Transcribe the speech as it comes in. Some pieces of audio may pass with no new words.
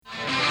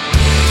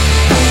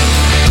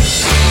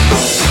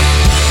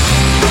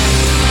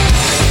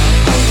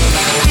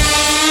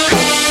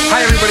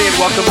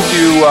welcome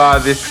to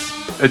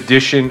this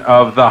edition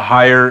of The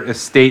Higher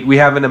Estate. We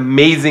have an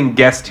amazing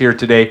guest here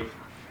today.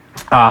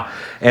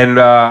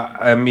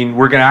 I mean,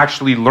 we're going to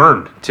actually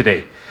learn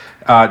today.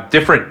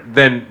 Different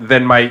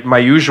than my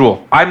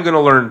usual. I'm going to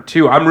learn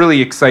too. I'm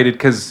really excited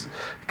because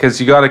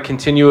you got to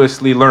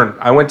continuously learn.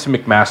 I went to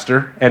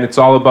McMaster, and it's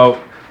all about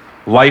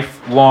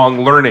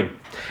lifelong learning.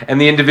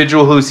 And the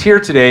individual who's here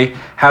today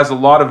has a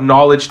lot of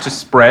knowledge to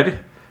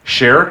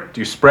share.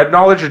 Do you spread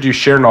knowledge or do you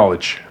share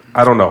knowledge?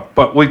 I don't know,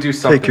 but we do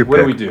something. Take your what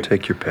pick. do we do?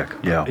 Take your pick.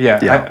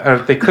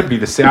 Yeah. They could be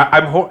the same.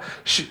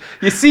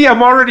 You see,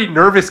 I'm already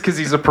nervous because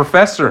he's a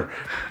professor.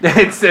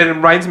 It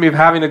reminds me of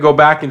having to go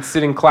back and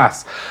sit in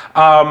class,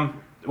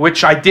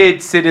 which I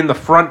did sit in the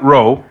front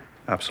row.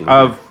 Absolutely.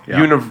 Of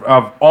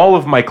all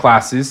of my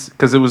classes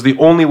because it was the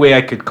only way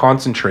I could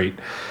concentrate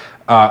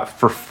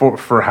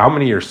for how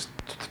many years?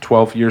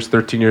 12 years,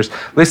 13 years.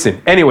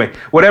 Listen, anyway,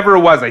 whatever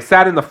it was, I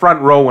sat in the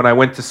front row when I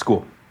went to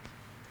school.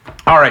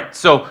 All right,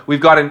 so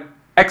we've got an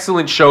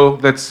excellent show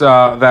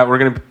that we're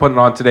going to be putting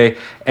on today,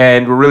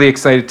 and we're really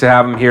excited to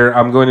have him here.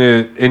 I'm going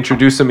to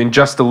introduce him in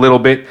just a little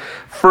bit.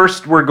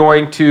 First, we're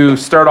going to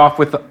start off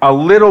with a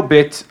little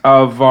bit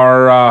of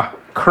our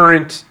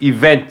current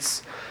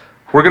events.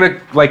 We're going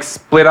to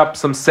split up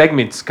some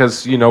segments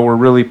because, we're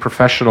really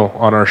professional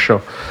on our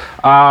show.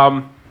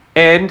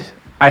 And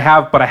I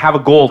have a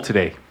goal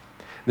today.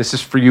 This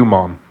is for you,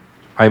 Mom.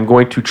 I'm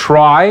going to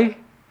try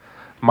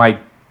my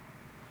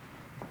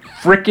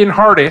freaking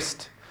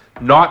hardest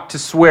not to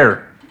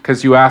swear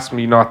because you asked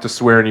me not to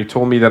swear and you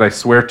told me that I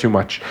swear too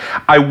much.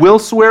 I will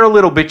swear a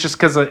little bit just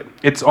because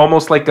it's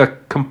almost like a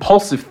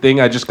compulsive thing.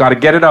 I just got to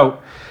get it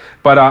out.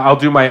 But I'll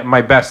do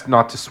my best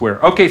not to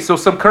swear. Okay, so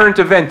some current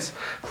events.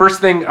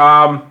 First thing,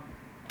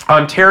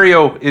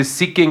 Ontario is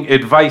seeking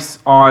advice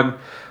on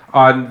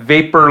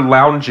vapor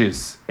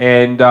lounges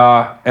and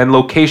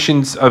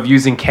locations of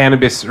using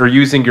cannabis or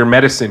using your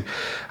medicine.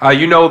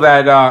 You know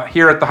that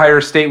here at the Higher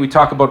Estate we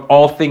talk about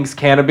all things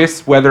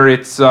cannabis, whether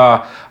it's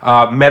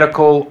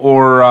medical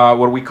or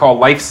what we call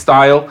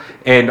lifestyle.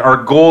 And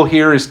our goal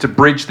here is to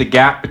bridge the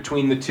gap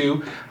between the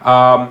two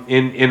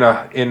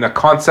in a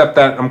concept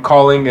that I'm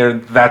calling, or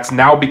that's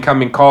now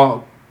being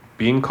called.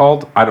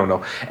 I don't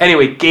know.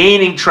 Anyway,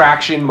 gaining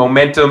traction,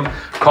 momentum,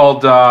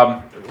 called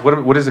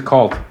what is it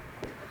called?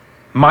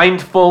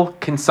 Mindful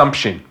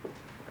consumption.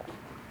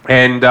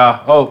 And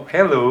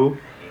hello.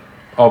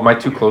 Oh, am I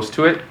too close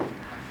to it?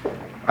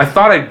 I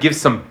thought I'd give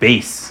some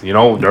bass, if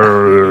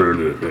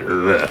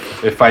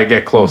I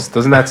get close.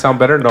 Doesn't that sound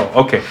better? No.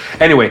 Okay.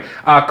 Anyway,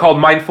 called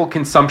mindful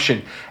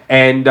consumption.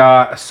 And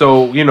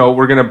so,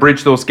 we're going to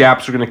bridge those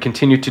gaps. We're going to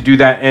continue to do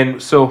that.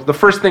 And so the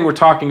first thing we're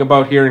talking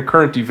about here in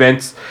current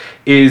events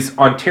is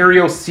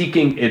Ontario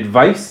seeking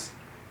advice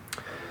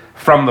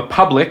from the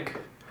public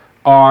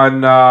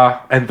on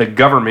and the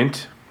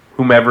government,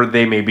 whomever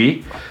they may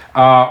be,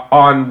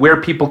 on where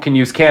people can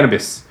use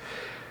cannabis.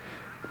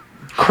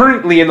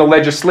 Currently in the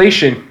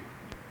legislation,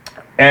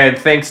 and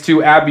thanks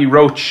to Abby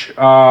Roach,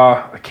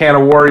 a Canna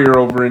Warrior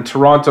over in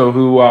Toronto,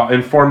 who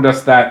informed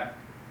us that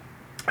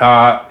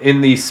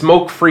in the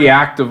Smoke-Free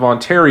Act of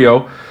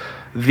Ontario,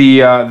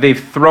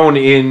 they've thrown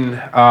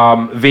in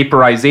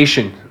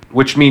vaporization,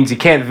 which means you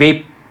can't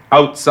vape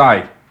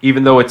outside,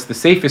 even though it's the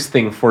safest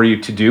thing for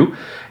you to do.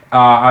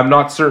 I'm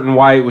not certain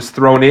why it was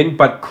thrown in,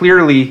 but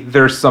clearly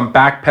there's some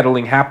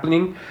backpedaling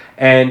happening,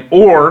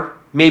 or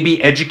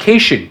maybe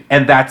education,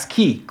 and that's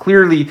key.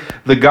 Clearly,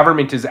 the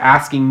government is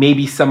asking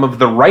maybe some of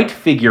the right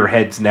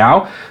figureheads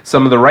now,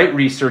 some of the right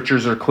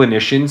researchers or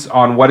clinicians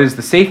on what is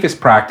the safest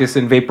practice,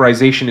 and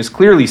vaporization is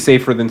clearly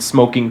safer than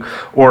smoking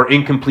or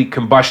incomplete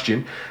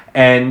combustion.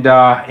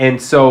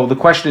 And so the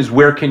question is,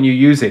 where can you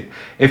use it?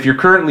 If you're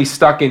currently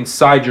stuck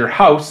inside your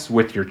house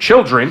with your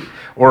children,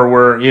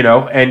 or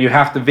and you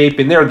have to vape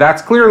in there,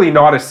 that's clearly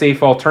not a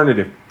safe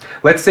alternative.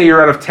 Let's say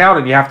you're out of town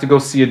and you have to go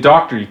see a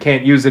doctor. You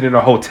can't use it in a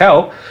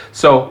hotel.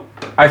 So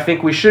I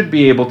think we should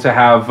be able to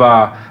have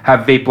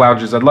vape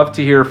lounges. I'd love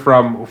to hear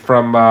from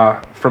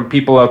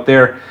people out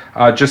there.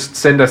 Just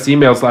send us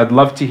emails. I'd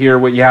love to hear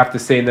what you have to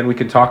say, and then we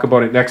can talk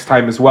about it next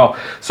time as well.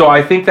 So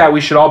I think that we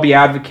should all be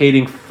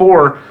advocating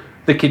for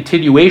the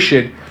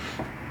continuation,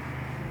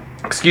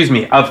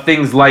 of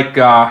things like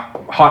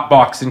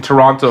Hotbox in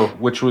Toronto,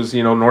 which was,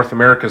 North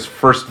America's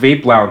first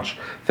vape lounge.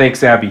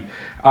 Thanks, Abby.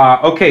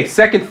 Okay,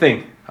 second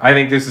thing. I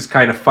think this is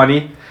kind of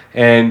funny,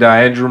 and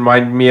Andrew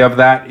reminded me of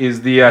that,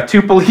 is the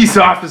 2 police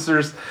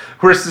officers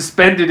were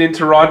suspended in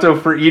Toronto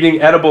for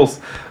eating edibles.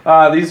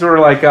 These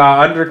were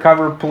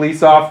undercover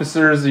police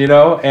officers,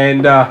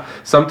 and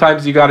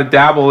sometimes you got to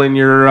dabble in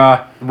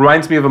your,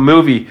 reminds me of a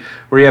movie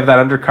where you have that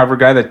undercover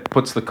guy that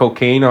puts the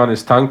cocaine on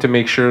his tongue to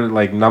make sure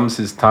it numbs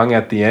his tongue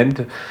at the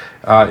end.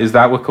 Is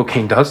that what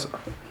cocaine does?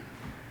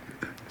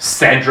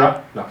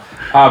 Sandra? No,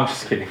 I'm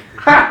just kidding.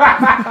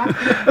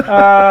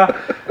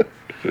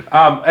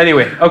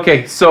 Anyway,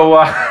 okay,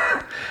 so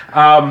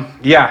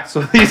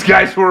so these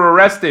guys were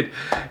arrested,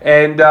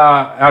 and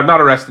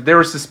not arrested, they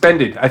were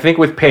suspended, I think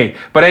with pay.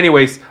 But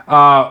anyways,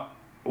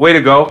 way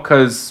to go,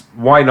 because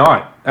why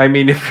not? I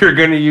mean, if you're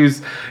going to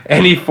use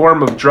any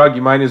form of drug,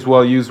 you might as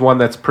well use one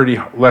that's pretty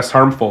less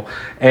harmful.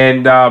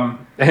 And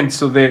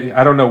so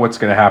I don't know what's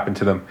going to happen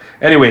to them.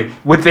 Anyway,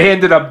 what they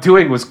ended up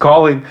doing was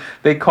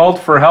they called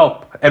for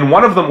help. And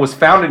one of them was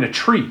found in a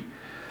tree.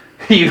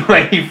 He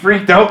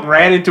freaked out and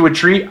ran into a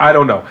tree. I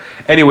don't know.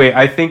 Anyway,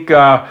 I think,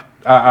 I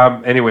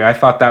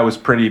thought that was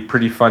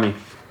pretty funny.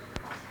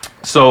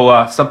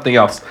 So something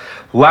else.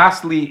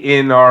 Lastly,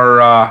 in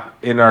our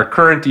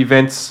current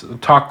events,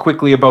 talk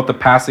quickly about the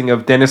passing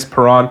of Dennis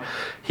Perron.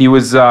 He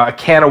was a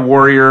canna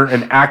warrior,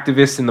 an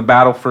activist in the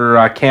battle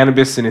for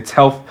cannabis and its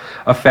health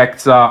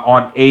effects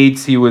on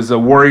AIDS. He was a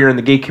warrior in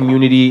the gay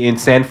community in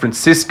San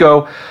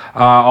Francisco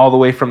all the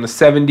way from the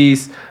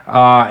 70s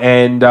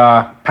and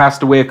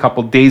passed away a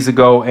couple days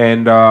ago.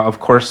 And of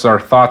course, our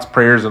thoughts,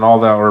 prayers, and all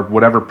that, or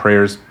whatever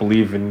prayers,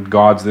 believe in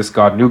gods, this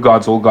God, new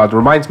gods, old gods.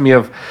 Reminds me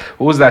of,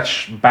 what was that,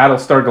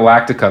 Battlestar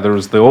Galactica? There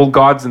was the old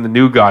gods and the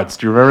new gods.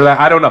 Do you remember that?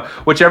 I don't know.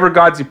 Whichever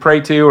gods you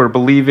pray to or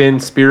believe in,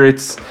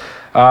 spirits,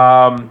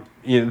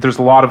 there's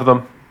a lot of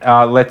them.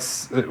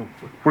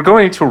 We're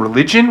going into a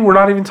religion. We're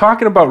not even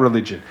talking about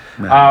religion.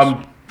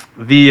 Nice.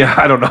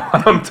 I don't know.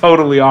 I'm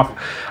totally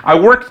off. I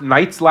worked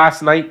nights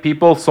last night,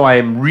 people, so I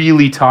am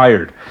really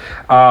tired.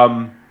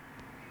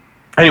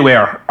 Anyway,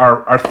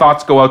 our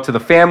thoughts go out to the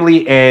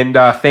family, and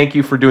thank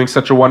you for doing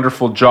such a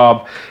wonderful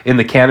job in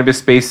the cannabis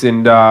space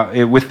and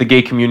with the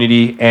gay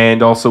community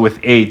and also with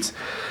AIDS.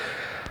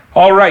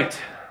 All right,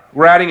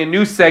 we're adding a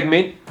new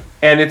segment,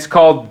 and it's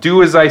called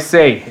Do As I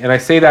Say. And I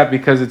say that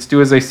because it's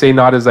do as I say,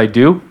 not as I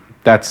do.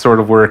 That's sort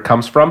of where it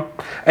comes from.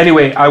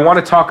 Anyway, I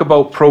want to talk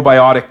about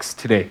probiotics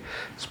today.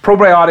 So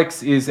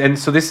probiotics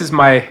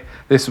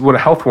this is what a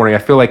health warning. I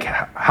feel like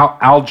how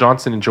Al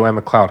Johnson and Joanne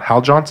McLeod.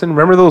 Hal Johnson,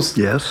 remember those?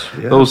 Yes.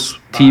 Those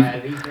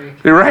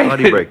TV. You're right.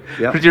 Body break.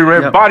 Yeah.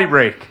 Yep. Body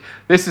break.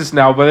 This is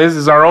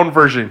our own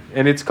version,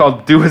 and it's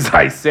called Do As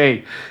I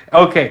Say.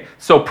 Okay,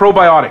 so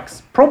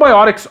probiotics.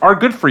 Probiotics are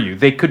good for you.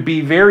 They could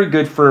be very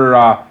good for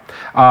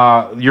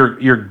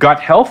your gut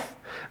health.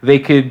 They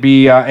could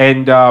be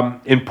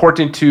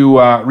important to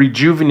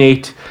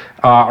rejuvenate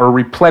or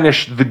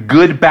replenish the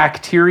good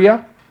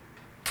bacteria.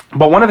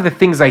 But one of the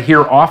things I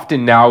hear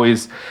often now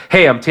is,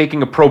 hey, I'm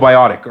taking a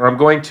probiotic, or I'm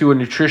going to a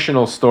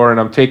nutritional store and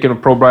I'm taking a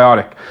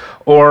probiotic,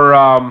 or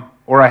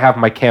I have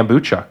my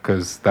kombucha,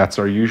 because that's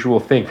our usual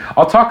thing.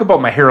 I'll talk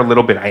about my hair a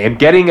little bit. I am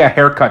getting a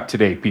haircut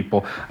today,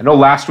 people. I know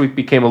last week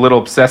became a little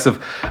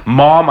obsessive.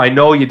 Mom, I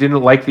know you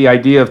didn't like the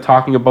idea of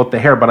talking about the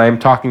hair, but I am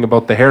talking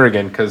about the hair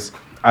again because,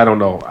 I don't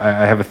know, I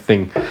have a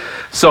thing.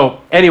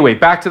 So anyway,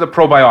 back to the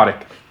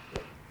probiotic.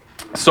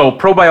 So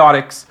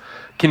probiotics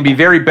can be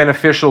very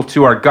beneficial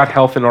to our gut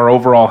health and our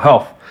overall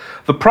health.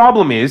 The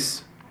problem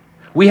is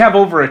we have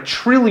over 1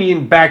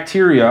 trillion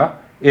bacteria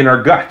in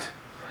our gut.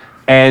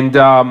 And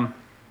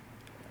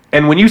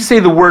when you say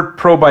the word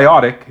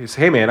probiotic, you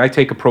say, hey man, I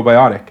take a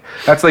probiotic.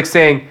 That's like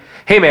saying,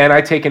 hey man,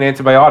 I take an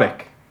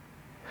antibiotic.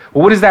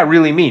 Well, what does that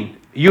really mean?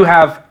 You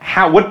have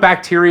what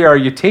bacteria are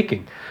you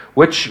taking?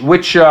 Which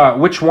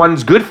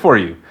one's good for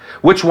you?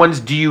 Which ones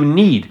do you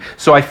need?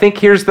 So I think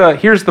here's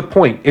the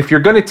point. If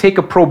you're going to take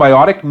a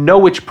probiotic, know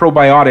which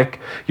probiotic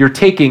you're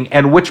taking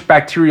and which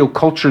bacterial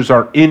cultures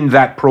are in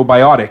that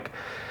probiotic.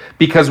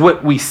 Because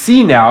what we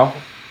see now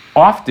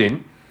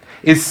often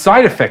is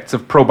side effects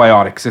of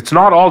probiotics. It's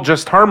not all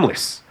just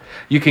harmless.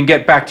 You can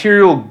get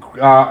bacterial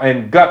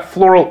and gut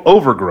floral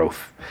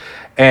overgrowth.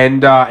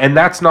 And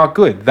that's not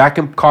good. That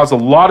can cause a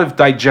lot of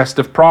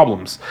digestive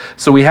problems.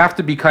 So we have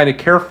to be kind of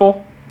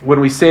careful. When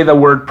we say the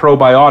word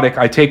probiotic,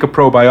 I take a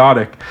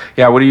probiotic.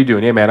 Yeah, what are you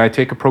doing? Hey, man, I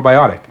take a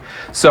probiotic.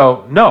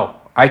 So, no,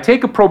 I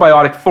take a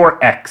probiotic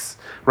for X,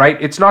 right?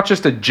 It's not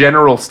just a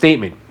general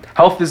statement.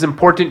 Health is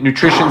important,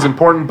 nutrition's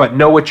important, but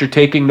know what you're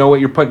taking, know what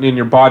you're putting in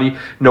your body,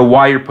 know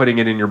why you're putting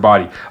it in your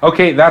body.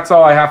 Okay, that's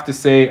all I have to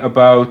say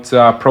about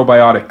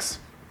probiotics.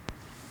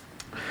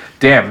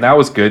 Damn, that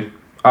was good.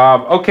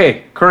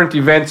 Okay, current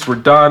events, we're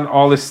done.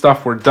 All this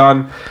stuff, we're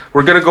done.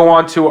 We're going to go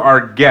on to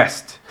our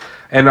guest.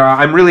 And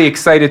I'm really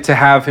excited to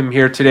have him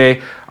here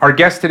today. Our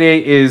guest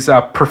today is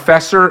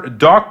Professor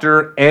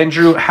Dr.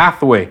 Andrew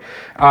Hathaway.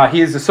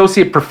 He is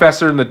Associate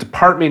Professor in the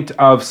Department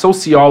of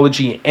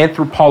Sociology and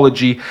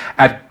Anthropology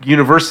at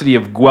University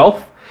of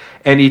Guelph.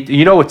 And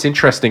it's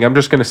interesting. I'm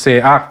just going to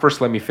say,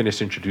 first let me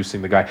finish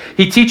introducing the guy.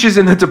 He teaches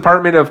in the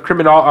Department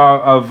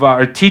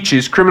of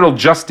teaches Criminal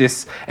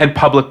Justice and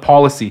Public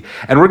Policy.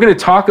 And we're going to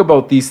talk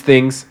about these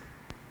things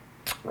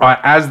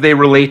as they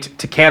relate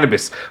to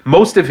cannabis.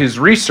 Most of his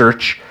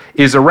research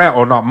is around,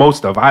 or not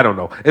most of, I don't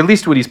know, at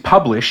least what he's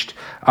published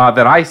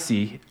that I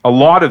see, a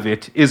lot of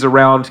it is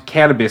around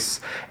cannabis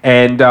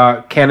and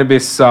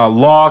cannabis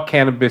law,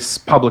 cannabis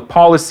public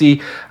policy,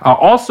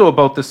 also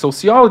about the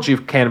sociology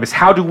of cannabis.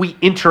 How do we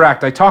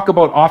interact? I talk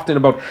often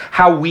about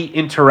how we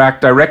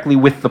interact directly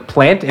with the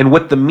plant and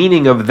what the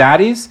meaning of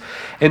that is.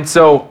 And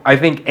so I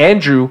think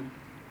Andrew,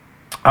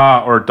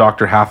 or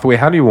Dr. Hathaway,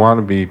 how do you want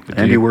to be?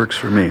 Andy works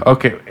for me.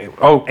 Okay.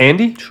 Oh,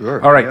 Andy?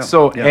 Sure. All right. Yeah.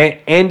 So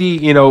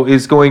Andy,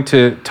 is going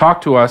to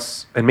talk to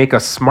us and make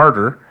us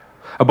smarter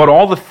about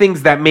all the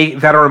things that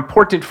are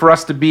important for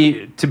us to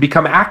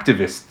become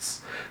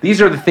activists.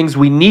 These are the things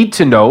we need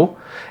to know.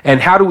 And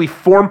how do we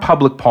form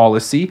public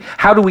policy?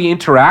 How do we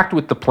interact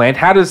with the plant?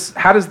 How does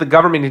the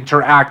government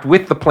interact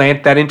with the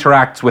plant that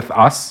interacts with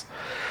us?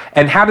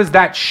 And how does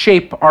that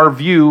shape our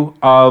view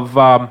of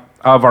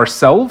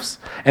ourselves?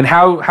 And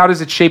how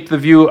does it shape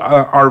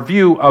our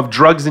view of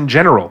drugs in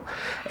general?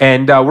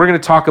 And we're going to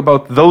talk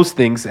about those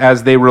things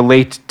as they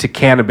relate to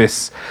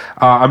cannabis.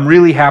 I'm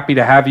really happy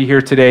to have you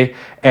here today.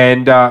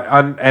 And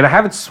I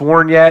haven't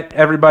sworn yet,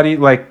 everybody.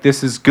 Like,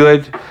 this is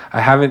good.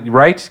 I haven't,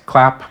 right?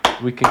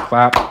 Clap. We can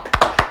clap.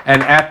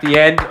 And at the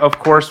end, of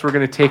course, we're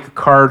going to take a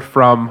card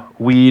from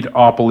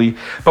Weedopoly.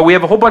 But we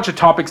have a whole bunch of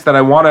topics that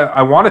I want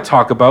to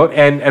talk about,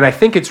 and I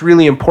think it's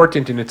really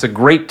important, and it's a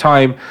great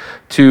time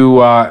to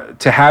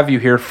have you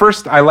here.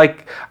 First,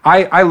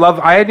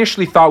 I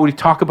initially thought we'd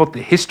talk about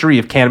the history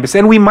of cannabis,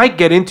 and we might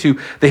get into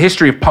the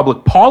history of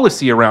public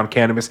policy around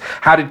cannabis.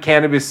 How did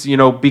cannabis,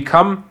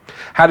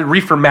 how did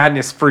reefer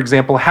madness, for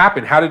example,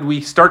 happen? How did we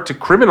start to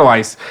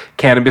criminalize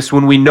cannabis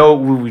when we've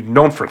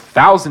known for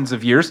thousands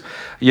of years,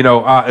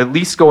 at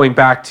least going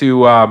back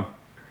to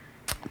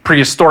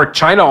prehistoric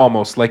China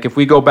almost. Like if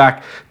we go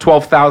back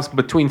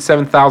between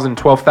 7,000 and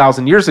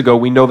 12,000 years ago,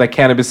 we know that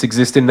cannabis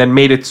existed and then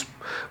made its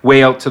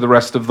way out to the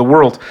rest of the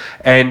world.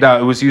 And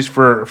it was used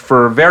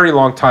for a very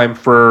long time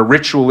for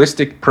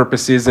ritualistic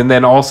purposes and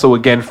then also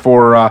again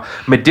for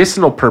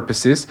medicinal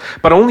purposes,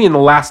 but only in the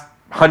last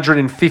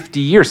 150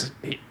 years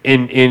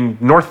in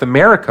North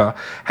America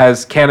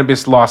has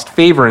cannabis lost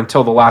favor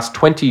until the last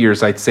 20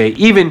 years, I'd say.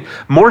 Even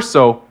more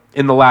so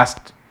in the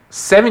last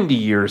 70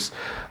 years.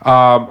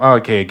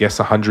 I guess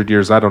 100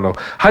 years, I don't know.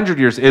 100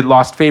 years, it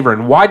lost favor.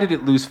 And why did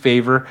it lose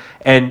favor?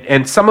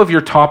 And some of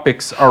your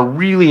topics are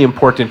really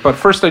important. But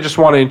first, I just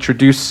want to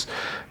introduce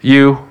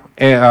you,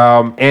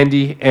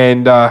 Andy,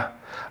 and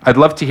I'd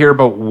love to hear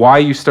about why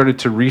you started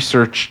to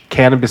research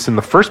cannabis in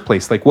the first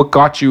place. Like, what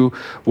got you?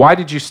 Why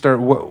did you start?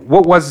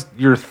 What was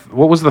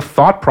the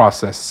thought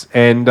process?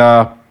 And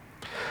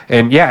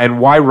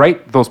why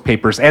write those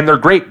papers? And they're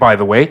great, by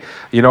the way.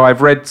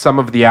 I've read some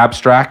of the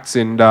abstracts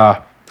and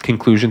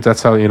conclusions.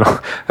 That's how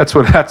that's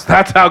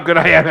how good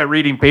I am at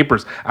reading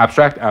papers.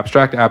 Abstract.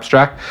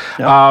 Yep.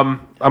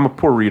 I'm a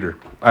poor reader.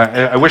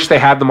 I wish they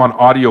had them on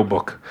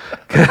audiobook,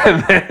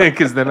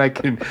 because then I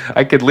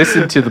could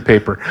listen to the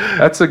paper.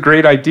 That's a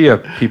great idea,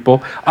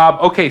 people.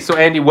 Okay, so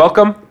Andy,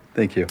 welcome.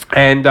 Thank you.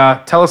 And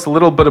tell us a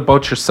little bit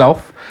about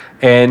yourself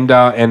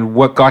and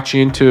what got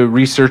you into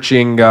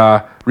researching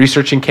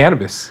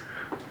cannabis.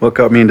 What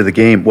got me into the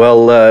game?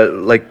 Well,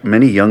 like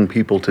many young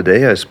people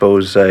today, I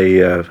suppose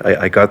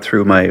I got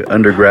through my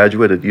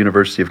undergraduate at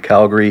University of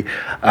Calgary,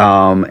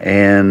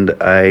 and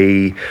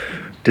I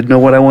didn't know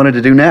what I wanted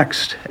to do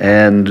next.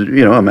 And,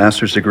 a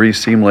master's degree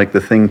seemed like the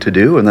thing to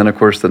do. And then, of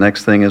course, the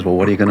next thing is, well,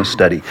 what are you going to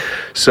study?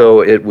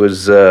 So it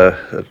was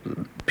a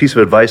piece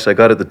of advice I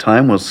got at the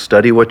time was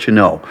study what you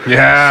know.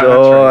 Yeah, so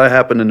that's right. I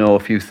happen to know a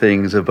few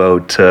things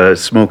about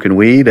smoking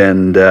weed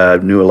and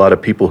knew a lot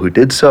of people who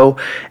did so.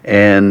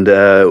 And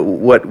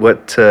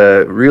what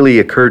really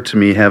occurred to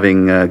me,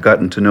 having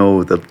gotten to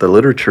know the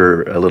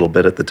literature a little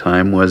bit at the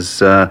time,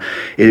 was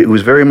it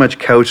was very much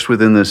couched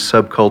within this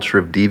subculture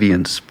of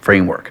deviance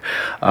framework.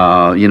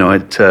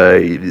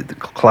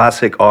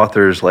 Classic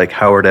authors like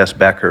Howard S.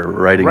 Becker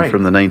writing Right.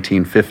 from the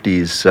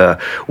 1950s,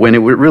 when it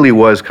really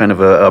was kind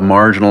of a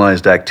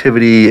marginalized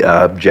activity,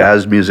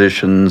 jazz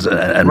musicians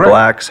and Right.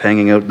 blacks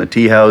hanging out in the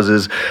tea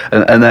houses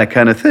and that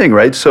kind of thing,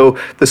 right? So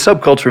the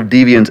subculture of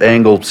deviance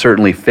angle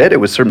certainly fit. It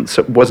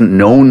wasn't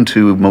known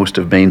to most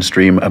of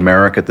mainstream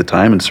America at the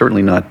time, and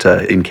certainly not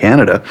in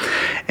Canada.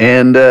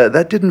 And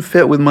that didn't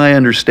fit with my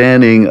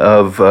understanding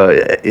of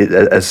it,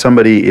 as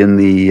somebody in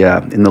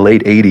the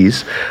late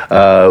 80s,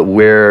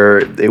 where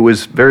it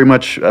was very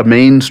much a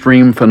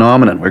mainstream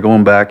phenomenon. We're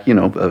going back,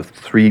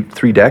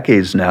 three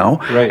decades now,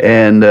 Right.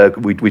 and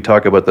we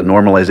talk about the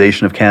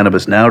normalization of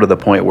cannabis now to the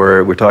point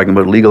where we're talking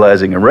about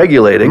legalizing and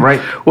regulating.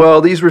 Right.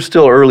 Well, these were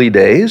still early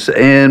days,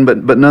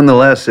 but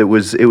nonetheless, it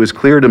was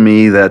clear to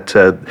me that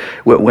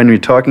when you're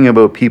talking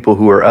about people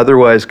who are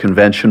otherwise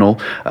conventional,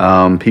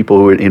 people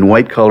who are in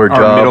white-collar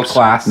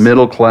jobs,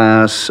 middle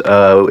class,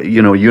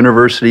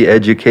 university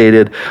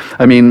educated.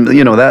 I mean,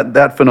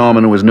 that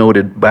phenomenon was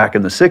noted back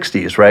in the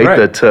 60s, right?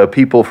 That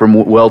people from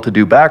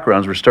well-to-do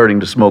backgrounds were starting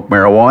to smoke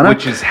marijuana.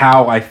 Which is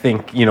how I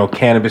think,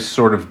 cannabis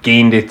sort of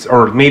gained its,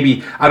 or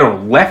maybe, I don't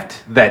know,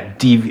 left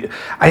that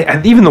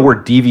even the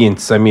word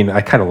deviance, I mean,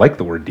 I kind of like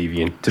the word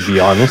deviant, to be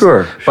honest.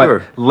 Sure.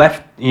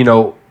 Left,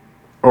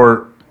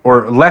 or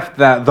left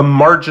the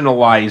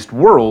marginalized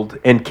world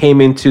and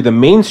came into the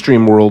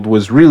mainstream world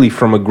was really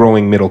from a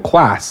growing middle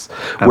class.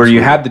 Absolutely. Where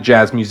you had the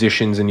jazz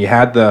musicians and you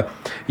had the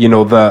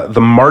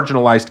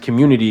marginalized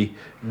community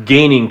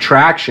gaining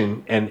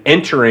traction and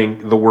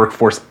entering the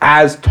workforce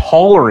as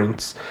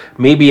tolerance,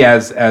 maybe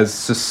as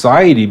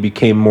society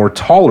became more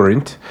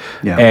tolerant.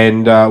 Yeah.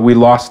 And we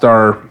lost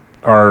our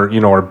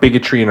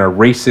bigotry and our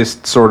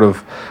racist sort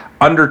of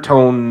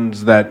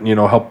undertones that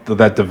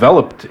that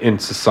developed in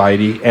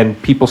society,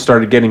 and people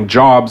started getting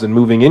jobs and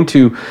moving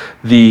into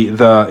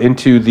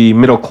the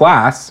middle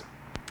class,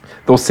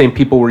 those same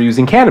people were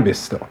using cannabis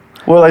still.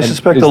 Well, I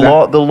suspect the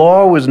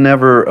law was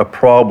never a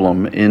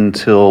problem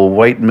until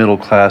white middle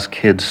class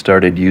kids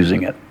started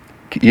using it.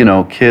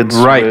 Kids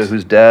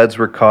whose dads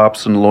were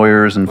cops and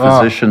lawyers and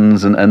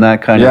physicians and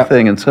that kind of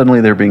thing, and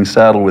suddenly they're being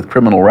saddled with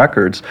criminal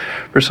records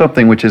for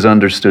something which is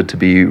understood to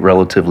be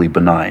relatively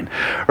benign,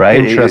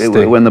 right?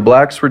 Interesting. When the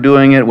blacks were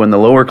doing it, when the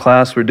lower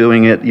class were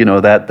doing it,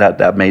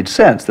 that made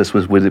sense. This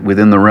was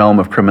within the realm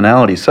of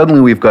criminality.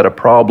 Suddenly we've got a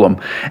problem,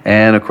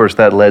 and of course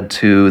that led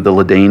to the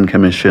Ledane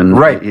Commission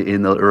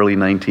in the early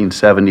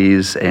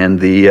 1970s, and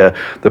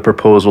the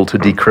proposal to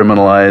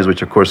decriminalize,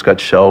 which of course got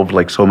shelved,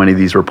 like so many of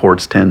these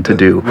reports tend to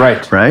do. Right.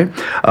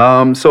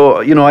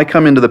 So, I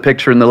come into the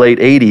picture in the late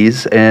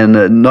 80s,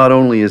 and not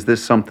only is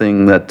this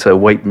something that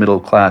white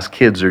middle-class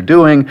kids are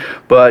doing,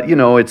 but,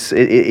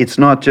 it's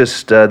not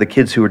just the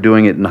kids who are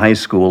doing it in high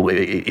school.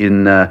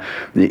 In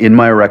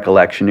my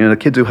recollection, the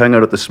kids who hung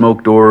out at the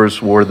smoke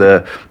doors wore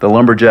the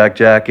lumberjack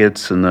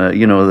jackets and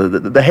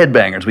the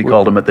headbangers, we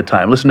called them at the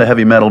time. Listen to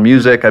heavy metal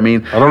music. I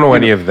don't know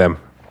any of them.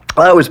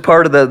 That was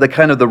part of the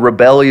kind of the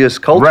rebellious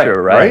culture,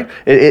 right?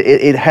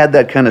 It had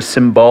that kind of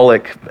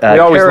symbolic I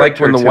always liked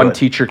when the one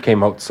teacher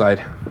came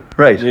outside.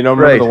 Right.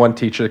 Remember the one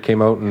teacher that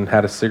came out and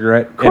had a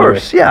cigarette? Of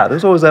course, anyway.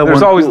 There's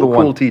always the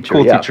cool teacher.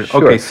 Cool teacher.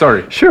 Sure. Okay,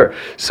 sorry. Sure.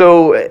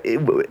 So,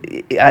 in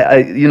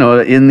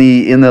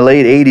the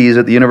late 80s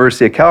at the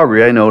University of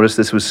Calgary, I noticed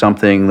this was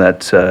something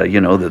that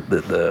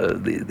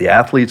the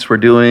athletes were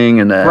doing,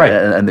 and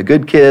the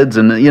good kids,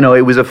 and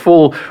it was a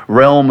full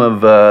realm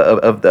of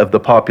the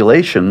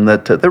population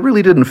that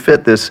really didn't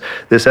fit this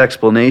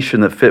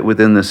explanation that fit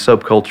within this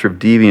subculture of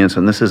deviance,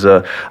 and this is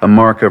a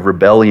mark of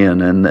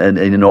rebellion,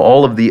 and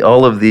all of the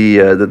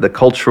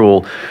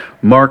cultural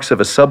marks of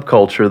a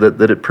subculture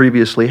that it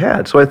previously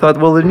had. So I thought,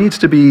 well, there needs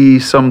to be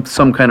some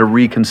kind of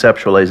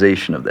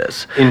reconceptualization of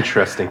this.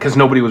 Interesting, because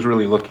nobody was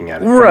really looking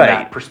at it from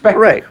that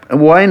perspective. Right.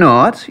 And why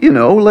not?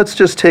 Let's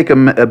just take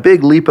a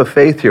big leap of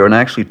faith here and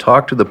actually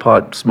talk to the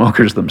pot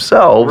smokers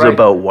themselves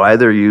about why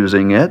they're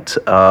using it,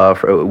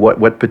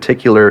 what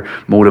particular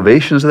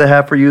motivations they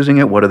have for using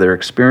it, what are their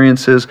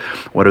experiences,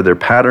 what are their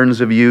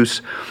patterns of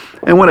use.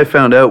 And what I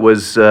found out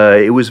was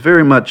it was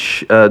very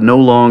much no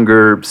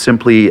longer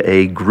simply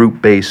a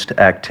group-based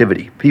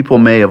activity. People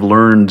may have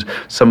learned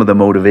some of the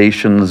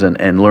motivations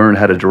and learned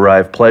how to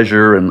derive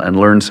pleasure and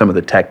learn some of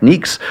the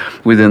techniques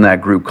within that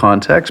group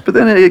context, but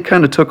then it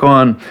kind of took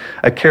on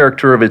a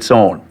character of its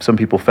own. Some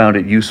people found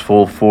it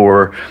useful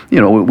for,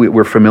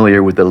 we're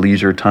familiar with the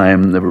leisure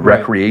time, the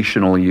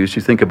recreational use.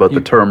 You think about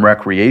the term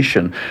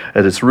recreation,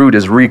 at its root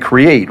is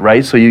recreate,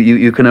 right? So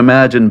you can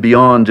imagine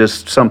beyond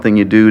just something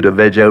you do to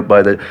veg out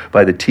by the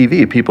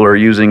TV. People are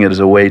using it as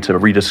a way to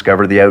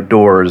rediscover the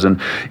outdoors,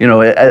 and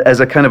as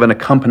a kind of an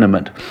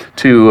accompaniment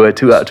to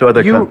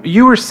other.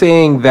 You were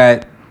saying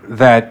that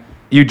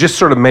you just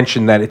sort of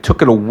mentioned that it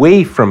took it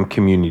away from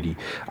community.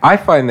 I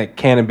find that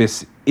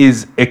cannabis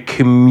is a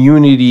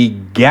community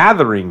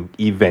gathering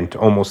event,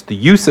 almost the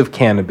use of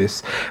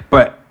cannabis,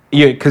 but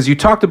because you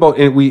talked about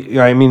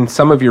it.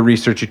 Some of your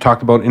research you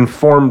talked about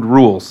informed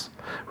rules.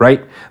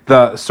 Right?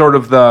 The sort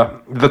of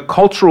the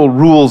cultural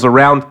rules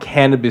around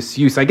cannabis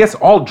use. I guess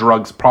all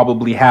drugs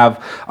probably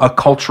have a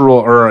cultural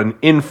or an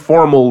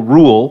informal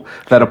rule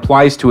that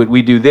applies to it.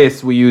 We do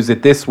this, we use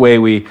it this way,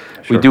 we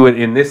do it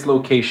in this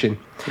location.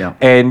 Yeah.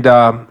 And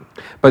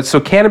but so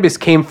cannabis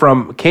came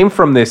from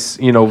this,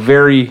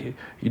 very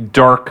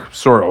dark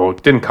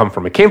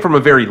it came from a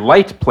very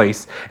light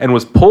place and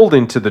was pulled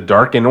into the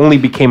dark, and only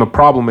became a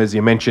problem, as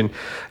you mentioned,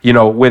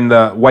 when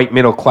the white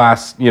middle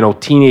class,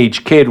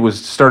 teenage kid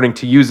was starting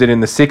to use it in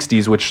the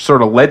 60s, which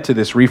sort of led to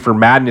this reefer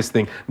madness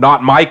thing.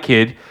 Not my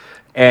kid.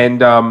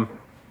 And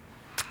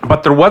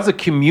but there was a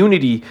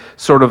community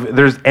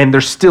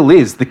there still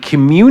is. The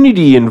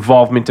community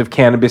involvement of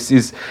cannabis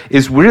is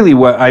really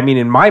what,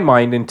 in my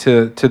mind, and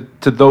to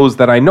those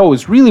that I know,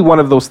 is really one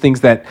of those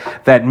things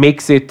that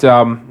makes it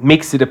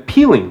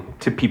appealing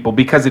to people,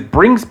 because it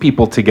brings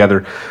people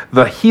together.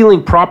 The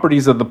healing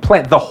properties of the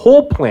plant, the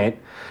whole plant,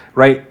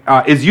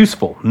 is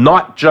useful,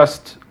 not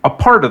just a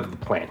part of the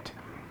plant.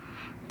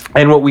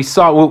 And what we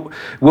saw, or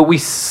at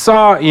least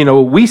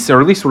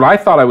what I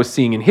thought I was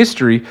seeing in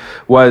history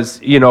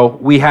was,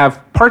 we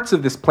have parts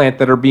of this plant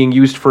that are being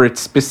used for its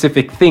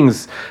specific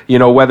things,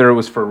 whether it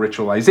was for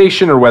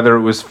ritualization or whether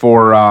it was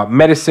for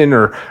medicine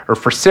or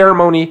for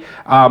ceremony.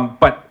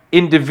 But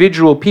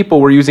individual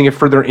people were using it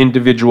for their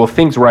individual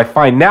things. Where I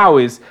find now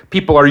is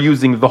people are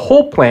using the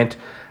whole plant.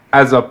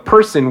 As a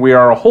person, we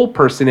are a whole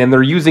person, and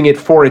they're using it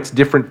for its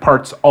different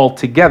parts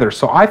altogether.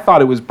 So I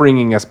thought it was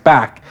bringing us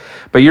back.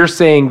 But you're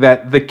saying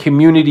that the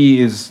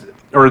community is,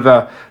 or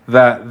the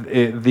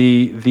that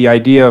the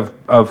idea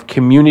of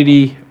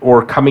community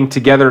or coming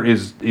together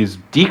is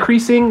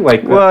decreasing?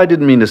 Well, I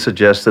didn't mean to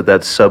suggest that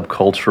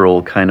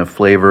subcultural kind of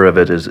flavor of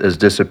it has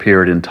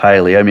disappeared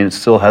entirely. I mean, it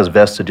still has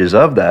vestiges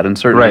of that, and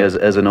certainly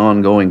as an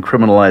ongoing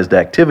criminalized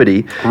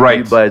activity,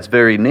 by its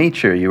very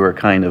nature, you are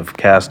kind of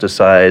cast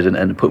aside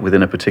and put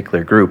within a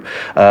particular group.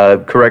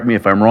 Correct me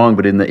if I'm wrong,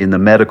 but in the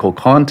medical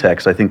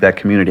context, I think that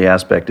community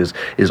aspect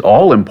is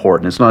all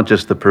important. It's not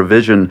just the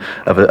provision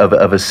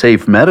of a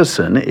safe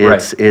medicine.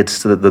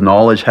 It's the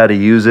knowledge how to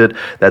use it,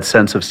 that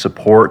sense of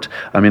support.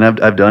 I mean,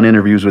 I've done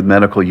interviews with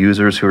medical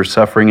users who are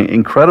suffering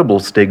incredible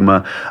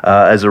stigma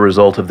as a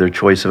result of their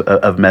choice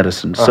of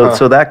medicine.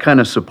 So that kind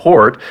of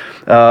support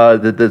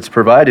that's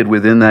provided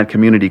within that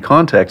community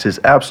context is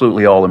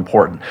absolutely all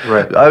important.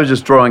 I was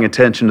just drawing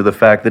attention to the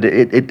fact that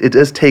it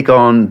does take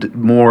on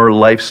more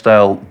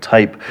lifestyle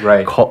type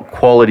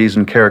qualities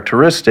and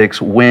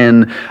characteristics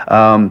when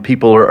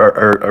people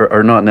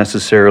are not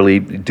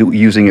necessarily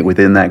using it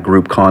within that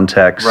group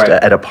context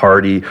at a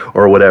party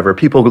or whatever.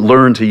 People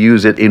learn to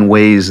use it in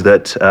ways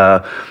that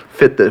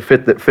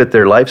fit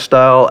their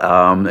lifestyle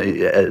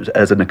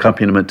as an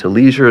accompaniment to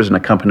leisure, as an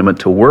accompaniment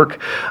to work.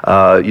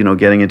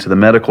 Getting into the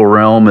medical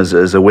realm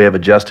as a way of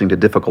adjusting to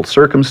difficult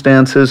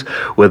circumstances,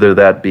 whether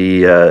that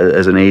be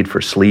as an aid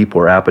for sleep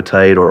or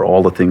appetite or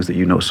all the things that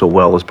you know so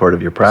well as part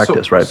of your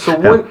practice,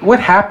 So what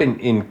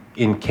happened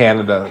in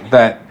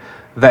Canada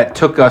that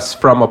took us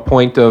from a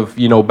point of,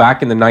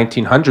 back in the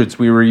 1900s,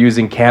 we were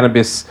using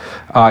cannabis.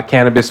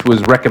 Cannabis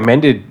was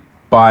recommended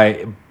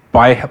by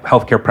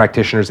healthcare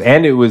practitioners,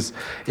 and it was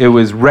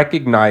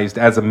recognized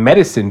as a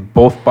medicine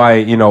both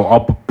by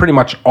pretty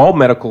much all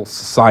medical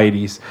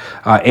societies,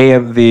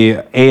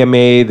 the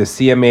AMA, the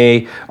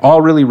CMA,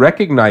 all really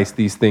recognized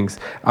these things.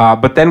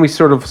 But then we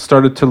sort of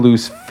started to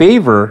lose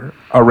favor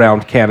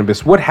around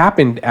cannabis. What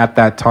happened at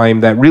that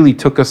time that really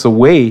took us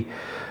away?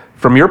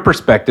 From your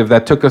perspective,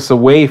 that took us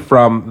away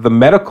from the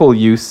medical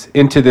use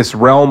into this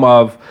realm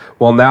of,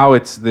 well, now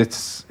it's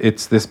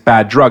this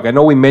bad drug. I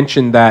know we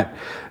mentioned that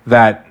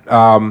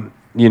the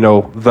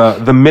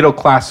middle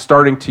class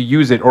starting to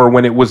use it, or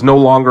when it was no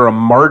longer a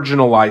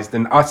marginalized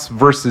and us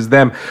versus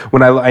them.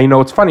 When I know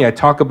it's funny, I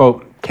talk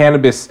about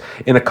cannabis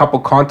in a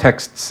couple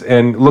contexts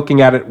and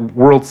looking at it,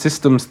 world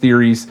systems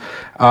theories,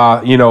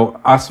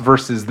 us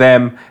versus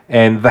them,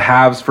 and the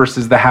haves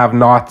versus the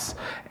have-nots,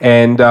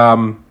 and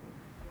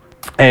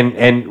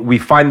we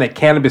find that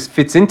cannabis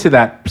fits into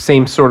that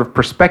same sort of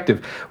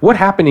perspective. What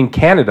happened in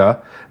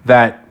Canada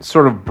that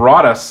sort of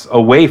brought us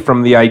away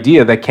from the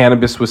idea that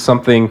cannabis was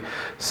something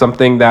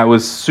that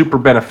was super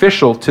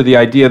beneficial to the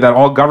idea that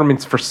all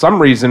governments for some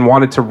reason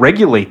wanted to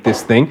regulate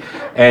this thing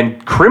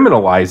and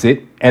criminalize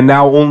it, and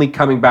now only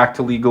coming back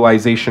to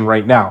legalization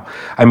right now?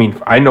 I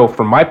mean, I know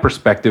from my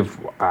perspective,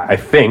 I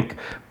think,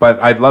 but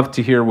I'd love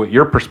to hear what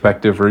your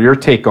perspective or your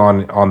take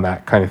on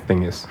that kind of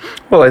thing is.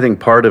 Well, I think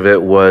part of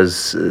it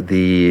was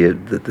the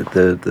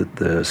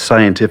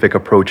scientific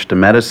approach to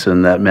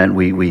medicine that meant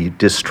we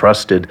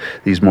distrusted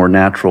these more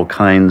natural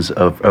kinds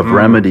of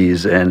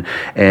remedies, and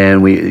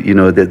we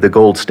the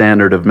gold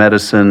standard of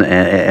medicine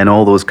and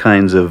all those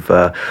kinds of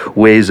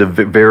ways of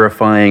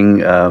verifying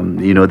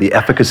the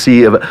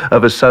efficacy of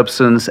a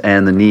substance,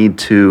 and the need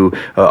to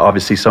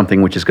obviously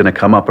something which is going to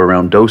come up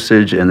around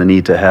dosage, and the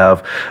need to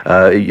have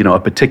a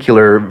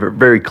particular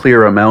very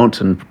clear amount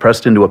and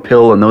pressed into a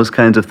pill and those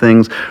kinds of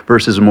things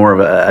versus more of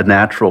a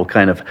natural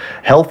kind of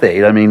health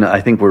aid. I mean, I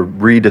think we're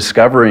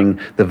rediscovering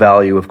the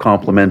value of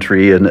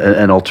complementary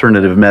and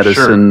alternative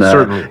medicine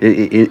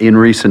in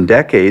recent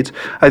decades.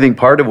 I think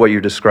part of what you're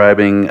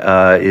describing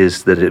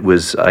is that it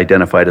was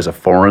identified as a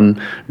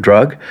foreign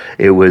drug.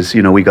 It was,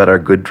 we got our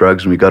good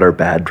drugs and we got our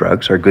bad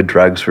drugs. Our good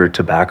drugs were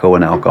tobacco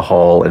and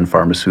alcohol and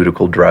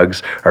pharmaceutical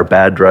drugs. Our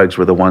bad drugs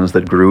were the ones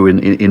that grew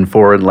in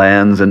foreign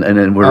lands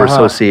and were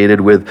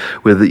associated with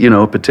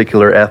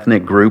particular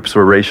ethnic groups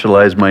or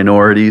racialized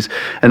minorities,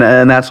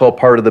 and that's all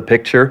part of the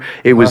picture.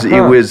 It was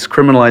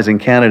criminalizing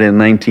Canada in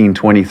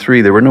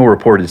 1923. There were no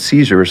reported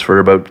seizures for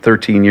about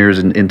 13 years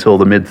until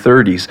the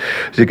mid-30s.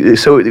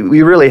 So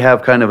we really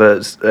have kind of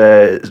a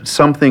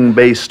something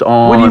based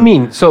on. What do you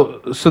mean? So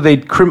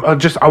they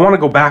I want to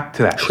go back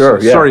to that. Sure.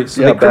 Sorry.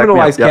 So they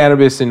criminalized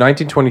cannabis in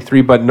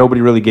 1923, but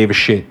nobody really gave a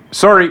shit.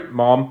 Sorry,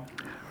 Mom.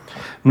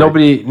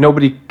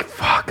 Nobody.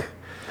 Fuck.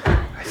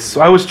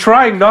 I was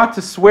trying not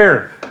to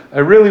swear. I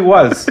really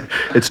was.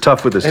 It's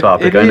tough with this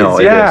topic. I know.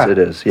 Yeah. It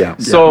is. Yeah.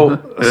 So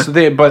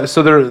they're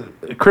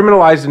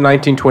criminalized in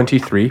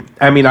 1923.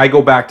 I mean, I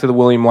go back to the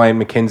William Lyon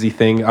Mackenzie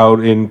thing out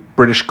in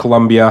British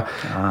Columbia,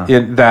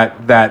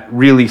 that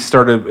really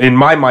started, in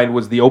my mind,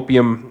 was the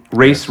opium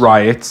race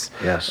riots.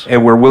 Yes.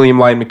 And where William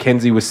Lyon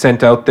Mackenzie was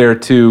sent out there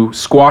to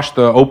squash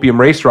the opium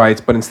race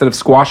riots, but instead of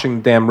squashing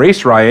the damn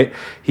race riot,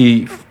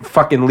 he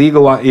fucking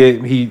legalized.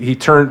 He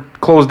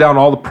closed down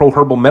all the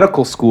pro-herbal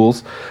medical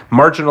schools,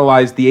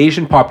 marginalized the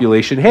Asian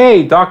population.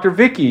 Hey, Dr.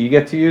 Vicky, you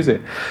get to use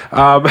it.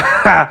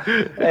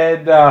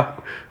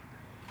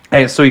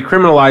 And so he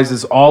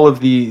criminalizes all of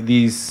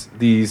these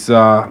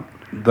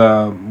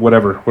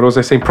whatever, what was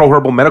I saying? Pro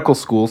Herbal Medical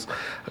Schools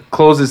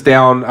closes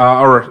down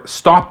or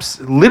stops.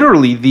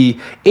 Literally, the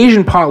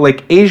Asian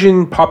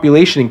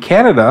population in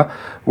Canada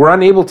were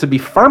unable to be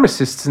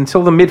pharmacists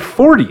until the mid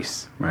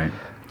 40s. Right.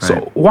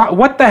 So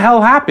what the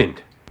hell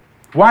happened?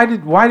 Why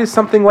did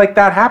something like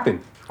that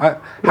happen?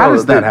 How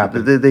does that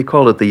happen? They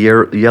called it the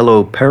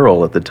yellow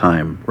peril at the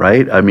time,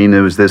 right? I mean,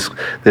 there was this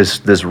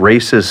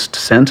racist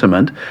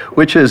sentiment,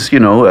 which is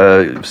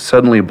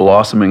suddenly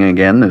blossoming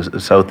again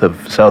south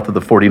of the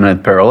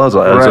 49th parallel, as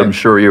I'm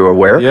sure you're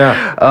aware.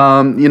 Yeah.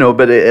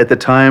 But at the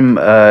time,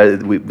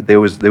 there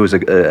was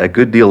a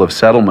good deal of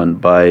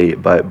settlement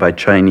by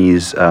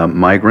Chinese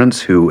migrants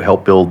who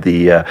helped build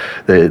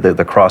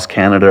the Cross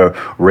Canada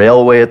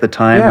Railway at the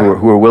time,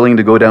 who were willing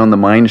to go down the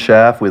mine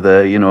shaft with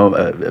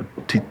a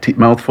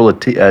mouthful of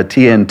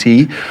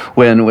TNT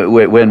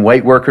when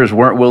white workers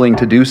weren't willing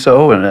to do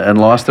so and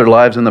lost their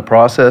lives in the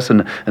process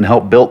and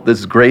helped build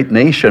this great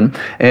nation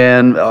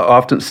and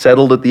often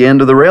settled at the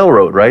end of the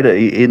railroad, right,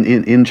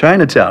 in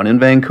Chinatown, in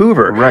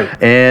Vancouver, right,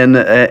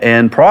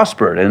 and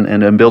prospered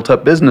and built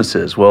up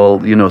businesses. Well,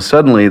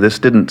 suddenly this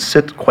didn't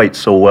sit quite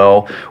so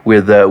well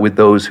with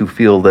those who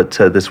feel that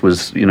this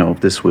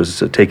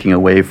was taking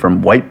away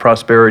from white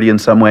prosperity in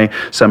some way,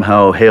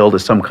 somehow hailed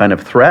as some kind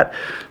of threat.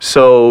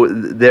 So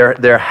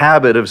their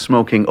habit of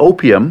smoking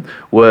opium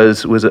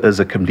was as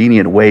a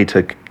convenient way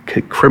to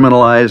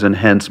criminalize and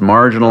hence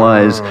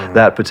marginalize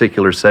that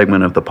particular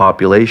segment of the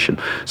population.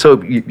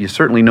 So you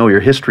certainly know your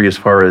history as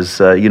far as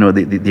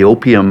the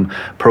opium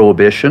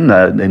prohibition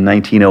in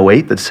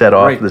 1908 that set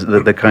off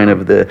the kind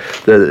of the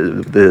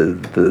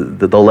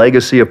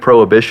legacy of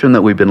prohibition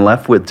that we've been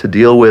left with to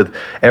deal with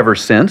ever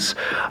since.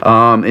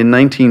 In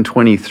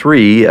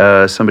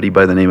 1923, somebody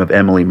by the name of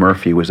Emily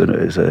Murphy was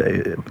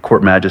a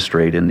court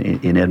magistrate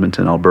in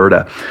Edmonton,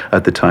 Alberta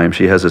at the time.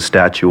 She has a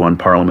statue on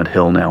Parliament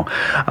Hill now.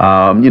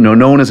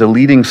 Known as a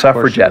leading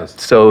suffragette,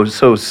 so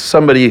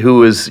somebody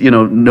who is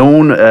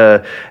known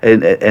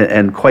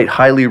and quite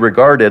highly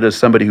regarded as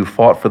somebody who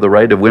fought for the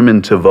right of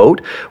women to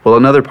vote. Well,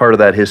 another part of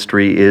that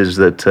history is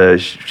that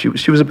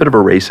she was a bit of a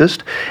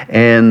racist,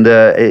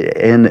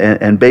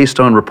 and based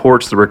on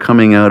reports that were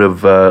coming out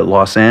of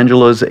Los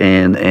Angeles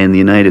and the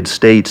United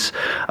States,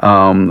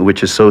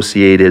 which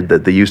associated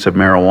the use of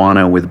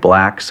marijuana with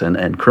blacks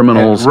and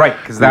criminals. Right,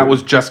 because that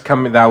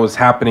was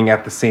happening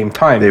at the same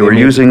time. They were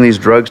using these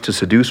drugs to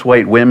seduce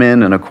white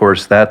women, and of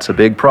course that's a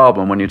big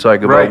problem when you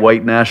talk about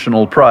white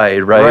national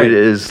pride, right?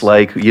 Is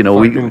like, we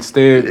can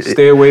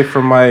stay away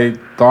from my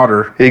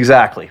daughter.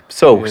 Exactly.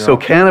 So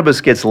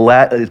cannabis gets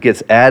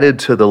added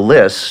to the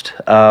list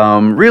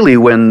really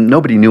when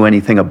nobody knew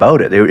anything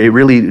about it. It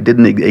really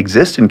didn't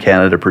exist in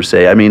Canada per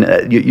se. I mean,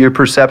 your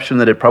perception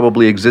that it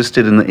probably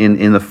existed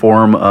in the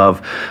form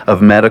of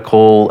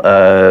medical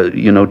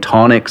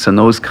tonics and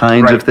those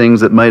kinds of things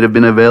that might have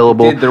been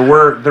available. There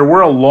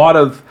were a lot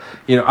of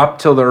up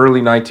till the early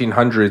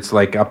 1900s,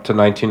 like up to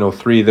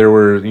 1903, there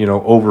were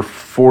over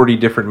 40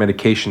 different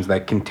medications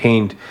that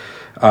contained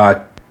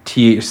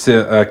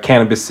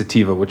cannabis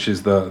sativa, which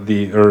is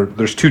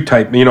there's two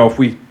types. If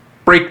we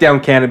break down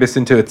cannabis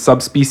into its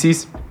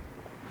subspecies,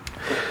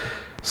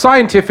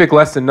 scientific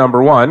lesson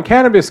number one: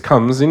 cannabis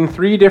comes in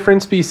 3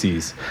 different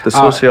species. The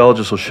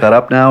sociologist will shut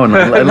up now and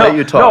let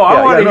you talk. No,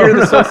 I want to hear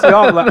the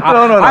sociologist.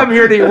 No. I'm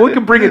here to. We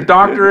can bring a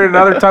doctor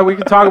another time. We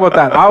can talk about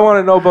that. I want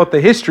to know about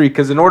the history,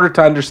 because in order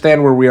to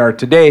understand where we are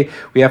today,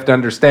 we have to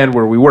understand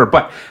where we were.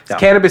 But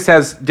cannabis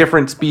has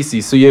different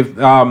species. So you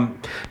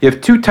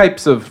have 2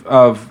 types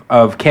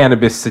of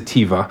cannabis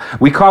sativa.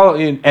 We call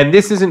it, and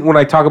this isn't when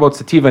I talk about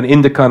sativa and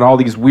indica and all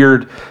these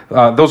weird.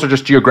 Those are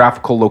just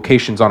geographical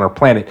locations on our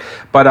planet.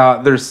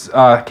 But there's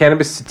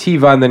cannabis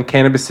sativa and then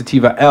cannabis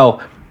sativa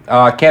L.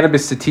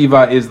 Cannabis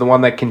sativa is the one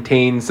that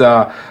contains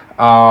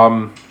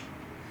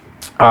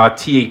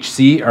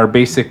THC, our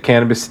basic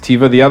cannabis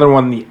sativa. The other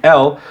one, the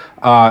L,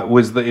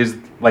 is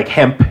like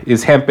hemp,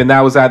 and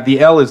that was the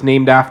L is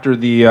named after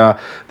the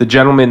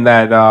gentleman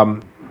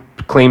that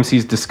claims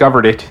he's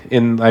discovered it.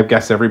 I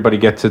guess everybody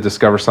gets to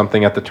discover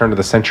something at the turn of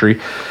the century.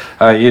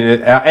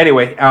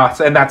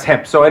 And that's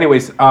hemp. So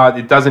anyways,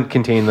 it doesn't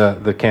contain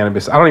the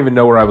cannabis. I don't even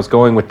know where I was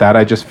going with that.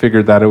 I just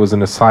figured that it was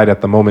an aside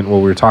at the moment while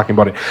we were talking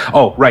about it.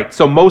 Oh, right.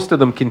 So most of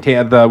them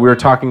contain we were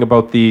talking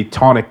about the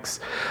tonics.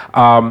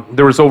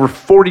 There was over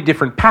 40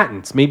 different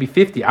patents, maybe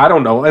 50. I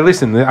don't know.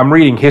 Listen, I'm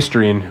reading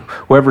history, and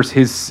whoever's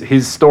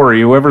his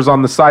story, whoever's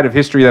on the side of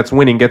history that's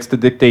winning gets to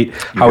dictate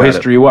how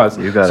history was.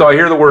 So I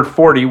hear the word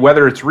 40,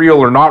 whether it's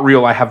real or not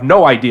real, I have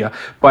no idea.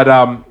 But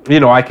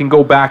I can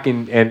go back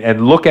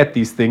and look at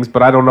these things,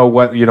 but I don't know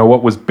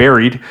what was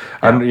buried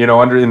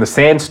under in the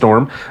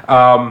sandstorm.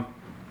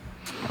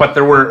 But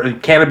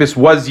cannabis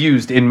was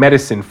used in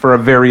medicine for a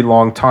very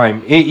long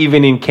time,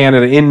 even in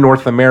Canada, in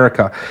North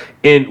America.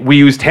 And we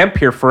used hemp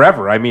here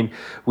forever. I mean,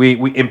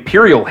 we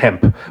imperial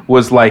hemp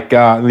was like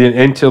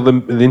until the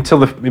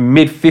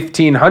mid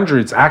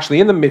 1500s. Actually,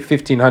 in the mid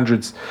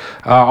 1500s,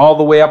 all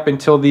the way up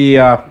until the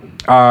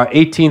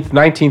 18th,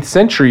 19th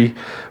century,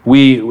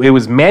 it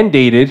was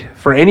mandated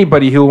for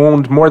anybody who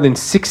owned more than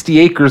 60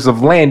 acres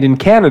of land in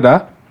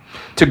Canada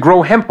to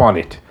grow hemp on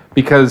it,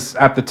 because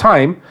at the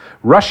time,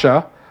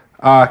 Russia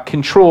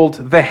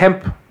controlled the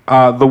hemp,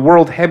 the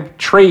world hemp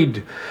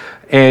trade,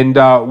 and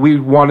we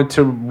wanted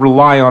to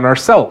rely on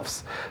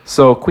ourselves.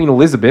 So Queen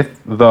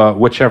Elizabeth,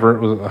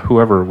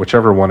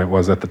 whichever one it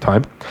was at the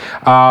time,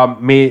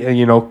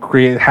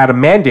 had a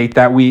mandate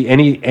that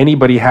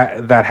anybody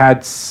that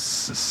had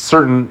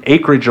certain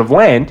acreage of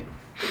land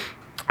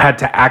had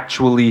to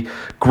actually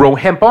grow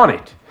hemp on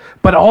it.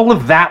 But all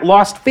of that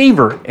lost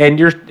favor, and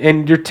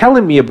you're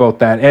telling me about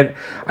that, and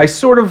I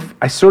sort of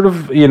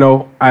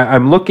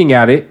I'm looking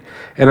at it,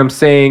 and I'm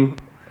saying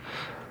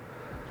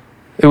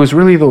it was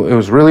really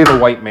the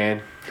white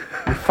man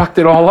who fucked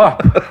it all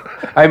up.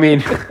 I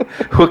mean,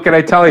 what can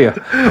I tell you?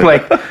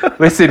 Like,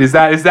 listen, is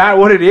that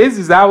what it is?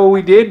 Is that what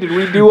we did? Did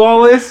we do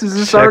all this? Is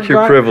this Check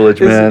your privilege,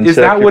 man. Is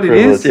that what it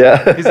is?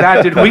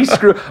 Yeah. Did we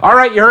screw? All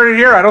right, you heard it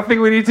here. I don't think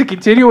we need to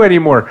continue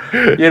anymore.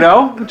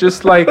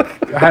 Just like,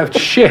 have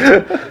shit.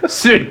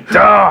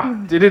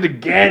 Did it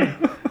again.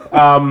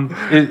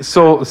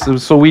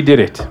 So we did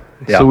it.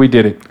 Yeah. So we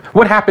did it.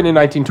 What happened in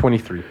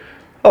 1923?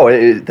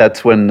 Oh,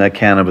 that's when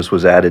cannabis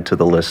was added to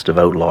the list of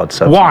outlawed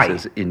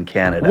substances in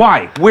Canada.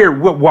 Why? Where?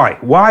 Why?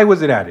 Why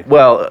was it added?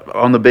 Well,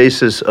 on the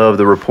basis of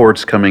the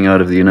reports coming out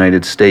of the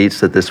United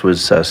States that this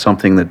was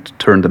something that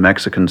turned the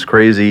Mexicans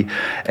crazy.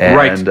 And,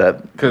 right,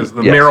 because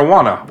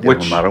marijuana, the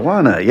word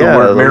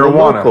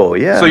marijuana. Local,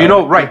 yeah. So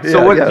right.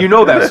 So what you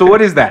know that. So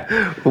what is that?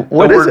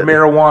 What is it?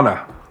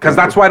 Marijuana. Because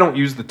that's why I don't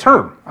use the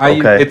term.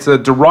 It's a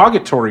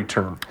derogatory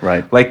term.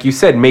 Right. Like you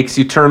said, makes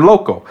you turn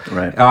loco.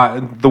 Right.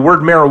 The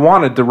word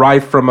marijuana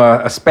derived from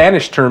a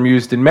Spanish term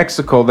used in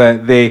Mexico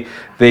that they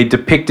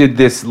depicted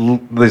this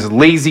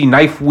lazy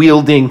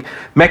knife-wielding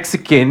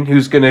Mexican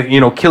who's going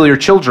to kill your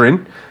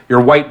children,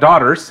 your white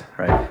daughters.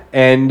 Right.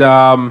 And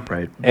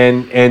right.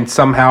 and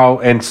somehow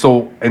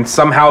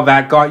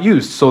that got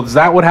used. So is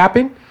that what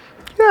happened?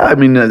 Yeah, I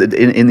mean,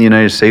 in the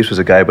United States was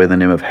a guy by the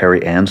name of Harry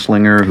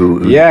Anslinger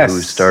who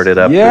started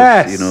up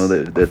this,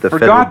 the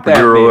Federal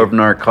Bureau of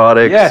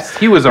Narcotics. Yes,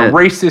 he was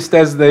racist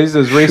as they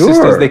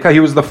come. He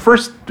was the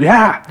first.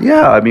 Yeah.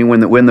 Yeah, I mean,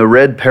 when the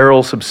Red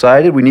Peril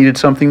subsided, we needed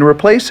something to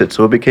replace it,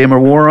 so it became a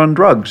war on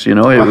drugs.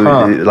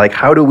 Like,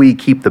 how do we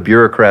keep the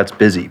bureaucrats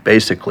busy?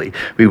 Basically,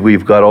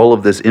 we've got all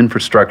of this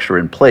infrastructure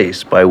in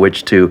place by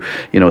which to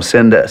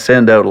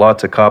send out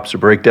lots of cops to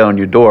break down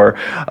your door.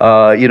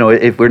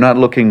 If we're not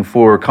looking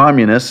for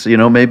communists,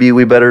 maybe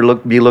we better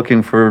be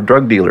looking for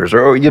drug dealers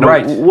or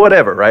right.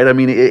 whatever, right? I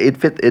mean, it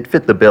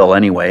fit the bill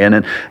anyway,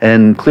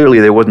 and clearly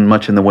there wasn't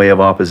much in the way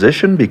of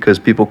opposition because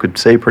people could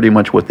say pretty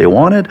much what they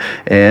wanted,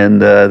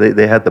 and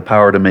they had the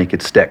power to make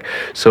it stick.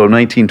 So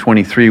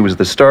 1923 was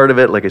the start of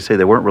it. Like I say,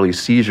 there weren't really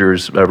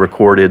seizures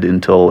recorded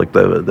until like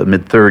the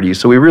mid-30s.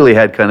 So we really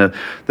had kind of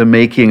the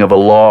making of a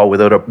law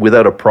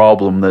without a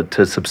problem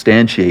to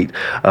substantiate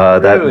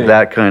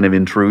that kind of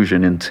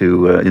intrusion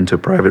into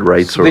private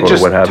rights or what have you.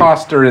 They just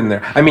tossed her in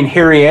there. I mean,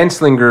 Harry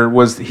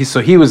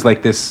Anslinger he was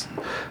like this.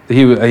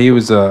 He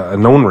was a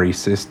known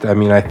racist. I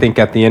mean, I think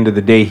at the end of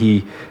the day,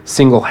 he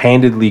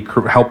single-handedly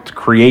helped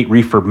create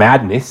reefer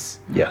madness.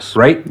 Yes.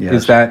 Right?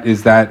 Yes.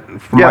 Is that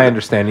from my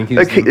understanding?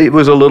 It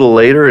was a little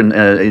later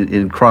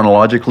in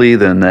chronologically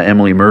than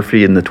Emily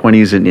Murphy in the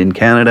 20s in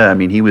Canada. I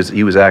mean, he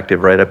was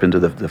active right up into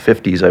the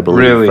 50s, I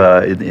believe,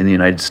 really? In the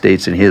United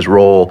States in his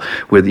role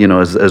with,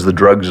 as the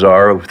drug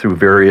czar through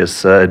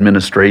various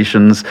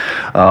administrations,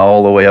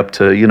 all the way up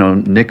to,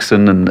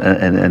 Nixon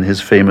and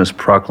his famous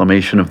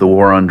proclamation of the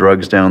war on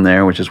drugs down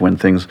there, which is when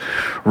things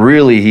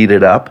really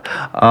heated up.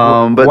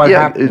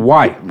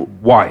 Why?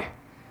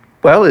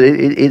 Well,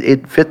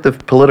 it fit the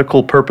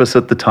political purpose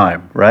at the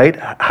time, right?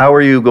 How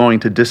are you going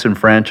to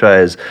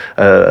disenfranchise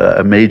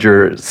a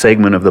major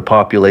segment of the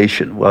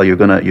population? Well, you're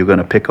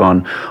gonna pick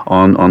on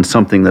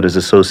something that is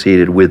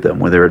associated with them,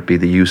 whether it be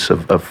the use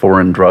of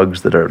foreign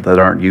drugs that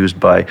aren't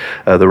used by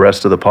the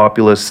rest of the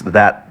populace.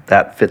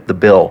 That fit the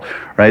bill,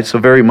 right? So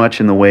very much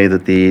in the way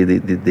that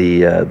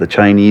the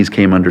Chinese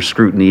came under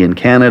scrutiny in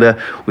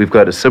Canada, we've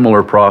got a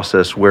similar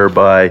process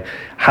whereby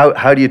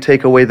how do you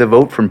take away the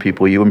vote from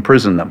people? You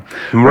imprison them,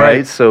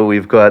 right? So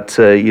we've got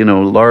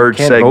large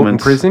can't segments. Vote in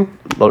prison?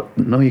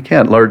 No, you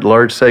can't.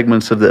 Large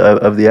segments of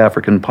the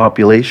African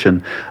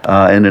population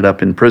ended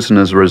up in prison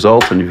as a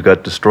result, and you've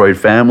got destroyed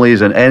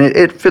families, and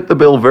it fit the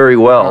bill very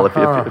well.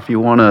 If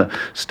you want to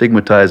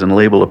stigmatize and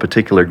label a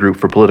particular group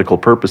for political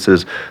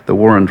purposes, the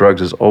war on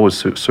drugs has always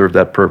served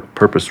that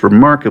purpose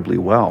remarkably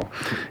well.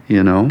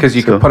 Because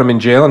you can put them in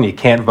jail and you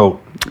can't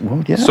vote.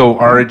 Well, yeah. So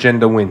our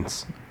agenda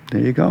wins.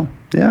 There you go.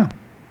 Yeah.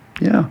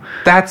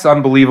 That's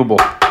unbelievable.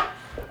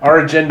 Our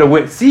agenda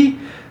wins. See.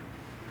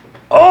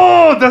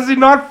 Oh, does it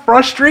not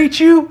frustrate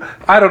you?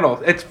 I don't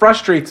know. It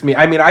frustrates me.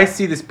 I mean, I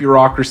see this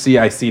bureaucracy.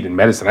 I see it in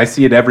medicine. I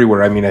see it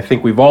everywhere. I mean, I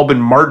think we've all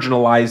been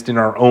marginalized in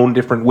our own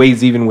different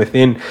ways, even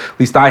within, at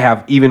least I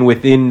have, even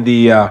within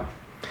the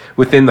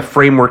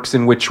frameworks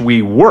in which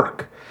we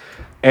work.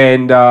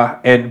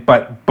 But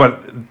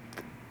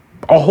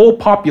a whole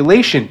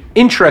population.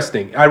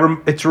 Interesting.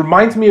 It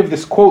reminds me of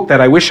this quote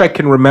that I wish I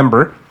can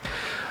remember,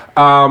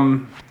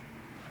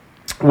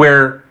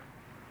 where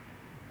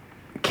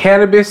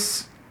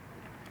cannabis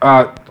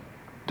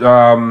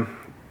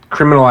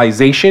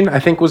criminalization, I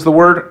think was the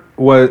word,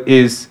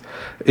 was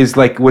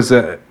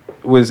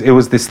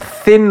this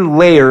thin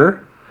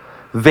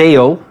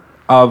veil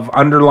of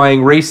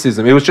underlying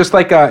racism. It was just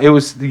like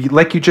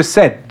like you just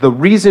said, the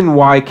reason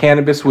why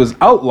cannabis was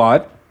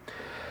outlawed.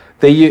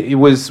 It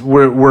was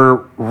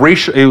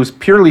racial. It was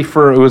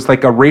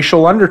like a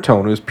racial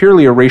undertone. It was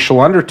purely a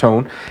racial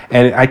undertone,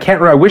 and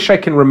I wish I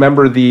can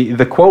remember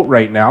the quote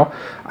right now.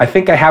 I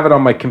think I have it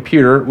on my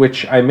computer,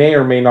 which I may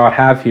or may not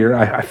have here.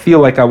 I feel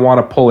like I want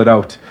to pull it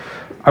out.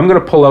 I'm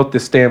gonna pull out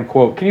this damn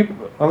quote. Can you?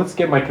 Let's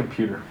get my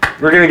computer.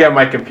 We're gonna get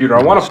my computer.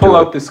 I want to pull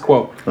out this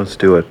quote. Let's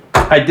do it.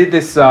 I did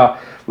this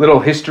little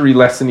history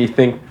lesson-y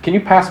thing. Can you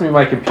pass me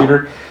my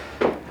computer?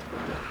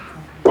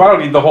 Well, I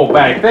don't need the whole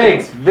bag.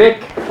 Thanks,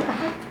 Vic.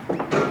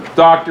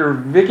 Dr.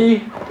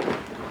 Vicky,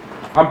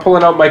 I'm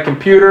pulling out my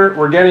computer.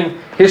 We're getting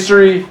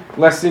History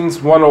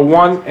Lessons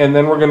 101, and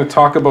then we're going to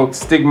talk about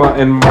stigma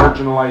and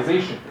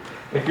marginalization.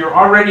 If you're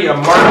already a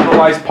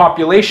marginalized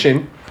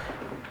population,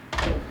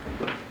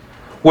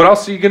 what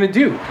else are you going to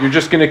do? You're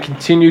just going to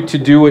continue to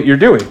do what you're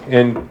doing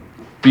and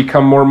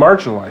become more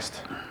marginalized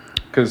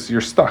because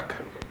you're stuck.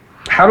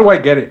 How do I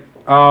get it?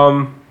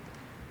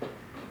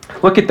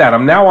 Look at that.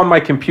 I'm now on my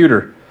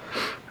computer.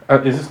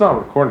 Is this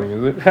not recording,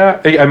 is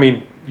it? I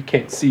mean, you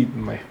can't see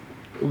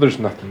there's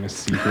nothing to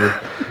see here.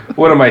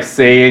 What am I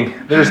saying?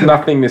 There's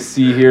nothing to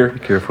see here. Be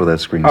careful of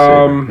that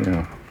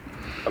screensaver.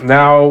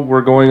 Now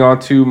we're going on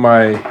to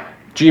my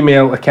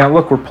Gmail account.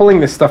 Look, we're pulling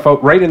this stuff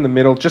out right in the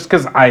middle just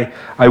because I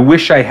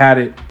wish I had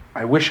it.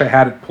 I wish I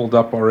had it pulled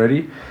up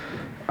already.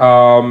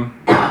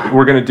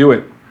 We're gonna do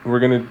it.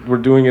 We're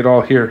doing it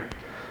all here.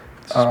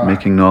 Just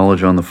making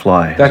knowledge on the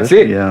fly. That's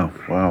it. Yeah.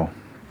 Wow.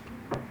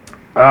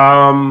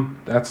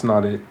 That's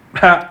not it.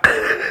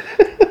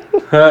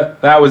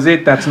 That was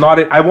it. That's not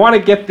it. I want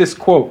to get this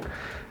quote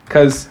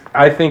because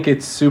I think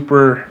it's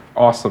super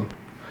awesome.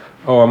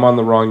 Oh, I'm on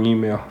the wrong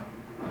email.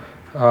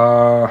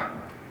 We're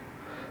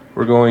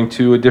going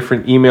to a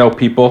different email,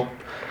 people.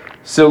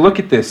 So look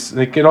at this.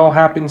 Like, it all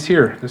happens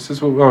here. This is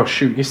what. Oh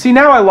shoot! You see,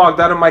 now I logged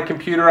out of my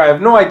computer. I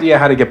have no idea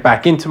how to get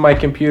back into my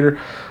computer.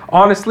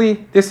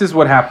 Honestly, this is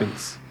what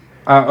happens.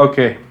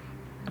 Okay.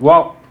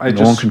 Well,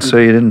 no one can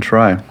say you didn't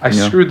try. I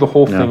screwed the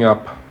whole thing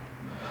up.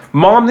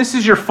 Mom, this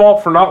is your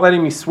fault for not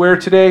letting me swear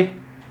today.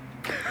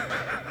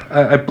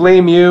 I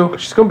blame you.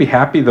 She's gonna be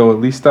happy though. At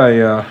least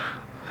I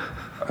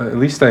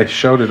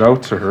shouted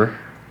out to her.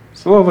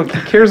 So look, he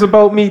cares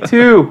about me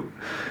too.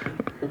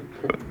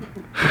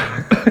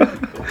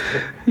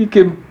 You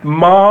can,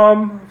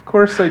 Mom. Of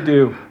course I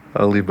do.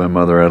 I'll leave my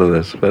mother out of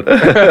this, but.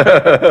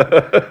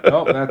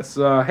 Oh, that's.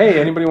 Hey,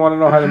 anybody want to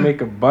know how to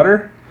make a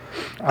butter?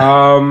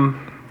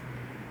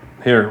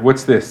 Here,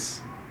 what's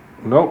this?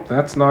 Nope,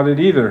 that's not it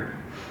either.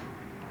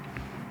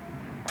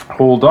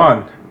 Hold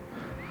on.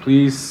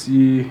 Please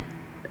see.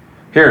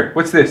 Here,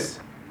 what's this?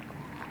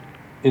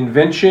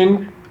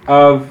 Invention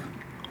of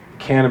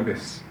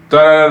cannabis.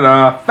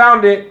 Da-da-da-da.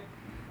 Found it.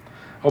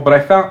 Oh, but I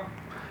found...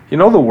 You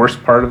know the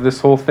worst part of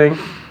this whole thing?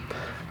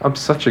 I'm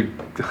such a...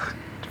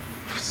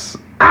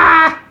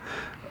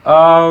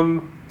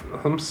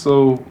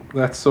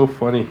 That's so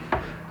funny.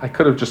 I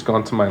could have just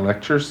gone to my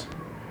lectures.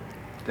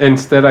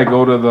 Instead, I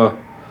go to the...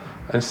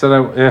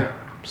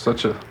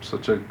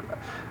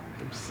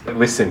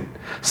 Listen,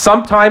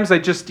 sometimes I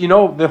just,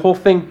 the whole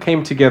thing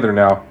came together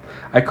now.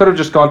 I could have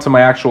just gone to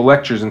my actual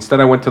lectures. Instead,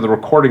 I went to the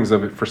recordings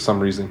of it for some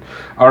reason.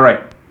 All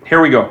right,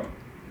 here we go.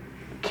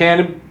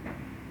 Okay,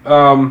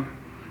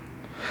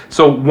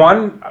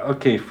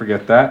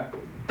 forget that.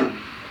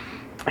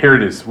 Here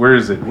it is. Where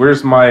is it?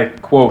 Where's my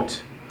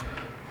quote?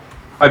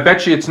 I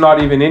bet you it's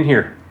not even in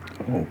here.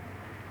 Oh.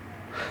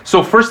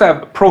 So first I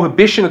have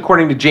prohibition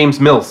according to James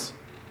Mills.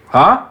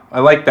 Huh?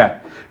 I like that.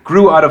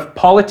 Grew out of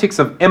politics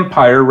of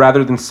empire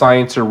rather than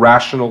science or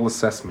rational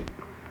assessment.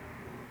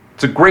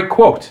 It's a great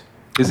quote,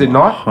 is it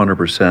not?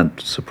 100%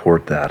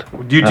 support that.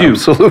 You do?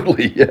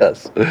 Absolutely,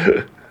 yes.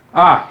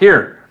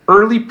 Here.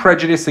 Early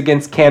prejudice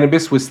against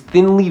cannabis was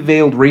thinly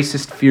veiled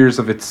racist fears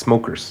of its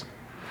smokers.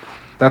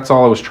 That's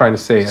all I was trying to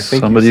say. I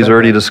think somebody's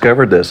already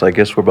discovered this. I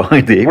guess we're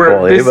behind the eight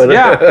ball.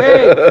 Yeah,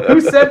 hey,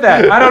 who said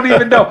that? I don't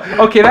even know.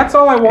 Okay, that's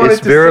all I wanted to say.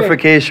 It's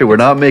verification. We're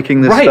not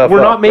making this stuff up.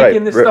 We're not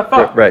making this stuff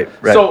up. Right.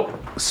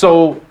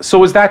 So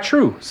is that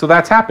true? So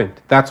that's happened.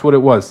 That's what it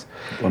was.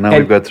 Well, now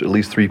we've got at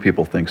least 3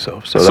 people think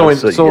so. We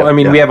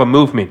have a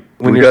movement.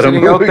 When you're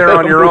sitting out there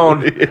on your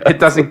own, it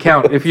doesn't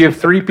count. If you have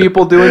 3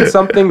 people doing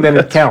something, then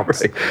it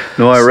counts. Right.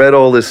 No, I read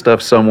all this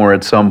stuff somewhere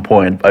at some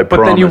point. I promise.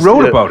 But then you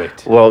wrote about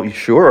it. Well,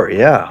 sure,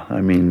 yeah. I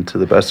mean, to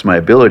the best of my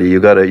ability, you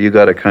got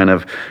to kind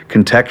of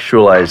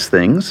contextualize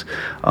things.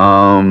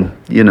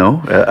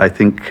 I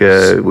think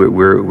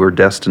we're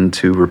destined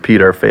to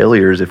repeat our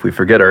failures if we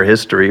forget our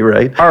history,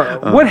 right?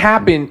 What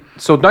happened?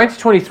 So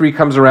 1923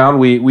 comes around.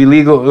 We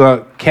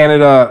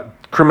Canada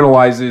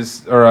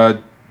criminalizes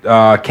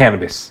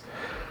cannabis.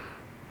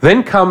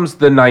 Then comes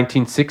the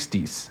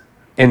 1960s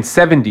and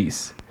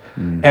 70s,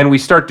 and we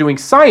start doing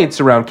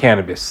science around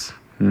cannabis.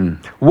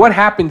 What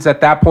happens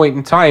at that point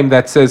in time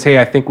that says, hey,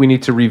 I think we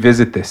need to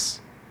revisit this?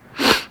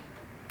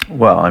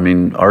 Well, I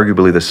mean,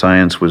 arguably the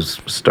science was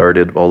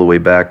started all the way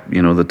back,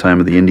 the time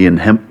of the Indian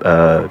Hemp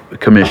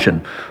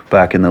Commission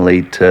back in the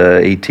late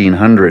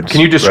 1800s.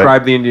 Can you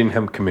describe the Indian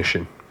Hemp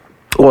Commission?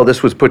 Well,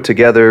 this was put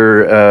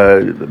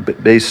together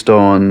based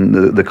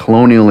on the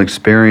colonial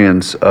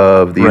experience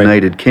of the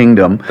United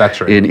Kingdom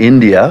in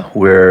India,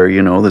 where,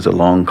 there's a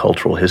long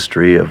cultural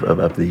history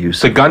of the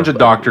use of... The ganja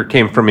doctor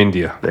came from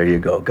India. There you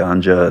go,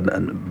 ganja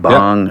and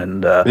bhang,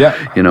 and,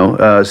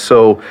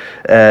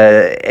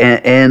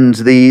 and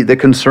the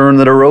concern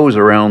that arose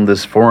around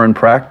this foreign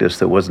practice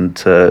that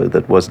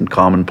wasn't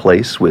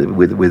commonplace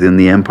within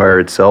the empire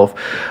itself,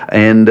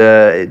 and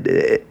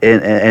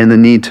the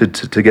need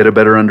to get a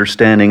better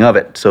understanding of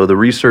it. So the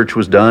research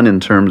was done in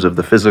terms of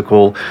the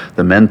physical,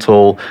 the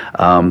mental,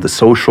 the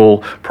social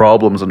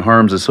problems and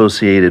harms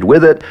associated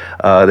with it.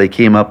 They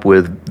came up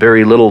with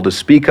very little to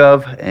speak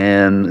of,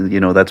 and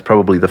that's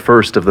probably the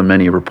first of the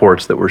many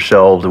reports that were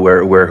shelved,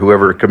 where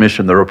whoever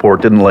commissioned the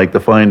report didn't like the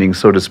findings,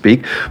 so to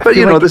speak. But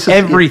this is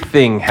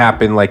everything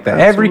happened like that.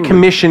 Absolutely. Every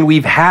commission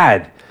we've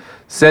had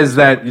says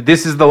that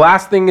this is the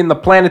last thing in the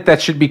planet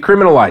that should be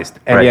criminalized,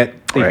 and yet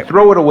they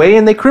throw it away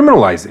and they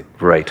criminalize it.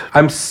 Right.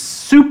 I'm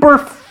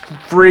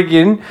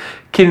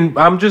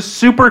just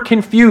super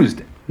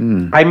confused.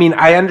 I mean,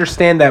 I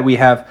understand that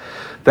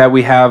that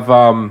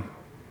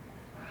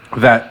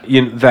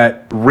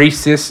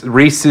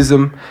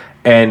racism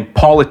and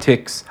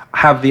politics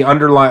have the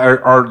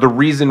are the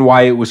reason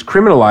why it was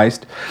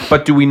criminalized,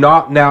 but do we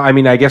not now? I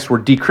mean, I guess we're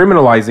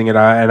decriminalizing it,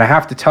 and I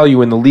have to tell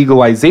you, in the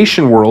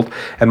legalization world,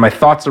 and my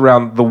thoughts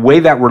around the way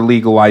that we're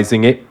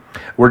legalizing it,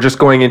 we're just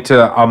going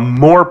into a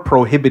more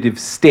prohibitive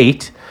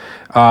state.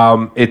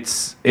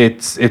 It's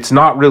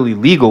not really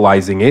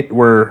legalizing it,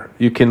 where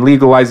you can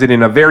legalize it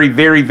in a very,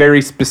 very,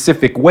 very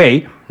specific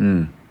way.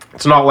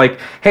 It's not like,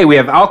 hey, we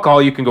have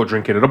alcohol, you can go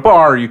drink it at a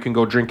bar, you can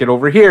go drink it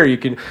over here, you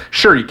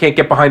can't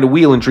get behind a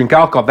wheel and drink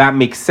alcohol. That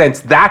makes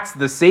sense. That's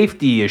the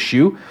safety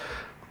issue.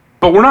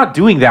 But we're not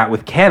doing that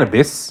with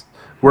cannabis.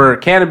 Where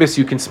cannabis,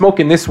 you can smoke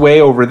in this way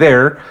over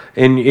there,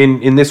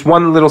 in this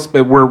one little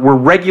space. We're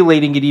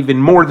regulating it even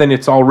more than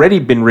it's already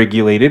been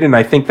regulated, and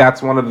I think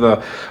that's one of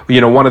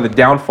the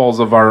downfalls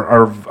of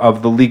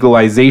of the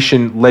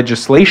legalization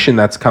legislation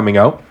that's coming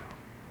out.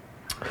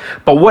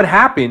 But what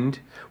happened?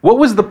 What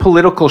was the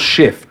political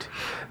shift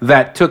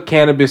that took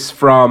cannabis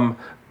from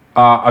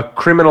a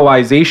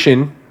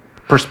criminalization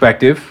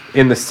perspective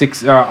in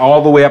the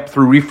all the way up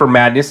through reefer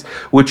madness,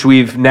 which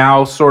we've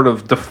now sort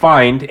of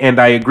defined, and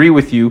I agree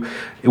with you,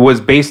 it was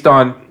based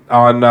on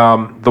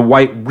the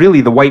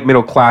white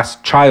middle class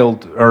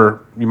child,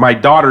 or my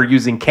daughter,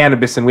 using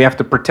cannabis, and we have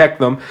to protect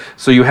them.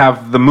 So you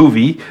have the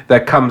movie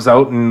that comes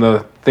out in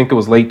I think it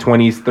was late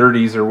 20s,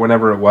 30s, or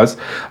whenever it was,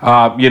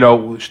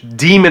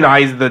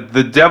 demonize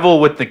the devil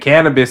with the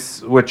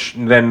cannabis, which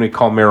then we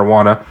call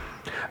marijuana.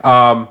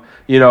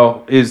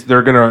 Is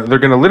they're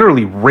gonna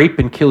literally rape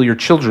and kill your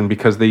children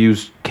because they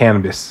use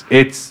cannabis.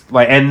 It's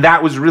like, and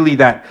that was really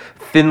that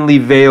thinly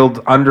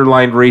veiled,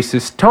 underlined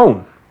racist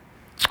tone.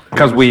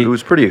 Because it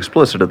was pretty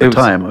explicit at the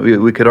time.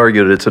 We could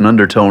argue that it's an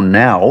undertone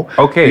now.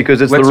 Okay, because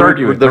it's the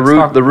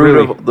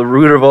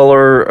root of all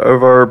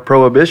our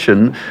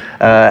prohibition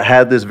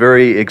had this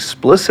very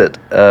explicit,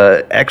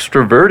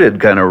 extroverted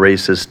kind of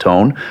racist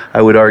tone.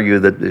 I would argue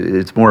that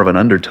it's more of an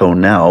undertone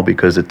now,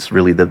 because it's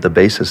really the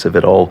basis of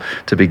it all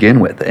to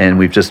begin with, and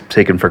we've just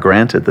taken for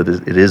granted that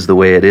it is the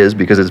way it is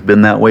because it's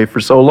been that way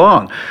for so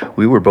long.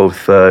 We were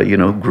both,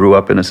 grew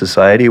up in a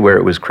society where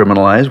it was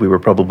criminalized. We were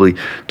probably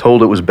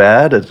told it was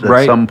bad at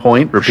some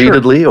point,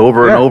 repeatedly,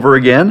 over and over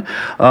again.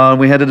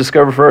 We had to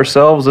discover for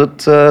ourselves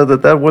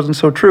that wasn't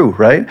so true,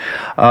 right?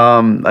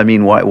 I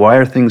mean, why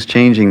are things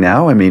changing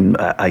now? I mean,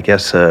 I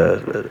guess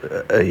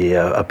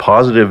a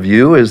positive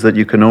view is that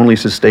you can only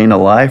sustain a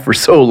lie for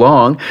so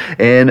long,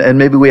 and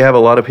maybe we have a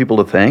lot of people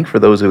to thank for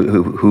those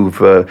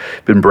who've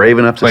been brave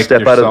enough to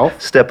step out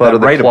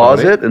of the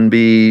closet and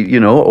be,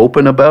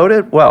 open about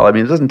it. Well, I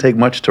mean, it doesn't take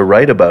much to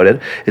write about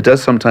it. It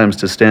does sometimes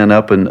to stand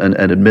up and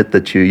admit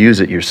that you use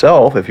it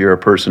yourself, if you're a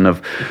person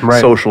of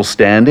social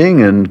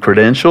standing and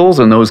credentials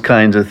and those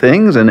kinds of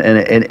things, and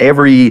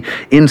every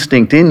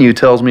instinct in you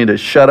tells me to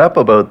shut up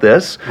about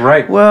this.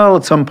 Right. Well,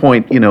 at some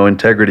point,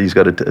 integrity's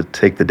got to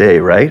take the day,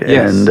 right?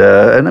 Yes.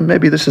 And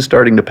maybe this is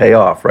starting to pay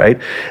off, right?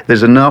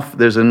 There's enough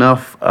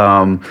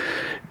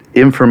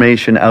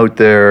information out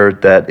there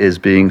that is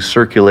being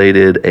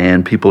circulated,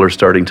 and people are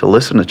starting to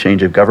listen. A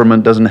change of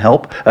government doesn't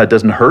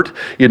hurt.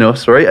 Under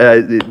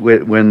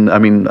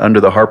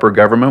the Harper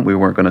government, we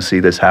weren't going to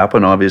see this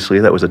happen. Obviously,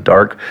 that was a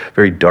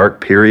very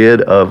dark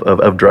period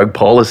of drug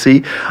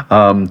policy.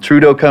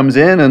 Trudeau comes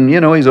in, and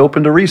he's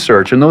open to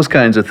research and those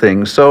kinds of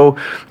things. So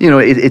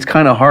it's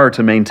kind of hard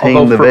to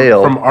maintain the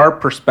veil. From our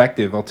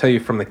perspective, I'll tell you,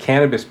 from the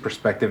cannabis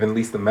perspective, at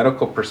least the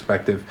medical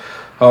perspective.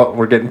 Oh,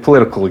 we're getting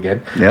political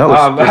again. Yeah,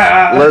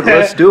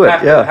 let's do it.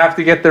 Have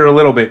to get there a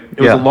little bit. It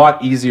was Yeah. a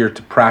lot easier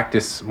to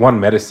practice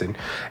medicine,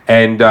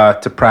 and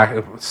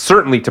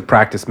certainly to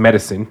practice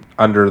medicine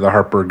under the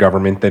Harper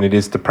government than it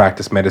is to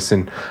practice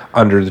medicine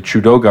under the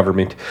Trudeau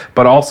government.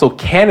 But also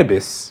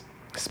cannabis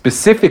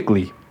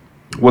specifically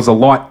was a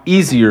lot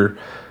easier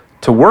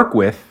to work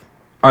with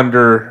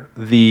under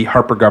the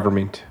Harper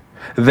government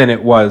than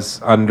it was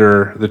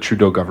under the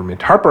Trudeau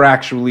government. Harper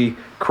actually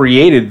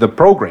created the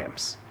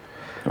programs.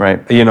 Right.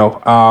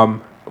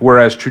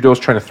 Whereas Trudeau's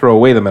trying to throw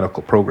away the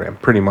medical program,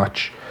 pretty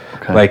much,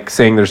 like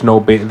saying there's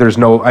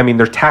no. I mean,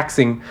 they're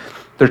taxing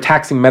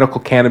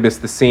medical cannabis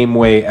the same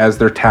way as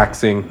they're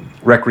taxing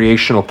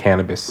recreational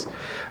cannabis,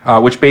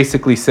 which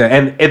basically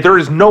said, and there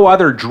is no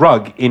other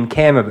drug in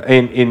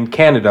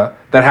Canada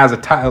that has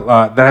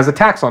a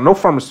tax on. No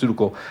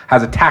pharmaceutical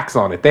has a tax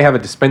on it. They have a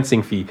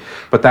dispensing fee,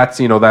 but that's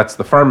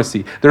the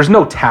pharmacy. There's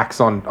no tax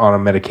on a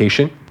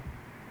medication.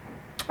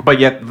 But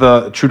yet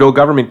the Trudeau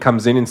government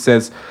comes in and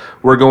says,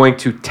 we're going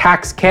to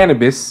tax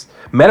cannabis,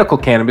 medical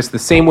cannabis, the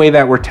same way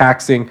that we're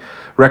taxing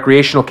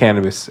recreational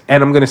cannabis.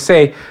 And I'm going to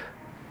say,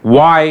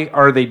 why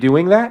are they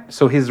doing that?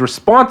 So his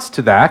response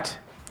to that,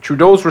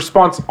 Trudeau's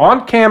response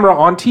on camera,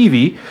 on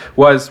TV,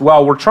 was,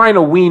 well, we're trying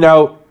to wean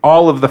out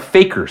all of the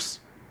fakers.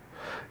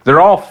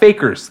 They're all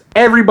fakers.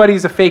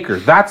 Everybody's a faker.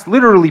 That's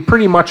literally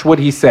pretty much what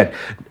he said.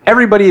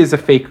 Everybody is a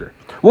faker.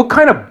 What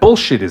kind of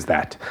bullshit is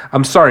that?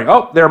 I'm sorry.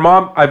 Oh, there,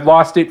 Mom. I've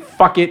lost it.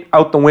 Fuck it.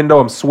 Out the window.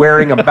 I'm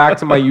swearing. I'm back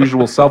to my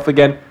usual self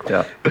again.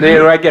 Yeah.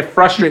 I get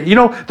frustrated.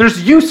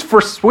 There's use for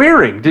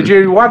swearing. Did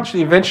you watch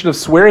The Invention of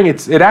Swearing?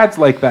 It adds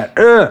like that.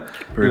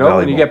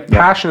 When you get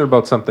passionate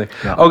about something.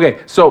 Yeah.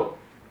 Okay, so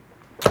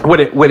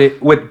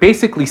what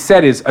basically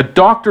said is a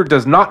doctor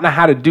does not know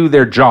how to do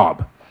their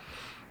job.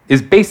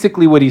 Is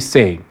basically what he's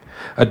saying.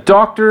 A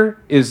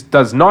doctor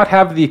does not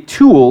have the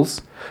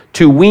tools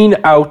to wean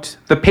out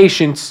the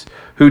patients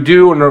who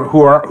do and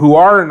who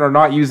are and are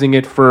not using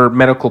it for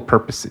medical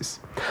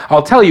purposes.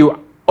 I'll tell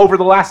you, over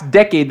the last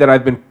decade that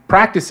I've been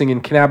practicing in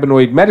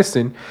cannabinoid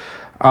medicine,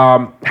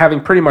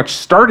 having pretty much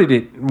started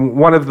it,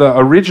 one of the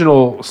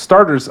original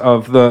starters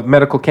of the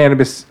medical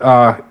cannabis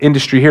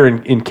industry here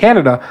in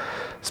Canada,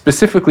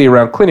 specifically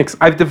around clinics,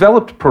 I've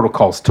developed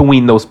protocols to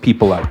wean those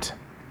people out.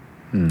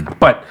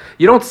 But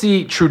you don't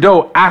see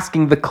Trudeau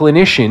asking the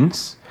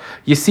clinicians.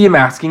 You see him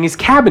asking his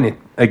cabinet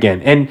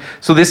again. And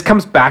so this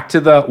comes back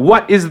to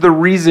what is the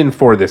reason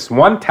for this?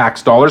 One,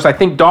 tax dollars. I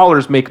think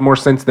dollars make more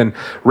sense than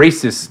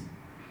racism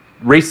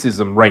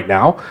right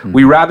now.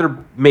 We rather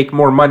make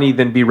more money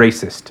than be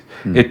racist.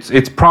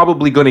 It's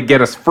probably going to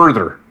get us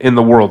further in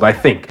the world, I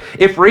think.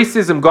 If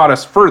racism got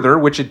us further,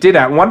 which it did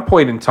at one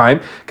point in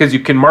time, because you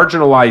can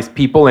marginalize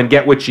people and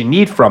get what you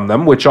need from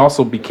them, which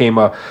also became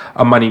a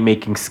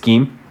money-making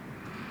scheme,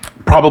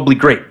 probably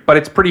great, but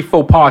it's pretty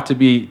faux pas to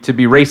be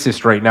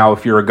racist right now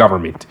if you're a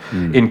government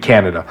in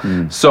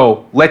Canada.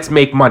 So let's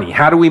make money.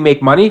 How do we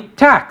make money?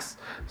 Tax.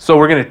 So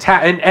we're going to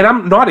tax, and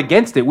I'm not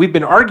against it. We've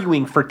been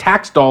arguing for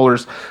tax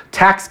dollars,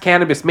 tax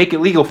cannabis, make it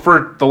legal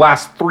for the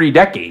last 3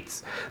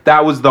 decades.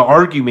 That was the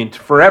argument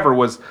forever,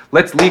 was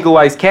let's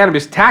legalize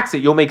cannabis, tax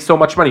it, you'll make so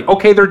much money.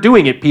 Okay, they're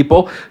doing it,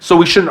 people, so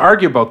we shouldn't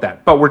argue about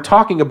that. But we're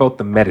talking about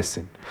the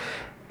medicine.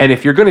 And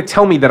if you're going to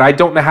tell me that I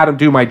don't know how to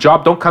do my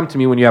job, don't come to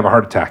me when you have a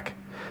heart attack.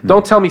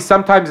 Don't tell me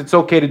sometimes it's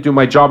okay to do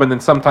my job and then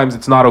sometimes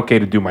it's not okay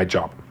to do my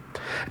job.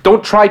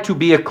 Don't try to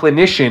be a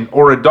clinician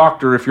or a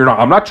doctor if you're not.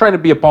 I'm not trying to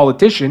be a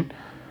politician.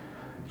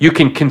 You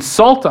can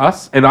consult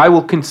us and I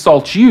will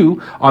consult you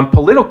on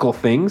political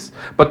things,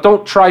 but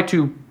don't try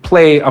to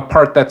play a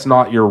part that's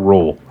not your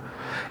role.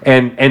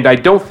 And I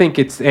don't think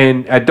it's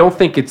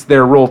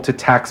their role to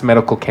tax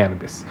medical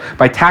cannabis.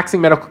 By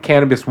taxing medical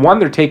cannabis, one,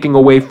 they're taking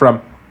away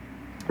from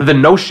the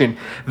notion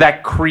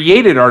that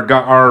created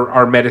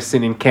our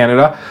medicine in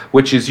Canada,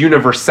 which is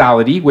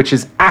universality, which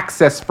is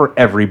access for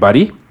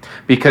everybody,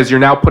 because you're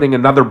now putting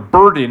another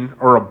burden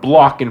or a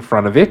block in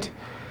front of it.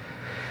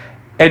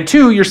 And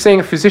two, you're saying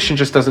a physician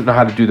just doesn't know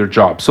how to do their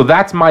job. So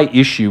that's my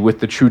issue with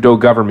the Trudeau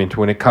government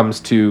when it comes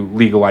to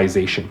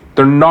legalization.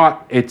 They're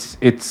not.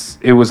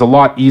 It was a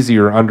lot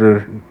easier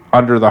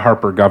under the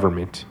Harper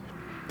government,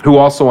 who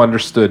also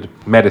understood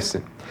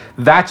medicine.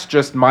 That's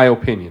just my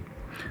opinion.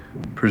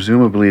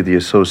 Presumably the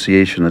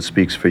association that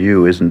speaks for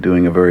you isn't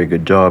doing a very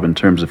good job in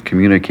terms of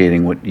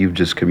communicating what you've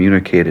just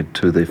communicated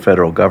to the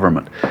federal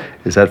government.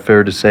 Is that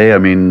fair to say? I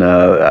mean,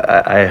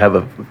 I have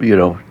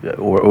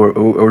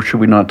or should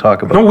we not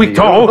talk about it? No, we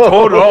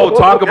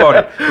talk about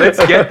it.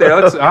 Let's get there.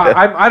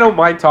 I don't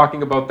mind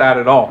talking about that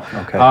at all.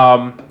 Okay.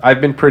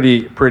 I've been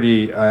pretty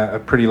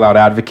loud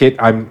advocate.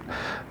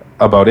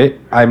 About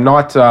it. I'm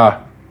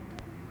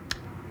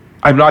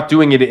not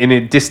doing it in a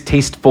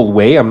distasteful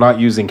way. I'm not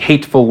using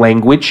hateful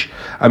language.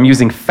 I'm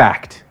using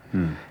fact.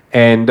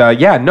 And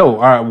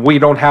we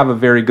don't have a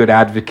very good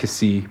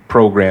advocacy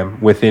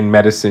program within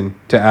medicine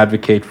to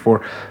advocate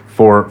for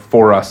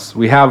us.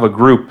 We have a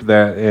group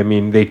that, I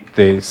mean,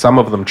 they some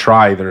of them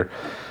try.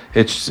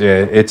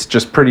 It's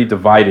just pretty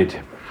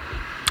divided.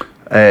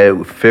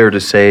 Fair to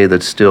say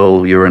that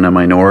still you're in a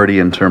minority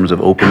in terms of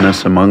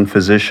openness among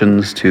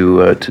physicians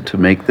to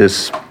make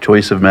this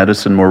choice of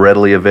medicine more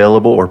readily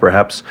available, or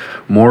perhaps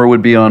more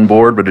would be on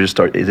board, but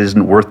it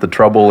isn't worth the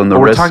trouble and the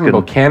risk. We're talking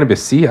about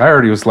cannabis. See, I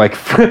already was like,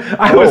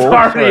 I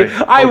love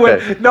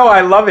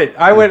it.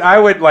 I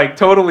went like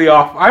totally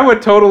off. I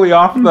went totally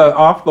off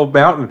the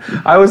mountain.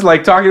 I was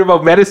like talking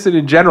about medicine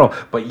in general.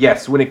 But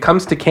yes, when it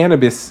comes to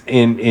cannabis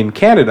in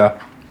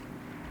Canada,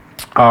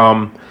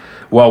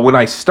 well, when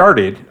I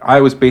started,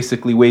 I was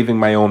basically waving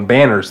my own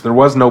banners. There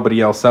was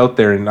nobody else out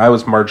there, and I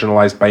was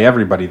marginalized by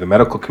everybody, the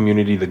medical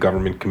community, the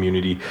government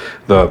community,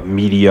 the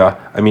media.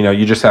 I mean,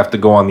 you just have to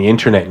go on the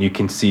internet and you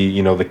can see,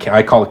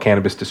 I call it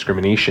cannabis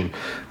discrimination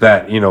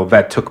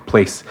that took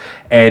place.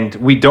 And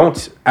we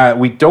don't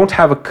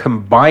have a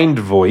combined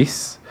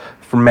voice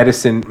for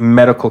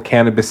medical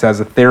cannabis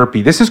as a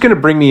therapy. This is going to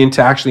bring me into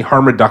actually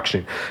harm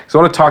reduction. So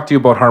I want to talk to you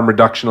about harm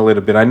reduction a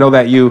little bit. I know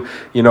that you're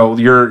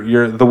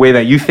the way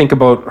that you think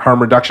about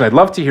harm reduction. I'd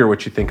love to hear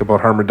what you think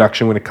about harm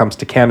reduction when it comes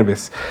to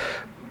cannabis,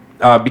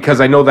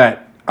 because I know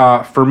that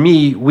for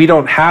me, we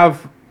don't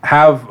have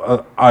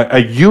a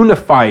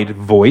unified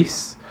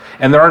voice,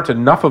 and there aren't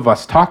enough of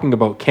us talking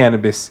about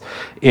cannabis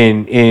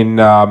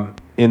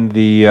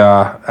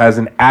as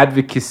an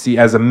advocacy,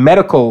 as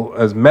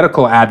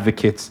medical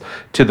advocates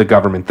to the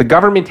government. The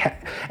government,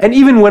 and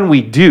even when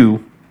we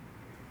do,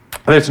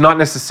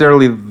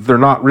 they're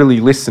not really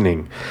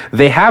listening.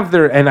 They have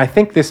and I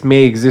think this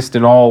may exist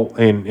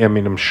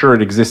I'm sure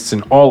it exists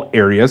in all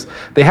areas.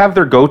 They have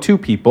their go-to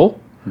people.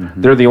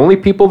 Mm-hmm. They're the only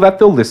people that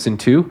they'll listen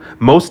to.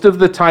 Most of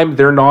the time,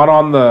 they're not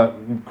on the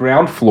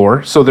ground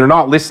floor, so they're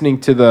not listening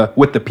to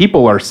what the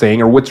people are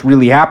saying or what's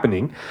really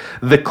happening.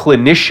 The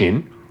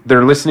clinician,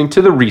 they're listening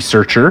to the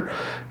researcher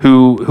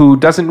who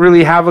doesn't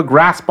really have a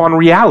grasp on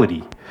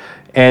reality.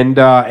 And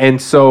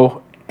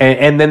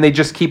then they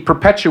just keep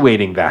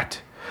perpetuating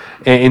that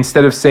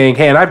instead of saying,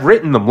 hey, and I've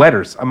written them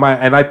letters, and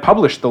I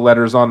published the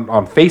letters on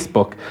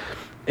Facebook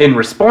in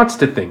response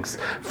to things.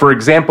 For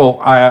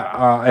example,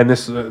 I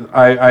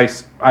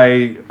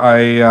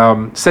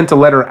sent a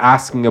letter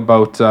asking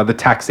about the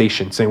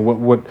taxation, saying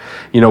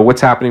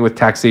what's happening with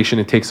taxation.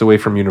 It takes away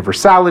from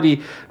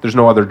universality. There's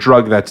no other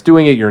drug that's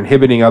doing it. You're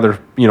inhibiting other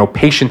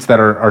patients that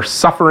are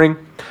suffering.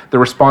 The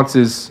response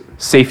is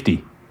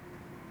safety.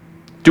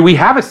 Do we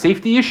have a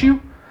safety issue?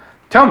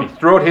 Tell me,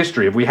 throughout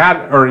history, have we had,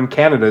 or in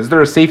Canada, is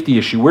there a safety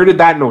issue? Where did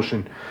that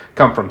notion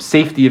come from?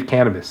 Safety of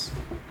cannabis.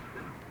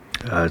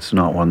 It's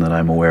not one that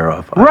I'm aware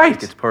of. Right. I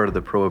think it's part of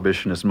the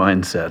prohibitionist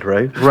mindset,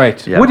 right?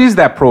 Right. Yeah. What is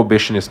that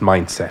prohibitionist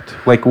mindset?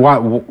 Like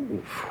what?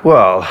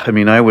 Well, I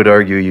mean, I would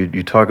argue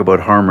you talk about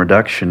harm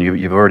reduction.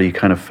 You've already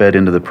kind of fed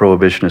into the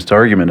prohibitionist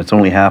argument. It's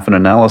only half an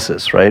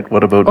analysis, right?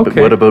 What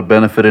about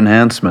benefit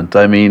enhancement?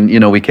 I mean,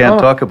 we can't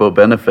talk about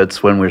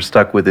benefits when we're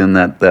stuck within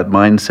that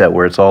mindset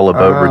where it's all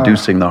about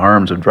reducing the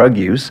harms of drug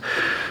use.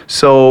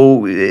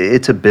 So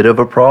it's a bit of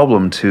a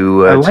problem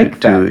to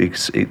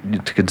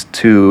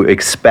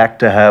expect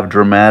to have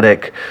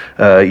dramatic,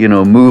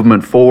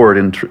 movement forward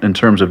in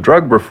terms of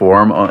drug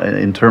reform,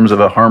 in terms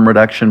of a harm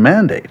reduction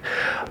mandate.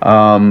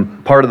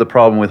 Part of the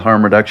problem with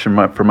harm reduction,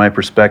 from my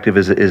perspective,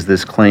 is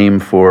this claim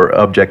for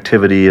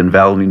objectivity and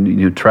value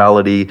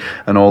neutrality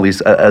and all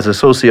these. As a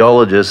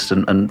sociologist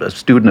and a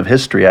student of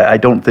history, I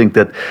don't think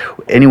that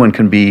anyone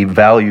can be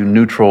value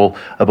neutral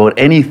about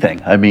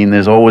anything. I mean,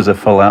 there's always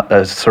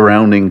a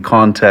surrounding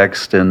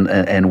context and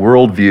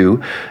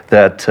worldview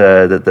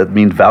that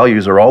means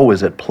values are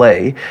always at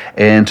play.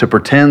 And to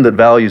pretend that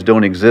values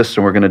don't exist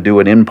and we're going to do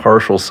an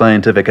impartial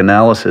scientific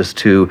analysis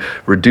to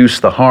reduce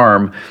the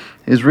harm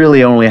is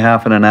really only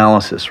half an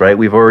analysis, right?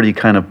 We're already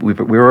kind of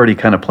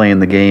playing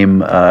the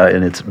game,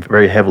 and it's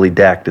very heavily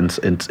decked in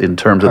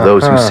terms of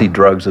those who see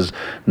drugs as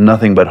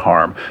nothing but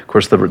harm. Of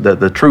course,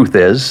 the truth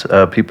is,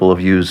 people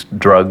have used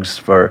drugs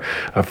for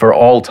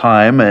all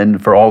time and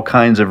for all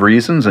kinds of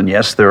reasons. And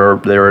yes, there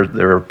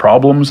are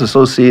problems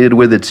associated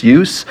with its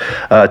use,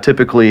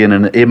 typically in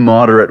an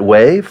immoderate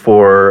way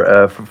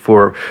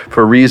for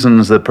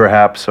reasons that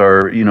perhaps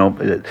are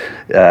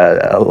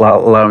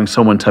allowing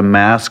someone to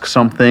mask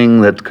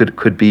something that could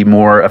be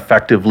more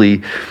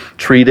effectively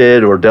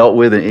treated or dealt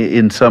with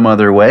in some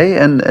other way,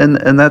 and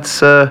that's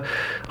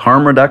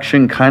harm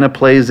reduction kind of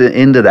plays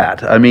into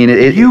that. I mean,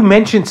 you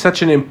mentioned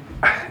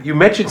you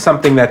mentioned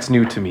something that's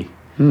new to me.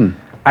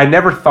 I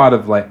never thought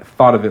of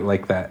it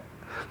like that.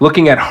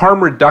 Looking at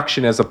harm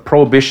reduction as a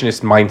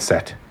prohibitionist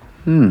mindset.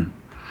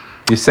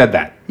 You said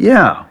that.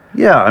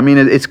 Yeah, I mean,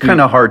 it's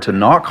kind of hard to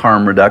knock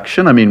harm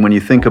reduction. I mean, when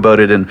you think about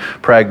it in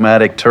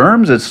pragmatic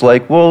terms, it's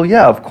like, well,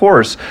 yeah, of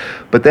course.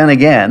 But then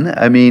again,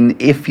 I mean,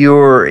 if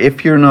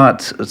you're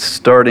not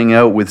starting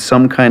out with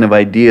some kind of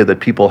idea that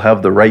people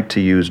have the right to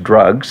use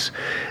drugs,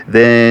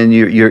 then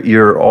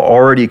you're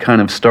already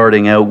kind of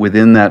starting out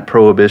within that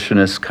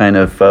prohibitionist kind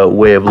of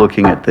way of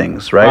looking at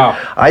things, right?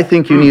 Wow. I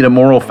think you need a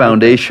moral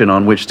foundation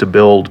on which to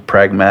build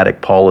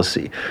pragmatic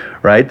policy.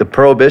 right? The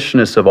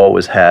prohibitionists have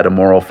always had a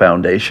moral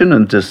foundation,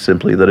 and just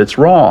simply that it's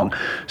wrong.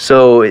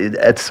 So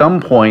at some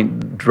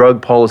point,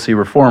 drug policy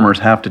reformers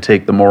have to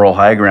take the moral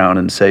high ground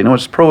and say, no,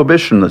 it's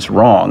prohibition that's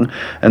wrong,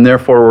 and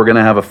therefore we're going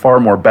to have a far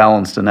more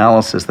balanced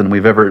analysis than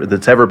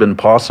that's ever been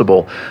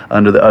possible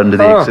under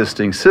the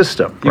existing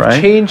system. You've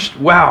right? changed.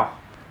 Wow,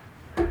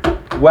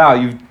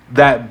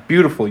 that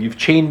beautiful. You've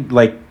changed,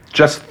 like,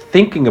 just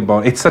thinking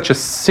about it. It's such a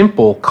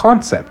simple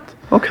concept.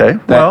 Okay.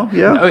 Well,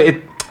 yeah.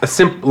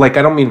 Like,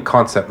 I don't mean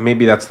concept.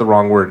 Maybe that's the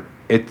wrong word.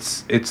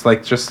 It's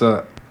like just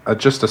a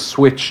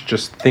switch.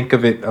 Just think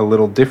of it a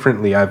little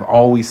differently. I've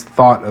always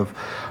thought of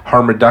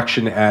harm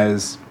reduction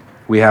as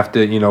we have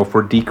to, if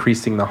we're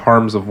decreasing the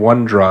harms of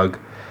one drug,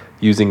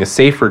 using a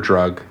safer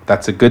drug,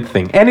 that's a good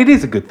thing, and it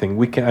is a good thing.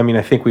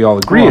 I think we all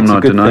agree. I'm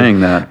not denying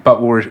that.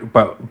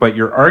 But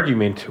your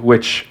argument,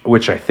 which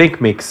I think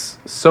makes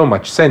so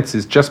much sense,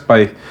 is just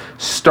by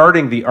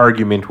starting the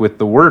argument with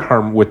the word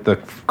harm, with the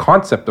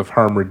concept of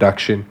harm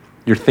reduction,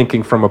 you're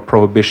thinking from a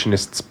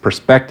prohibitionist's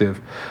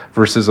perspective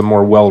versus a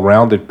more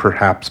well-rounded,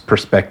 perhaps,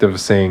 perspective,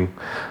 saying,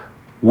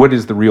 what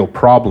is the real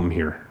problem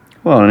here?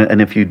 Well,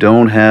 and if you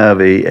don't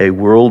have a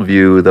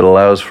worldview that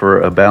allows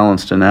for a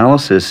balanced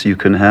analysis, you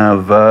can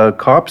have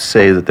cops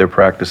say that they're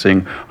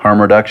practicing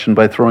harm reduction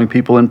by throwing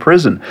people in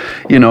prison.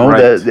 Right.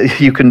 That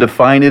you can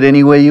define it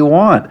any way you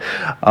want.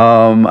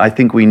 I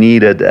think we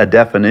need a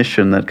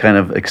definition that kind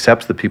of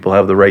accepts that people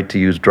have the right to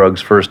use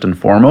drugs first and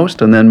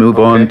foremost, and then move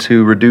on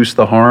to reduce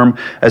the harm,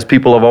 as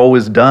people have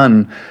always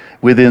done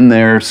within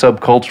their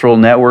subcultural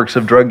networks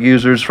of drug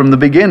users from the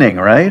beginning,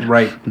 right?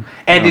 Right.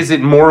 And is it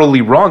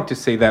morally wrong to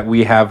say that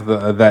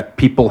that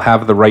people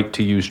have the right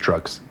to use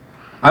drugs?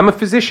 I'm a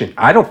physician.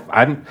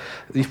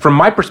 From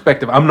my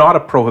perspective, I'm not a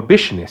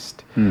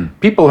prohibitionist.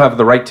 People have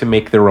the right to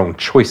make their own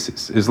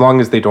choices as long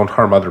as they don't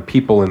harm other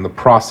people in the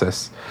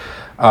process.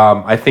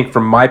 I think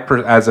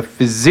as a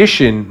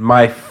physician,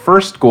 my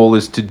first goal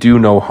is to do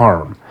no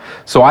harm.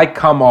 So I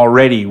come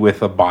already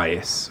with a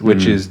bias,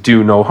 which is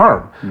do no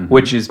harm,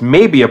 which is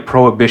maybe a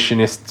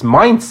prohibitionist's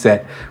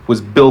mindset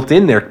was built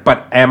in there.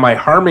 But am I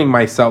harming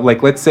myself?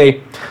 Like, let's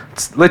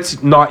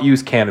not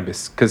use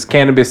cannabis, because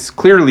cannabis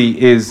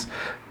clearly is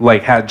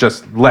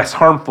just less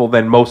harmful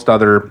than most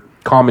other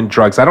common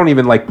drugs. I don't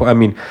even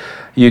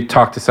you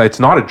talk to it's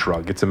not a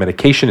drug, it's a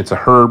medication, it's a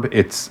herb.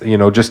 It's,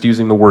 just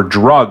using the word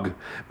drug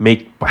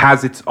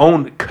has its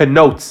own,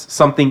 connotes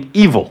something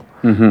evil,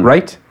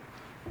 right?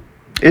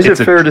 Is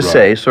it fair to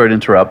say, sorry to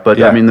interrupt, but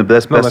I mean, the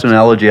best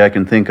analogy I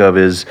can think of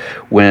is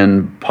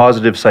when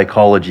positive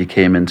psychology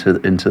came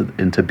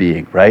into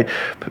being, right?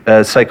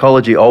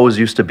 Psychology always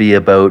used to be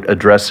about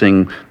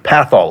addressing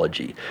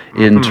pathology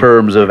in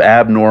terms of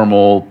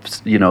abnormal,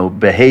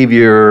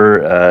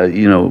 behavior,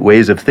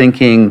 ways of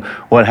thinking,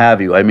 what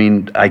have you. I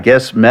mean, I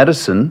guess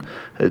medicine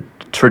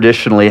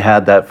traditionally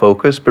had that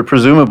focus, but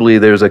presumably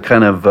there's a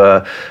kind of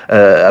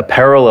a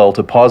parallel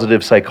to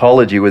positive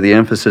psychology where the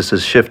emphasis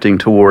is shifting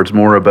towards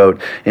more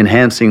about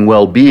enhancing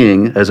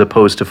well-being as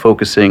opposed to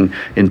focusing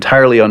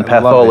entirely on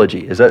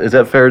pathology. Is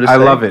that fair to say? I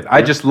love it. Yeah.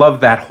 I just love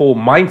that whole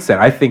mindset.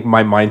 I think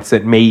my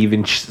mindset may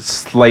even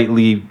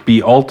slightly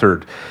be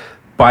altered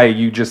by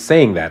you just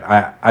saying that.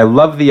 I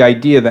love the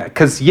idea that,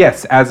 because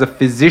yes, as a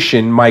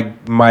physician, my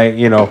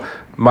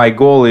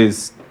goal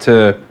is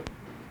to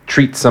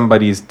treat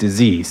somebody's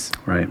disease,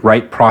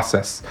 right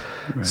process.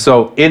 Right.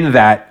 So in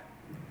that,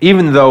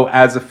 even though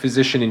as a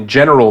physician in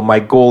general,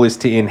 my goal is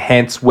to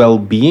enhance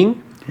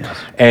well-being,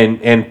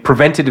 and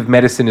preventative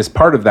medicine is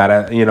part of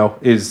that,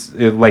 is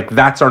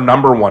that's our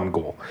number one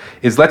goal,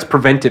 is let's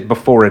prevent it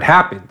before it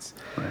happens.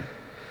 Right.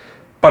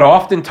 But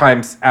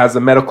oftentimes as a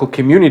medical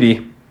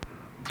community,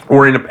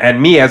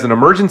 and me as an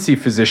emergency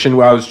physician,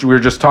 we were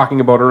just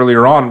talking about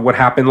earlier on what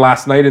happened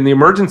last night in the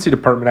emergency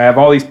department. I have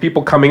all these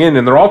people coming in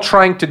and they're all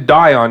trying to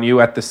die on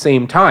you at the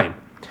same time.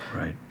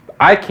 Right.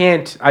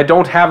 I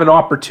don't have an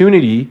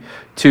opportunity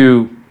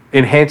to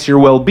enhance your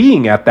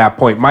well-being at that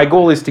point. My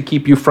goal is to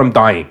keep you from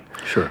dying.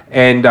 Sure.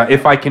 And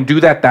if I can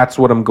do that, that's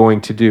what I'm going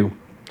to do.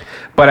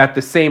 But at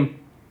the same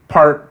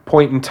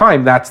point in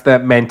time, that's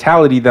that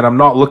mentality that I'm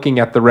not looking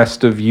at the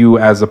rest of you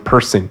as a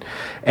person.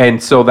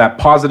 And so that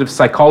positive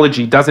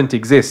psychology doesn't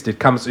exist.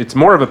 It's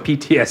more of a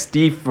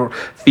PTSD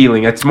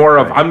feeling. It's more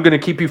of, I'm going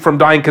to keep you from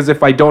dying, because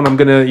if I don't, I'm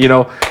going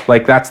to,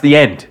 that's the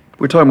end.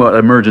 We're talking about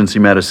emergency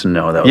medicine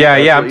now, though.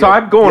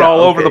 I'm going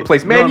all over the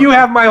place. Man, you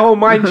have my whole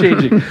mind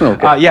changing.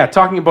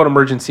 Talking about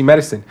emergency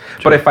medicine.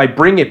 Sure. But if I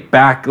bring it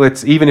back,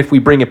 even if we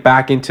bring it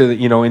back into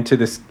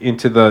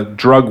the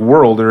drug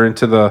world, or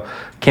into the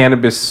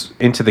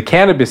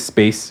cannabis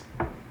space,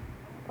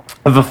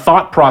 the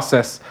thought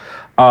process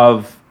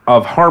of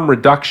harm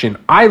reduction,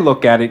 I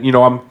look at it,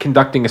 I'm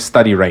conducting a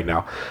study right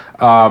now.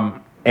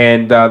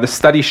 And the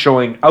study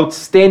showing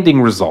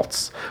outstanding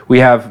results. We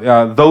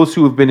have those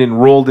who have been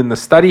enrolled in the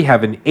study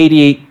have an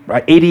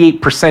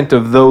 88%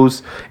 of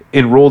those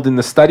enrolled in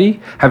the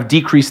study have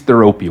decreased their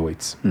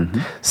opioids.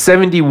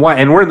 71,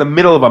 and we're in the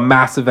middle of a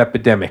massive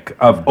epidemic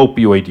of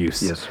opioid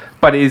use. Yes.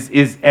 But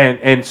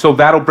and so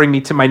that'll bring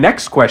me to my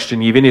next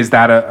question. Even is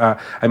that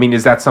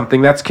is that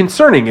something that's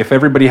concerning? If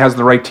everybody has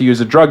the right to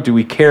use a drug, do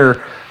we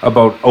care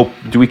about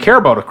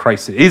a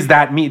crisis? Is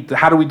that me?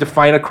 How do we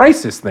define a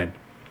crisis then?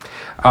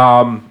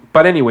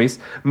 But anyways,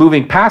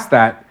 moving past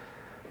that,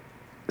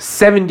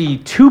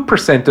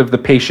 72% of the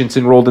patients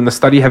enrolled in the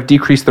study have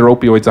decreased their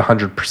opioids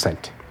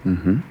 100%.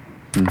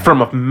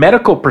 From a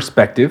medical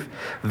perspective,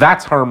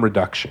 that's harm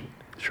reduction.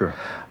 Sure.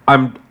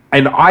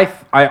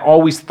 I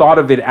always thought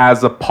of it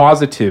as a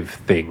positive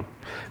thing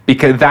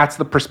because that's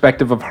the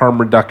perspective of harm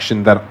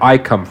reduction that I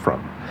come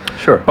from.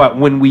 Sure. But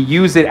when we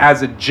use it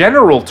as a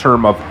general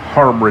term of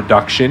harm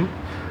reduction,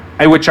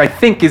 which I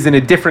think is in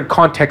a different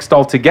context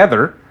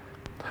altogether,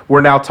 we're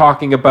now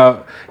talking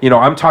about,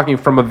 I'm talking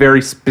from a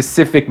very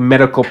specific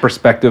medical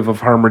perspective of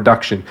harm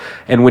reduction.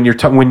 And when you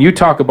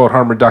talk about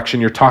harm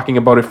reduction, you're talking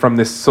about it from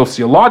this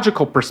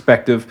sociological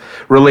perspective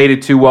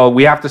related to, well,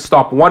 we have to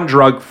stop one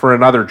drug for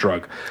another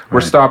drug. We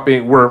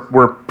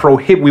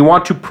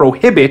want to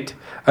prohibit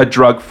a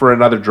drug for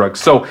another drug.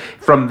 So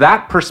from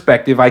that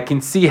perspective, I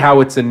can see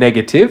how it's a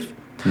negative.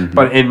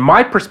 But in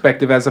my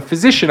perspective as a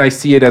physician, I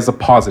see it as a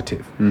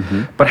positive.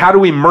 But how do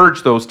we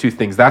merge those two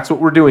things? That's what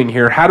we're doing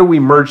here. How do we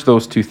merge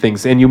those two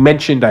things? And you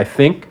mentioned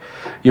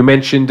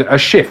a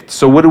shift.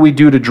 So what do we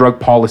do to drug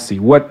policy?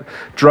 What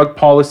drug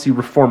policy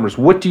reformers?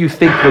 What do you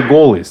think the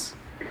goal is?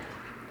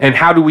 And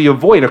how do we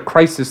avoid a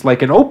crisis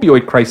like an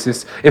opioid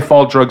crisis if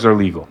all drugs are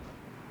legal?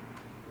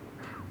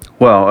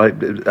 Well,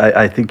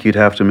 I think you'd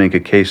have to make a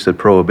case that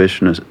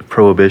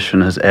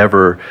prohibition has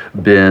ever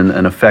been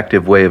an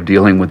effective way of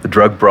dealing with the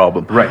drug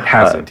problem. Right,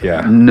 hasn't, yeah.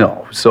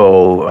 No.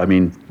 So, I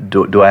mean,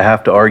 do I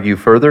have to argue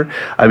further?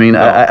 I mean,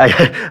 no.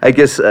 I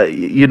guess,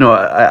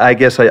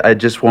 I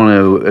just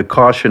want to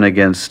caution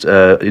against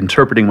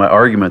interpreting my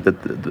argument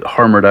that the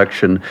harm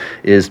reduction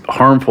is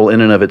harmful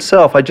in and of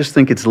itself. I just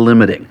think it's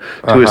limiting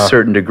to a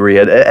certain degree.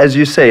 And as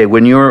you say,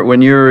 when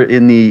you're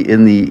in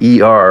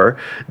the ER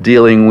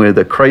dealing with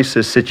a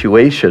crisis situation,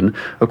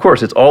 of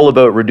course, it's all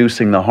about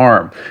reducing the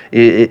harm.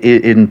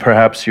 In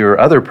perhaps your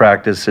other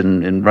practice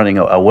in running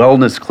a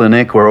wellness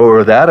clinic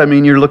or that, I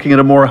mean, you're looking at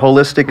a more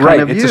holistic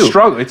kind of view. Right, it's a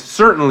struggle. It's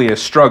certainly a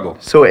struggle.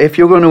 So if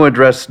you're going to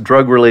address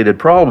drug-related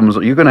problems,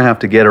 you're going to have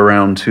to get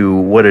around to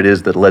what it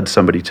is that led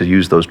somebody to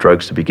use those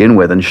drugs to begin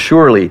with. And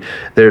surely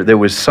there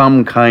was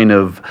some kind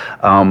of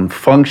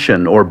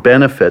function or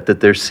benefit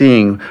that they're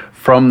seeing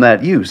from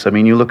that use. I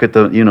mean, you look at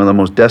the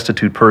most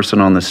destitute person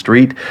on the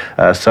street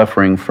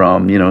suffering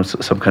from,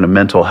 some kind of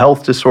mental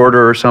health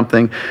disorder or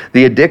something.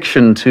 The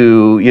addiction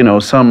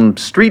to, some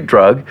street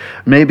drug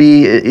may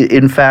be,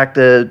 in fact,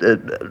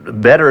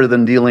 better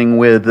than dealing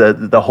with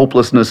the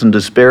hopelessness and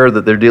despair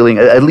that they're dealing.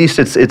 At least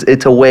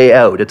it's a way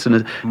out. It's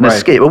an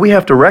escape. But we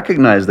have to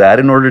recognize that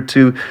in order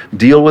to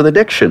deal with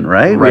addiction,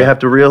 right? We have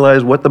to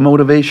realize what the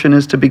motivation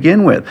is to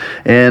begin with.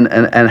 And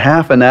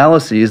half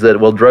analyses that,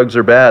 well, drugs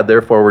are bad,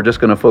 therefore we're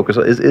just going to focus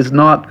is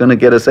not going to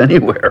get us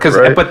anywhere.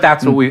 Right? But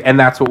that's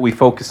what we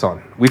focus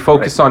on. We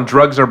focus on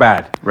drugs are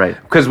bad.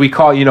 Right. Because we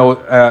call,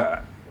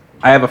 I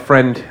have a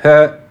friend,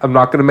 I'm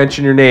not going to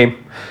mention your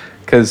name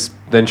because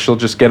then she'll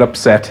just get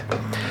upset,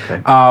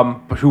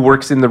 who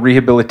works in the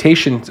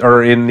rehabilitation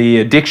or in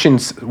the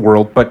addictions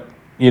world, but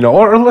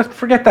or let's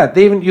forget that.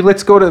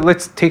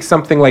 Let's take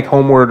something like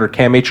Homeward or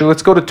CAMH, or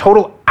let's go to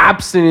total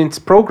abstinence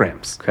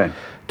programs. Okay.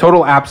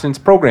 Total abstinence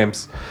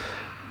programs.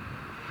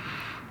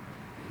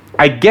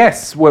 I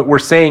guess what we're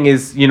saying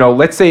is,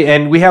 let's say,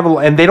 and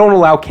they don't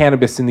allow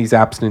cannabis in these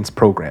abstinence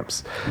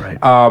programs, right?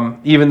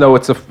 Even though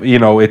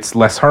it's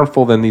less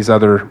harmful than these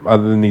other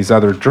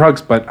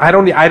drugs. But I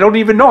don't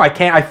even know.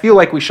 I feel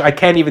like I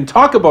can't even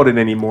talk about it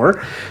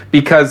anymore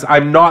because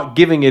I'm not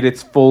giving it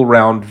its full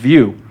round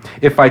view.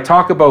 If I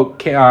talk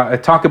about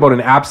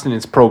an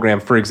abstinence program,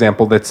 for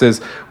example, that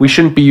says we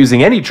shouldn't be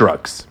using any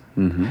drugs,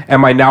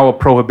 am I now a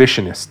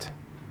prohibitionist?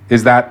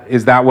 Is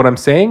that what I'm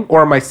saying?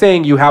 Or am I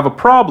saying you have a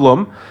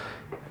problem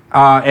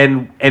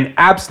and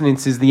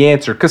abstinence is the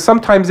answer? Because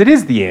sometimes it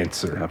is the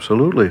answer.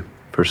 Absolutely.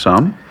 For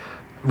some.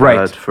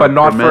 Right. But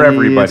not for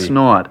everybody. It's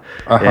not.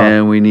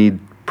 And we need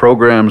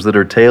programs that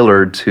are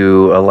tailored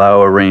to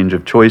allow a range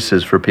of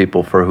choices for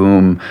people for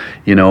whom,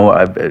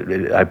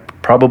 I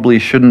probably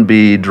shouldn't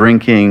be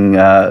drinking,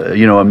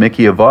 a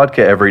Mickey of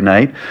vodka every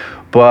night.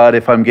 But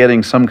if I'm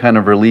getting some kind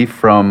of relief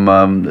from,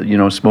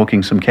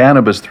 smoking some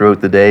cannabis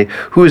throughout the day,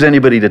 who is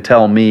anybody to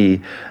tell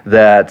me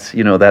that,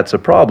 that's a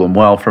problem?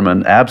 Well, from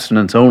an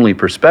abstinence-only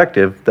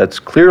perspective, that's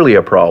clearly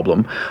a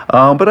problem.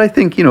 But I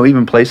think,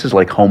 even places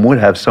like Homewood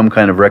have some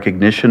kind of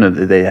recognition of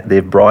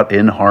they've brought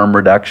in harm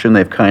reduction.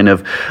 They've kind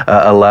of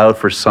allowed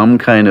for some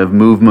kind of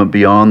movement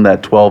beyond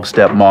that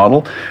 12-step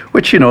model,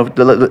 which,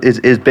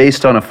 is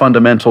based on a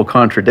fundamental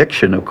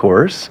contradiction, of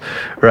course,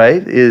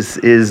 right? Is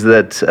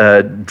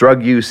that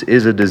drug use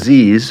is a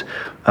disease,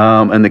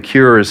 and the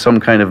cure is some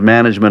kind of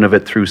management of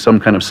it through some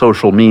kind of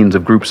social means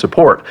of group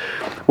support.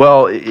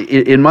 Well,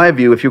 in my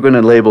view, if you're going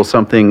to label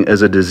something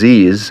as a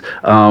disease,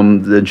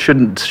 then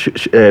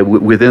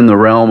within the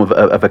realm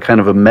of a kind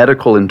of a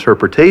medical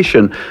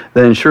interpretation,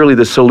 then surely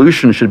the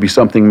solution should be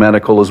something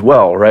medical as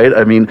well, right?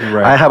 I mean,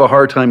 I have a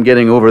hard time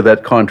getting over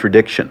that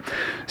contradiction.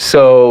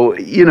 So,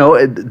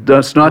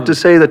 that's not to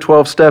say that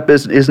 12-step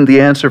isn't the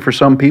answer for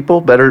some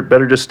people.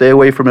 Better just stay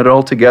away from it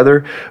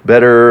altogether.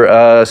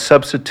 Better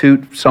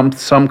substitute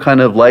some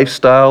kind of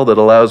lifestyle that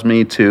allows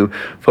me to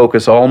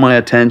focus all my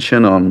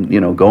attention on,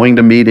 going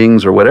to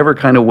meetings or whatever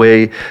kind of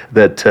way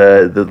that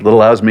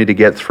allows me to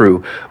get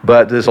through.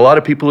 But there's a lot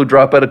of people who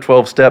drop out of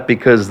 12-step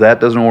because that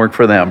doesn't work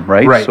for them,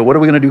 right? So what are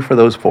we going to do for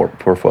those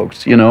poor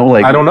folks?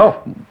 I don't know.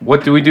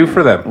 What do we do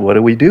for them? What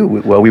do we do?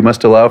 Well, we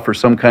must allow for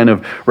some kind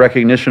of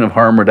recognition of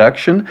harm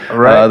reduction,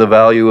 the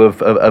value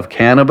of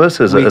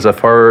cannabis as a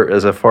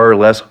far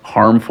less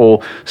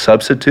harmful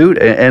substitute,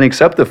 and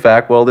accept the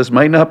fact, well, this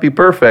might not be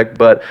perfect,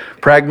 but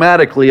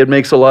pragmatically it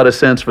makes a lot of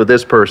sense for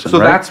this person. So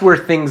that's where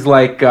things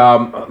like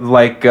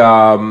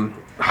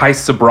high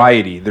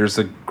sobriety. There's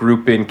a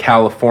group in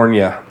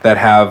California that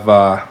have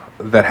a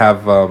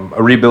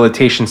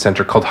rehabilitation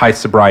center called High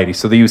Sobriety.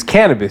 So they use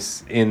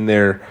cannabis in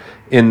their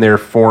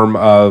form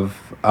of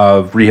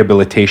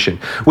rehabilitation,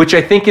 which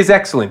I think is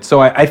excellent. So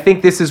I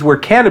think this is where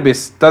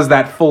cannabis does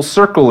that full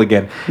circle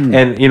again.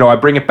 And I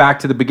bring it back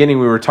to the beginning.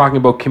 We were talking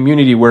about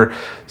community, where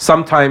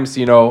sometimes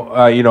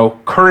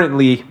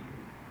currently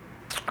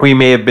we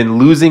may have been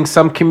losing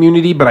some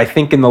community, but I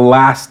think in the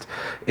last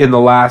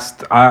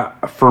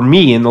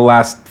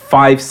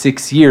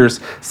 5-6 years,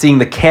 seeing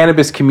the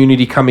cannabis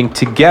community coming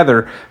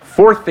together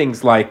for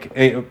things like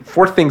a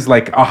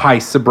high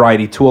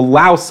sobriety, to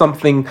allow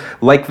something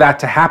like that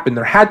to happen,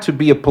 there had to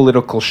be a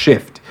political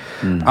shift.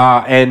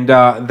 And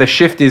the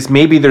shift is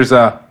maybe there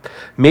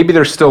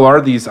still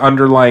are these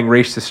underlying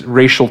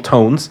racial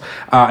tones,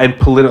 and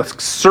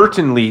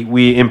certainly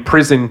we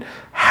imprison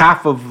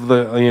half of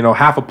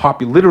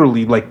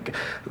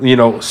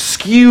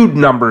skewed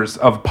numbers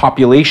of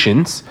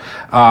populations,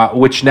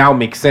 which now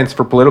makes sense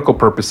for political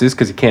purposes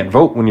because you can't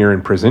vote when you're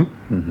in prison.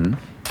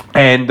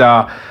 And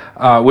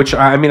which,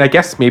 I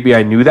guess maybe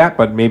I knew that,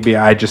 but maybe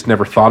I just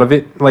never thought of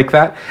it like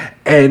that.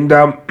 And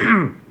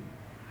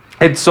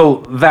and so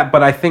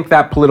but I think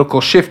that political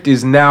shift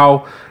is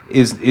now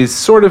is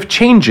sort of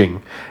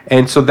changing,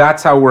 and so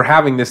that's how we're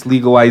having this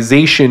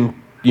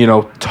legalization,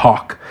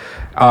 talk.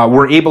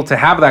 We're able to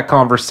have that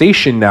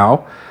conversation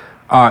now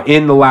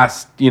in the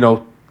last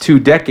 2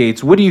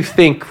 decades. What do you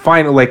think?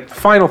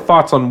 Final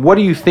thoughts on what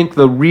do you think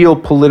the real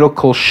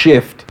political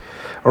shift,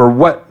 or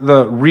what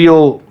the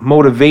real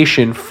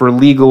motivation for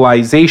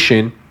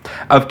legalization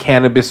of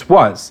cannabis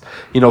was?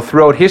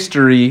 Throughout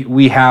history,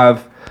 we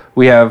have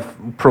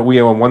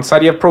on one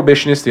side you have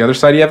prohibitionists, the other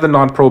side you have the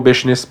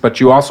non-prohibitionists, but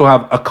you also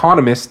have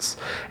economists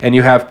and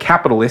you have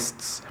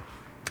capitalists.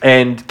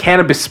 And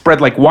cannabis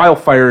spread like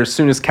wildfire as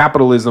soon as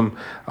capitalism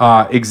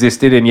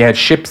existed, and you had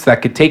ships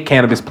that could take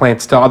cannabis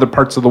plants to other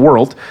parts of the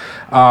world.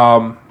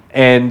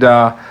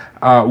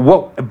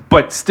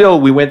 But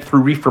still, we went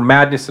through reefer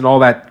madness and all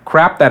that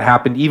crap that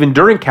happened even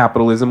during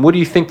capitalism. What do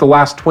you think the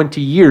last 20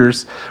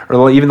 years,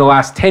 or even the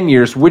last 10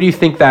 years, what do you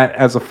think that,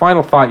 as a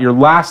final thought, your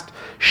last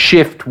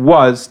shift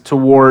was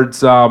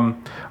towards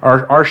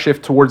our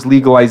shift towards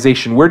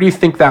legalization? Where do you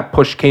think that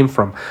push came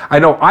from?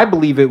 I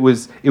believe it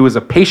was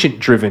a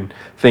patient-driven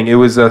thing. It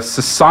was a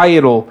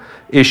societal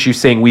issue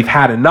saying we've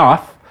had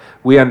enough.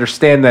 We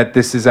understand that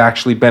this is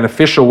actually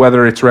beneficial,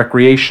 whether it's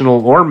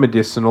recreational or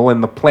medicinal,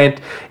 and the plant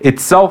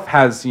itself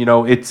has,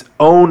 its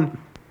own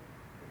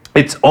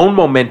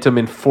momentum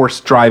and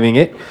force driving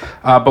it.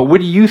 But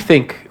what do you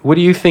think? What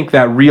do you think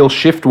that real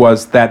shift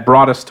was that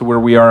brought us to where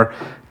we are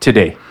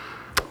today?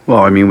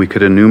 Well, we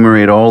could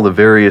enumerate all the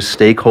various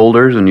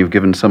stakeholders, and you've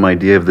given some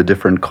idea of the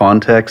different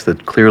context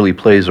that clearly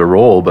plays a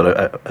role,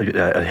 but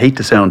I hate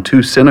to sound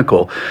too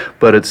cynical,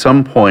 but at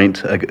some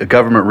point, a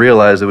government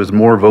realized there was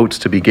more votes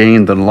to be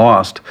gained than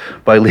lost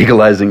by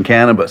legalizing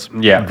cannabis.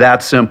 Yeah.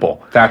 That's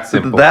simple. That's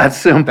simple.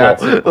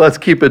 Let's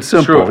keep it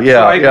simple. True.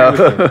 Yeah,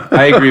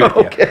 I agree with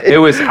you. Okay. It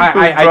was,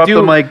 Drop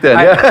the mic then.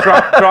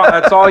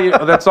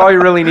 That's all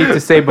you really need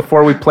to say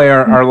before we play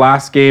our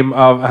last game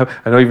of, I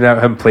don't even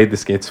haven't played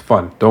this game. It's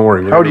fun. Don't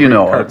worry. How do you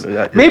know?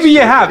 Maybe you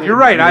have. You're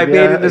right. I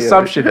made an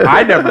assumption.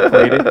 I never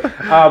played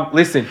it.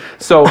 Listen,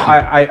 so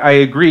I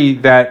agree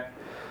that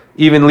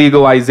even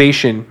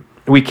legalization,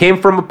 we came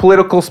from a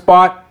political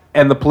spot,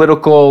 and the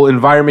political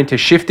environment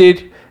has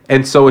shifted,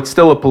 and so it's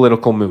still a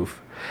political move.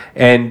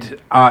 And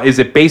is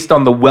it based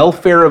on the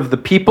welfare of the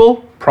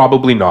people?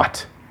 Probably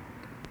not.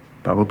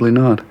 Probably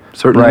not.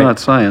 Certainly not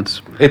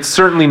science. It's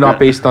certainly not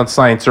based on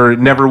science, or it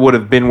never would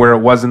have been where it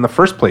was in the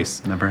first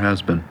place. Never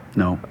has been.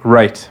 No.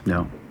 Right.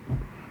 No.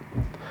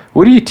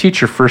 What do you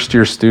teach your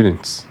first-year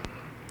students?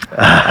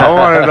 I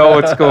want to know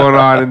what's going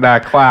on in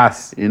that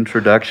class.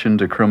 Introduction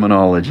to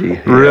criminology.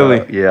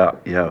 Really? Yeah.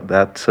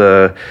 That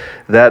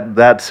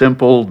that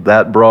simple,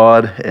 that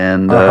broad,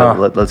 and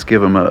let's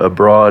give them a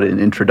broad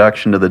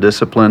introduction to the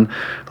discipline.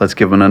 Let's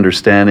give them an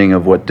understanding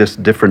of what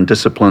different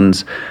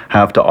disciplines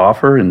have to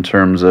offer in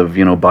terms of,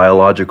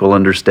 biological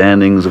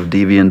understandings of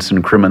deviance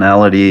and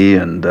criminality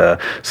and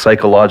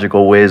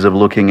psychological ways of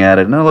looking at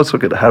it. Now let's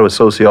look at how a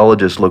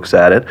sociologist looks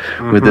at it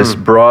with this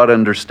broad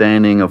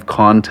understanding of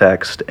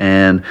context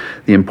and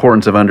the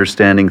importance of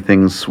understanding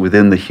things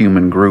within the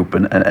human group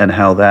and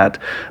how that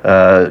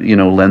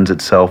lends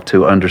itself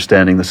to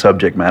understanding the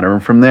subject matter.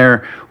 And from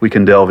there, we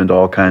can delve into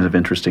all kinds of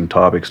interesting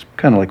topics,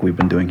 kind of like we've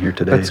been doing here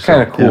today. That's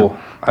kind of cool.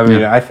 Yeah. I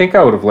mean, I think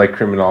I would have liked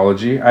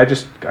criminology.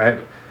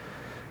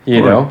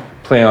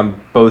 Play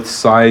on both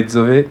sides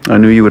of it. I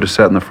knew you would have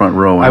sat in the front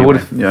row. Anyway. I would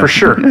have, for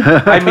sure.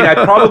 I mean, I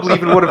probably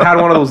even would have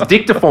had one of those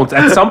dictaphones.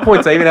 At some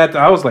points,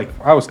 I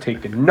was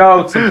taking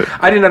notes. And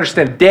I didn't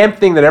understand a damn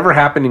thing that ever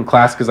happened in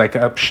class because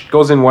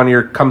goes in one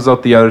ear, comes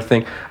out the other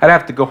thing. I'd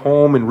have to go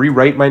home and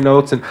rewrite my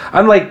notes. And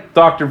unlike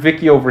Dr.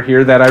 Vicky over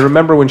here, that I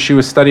remember when she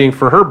was studying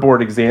for her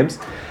board exams,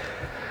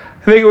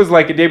 I think it was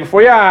like a day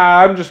before,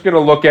 I'm just going to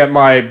look at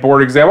my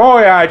board exam. Oh,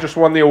 yeah, I just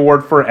won the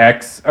award for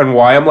X and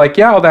Y. I'm like,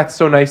 that's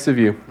so nice of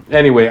you.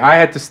 Anyway, I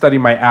had to study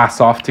my ass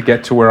off to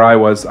get to where I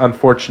was,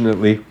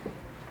 unfortunately.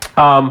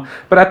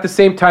 But at the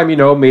same time,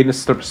 made a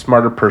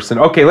smarter person.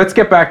 Okay, let's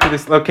get back to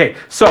this. Okay,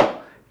 so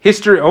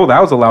history. Oh, that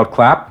was a loud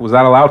clap. Was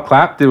that a loud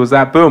clap? Was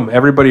that boom?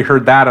 Everybody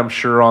heard that, I'm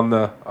sure, on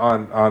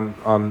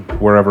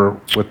wherever,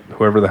 with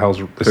whoever the hell's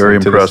listening Very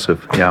to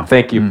impressive. This. Yeah.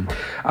 Thank you.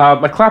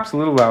 My clap's a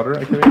little louder.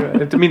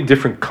 I mean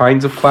different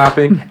kinds of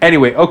clapping.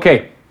 Anyway,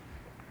 okay.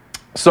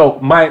 So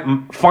my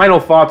final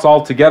thoughts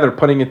altogether,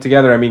 putting it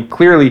together, I mean,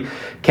 clearly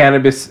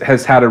cannabis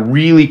has had a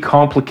really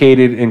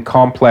complicated and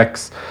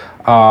complex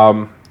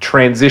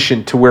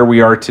transition to where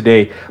we are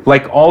today,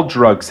 like all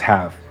drugs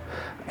have.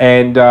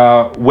 And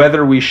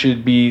whether we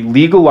should be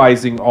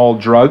legalizing all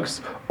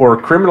drugs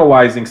or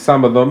criminalizing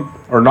some of them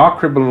or not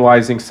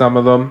criminalizing some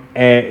of them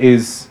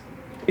is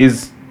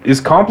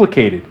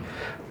complicated.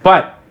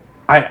 But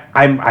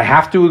I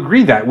have to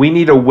agree that we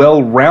need a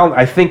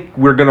I think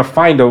we're going to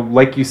find,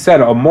 like you said,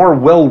 a more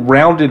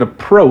well-rounded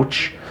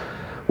approach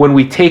when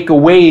we take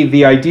away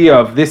the idea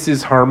of this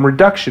is harm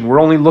reduction. We're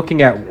only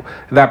looking at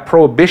that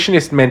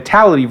prohibitionist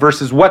mentality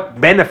versus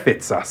what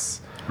benefits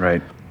us.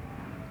 Right.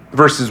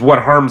 Versus what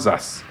harms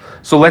us.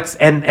 So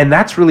and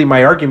that's really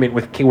my argument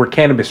with where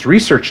cannabis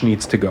research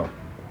needs to go.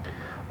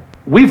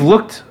 We've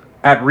looked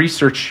at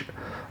research.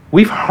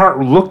 We've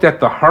looked at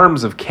the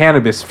harms of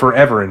cannabis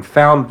forever and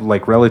found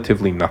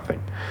relatively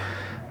nothing.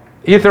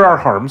 Yeah, there are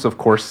harms, of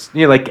course.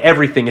 Like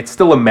everything, it's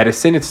still a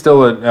medicine. It's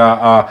still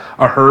a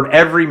herb.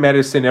 Every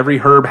medicine, every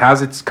herb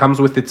comes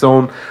with its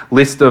own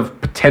list of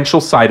potential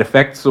side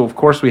effects. So of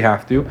course we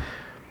have to.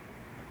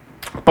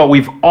 But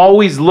we've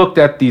always looked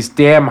at these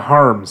damn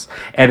harms,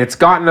 and it's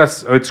gotten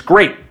us. It's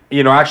great.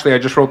 Actually, I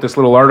just wrote this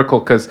little article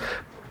because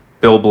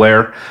Bill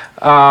Blair.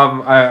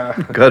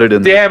 Got it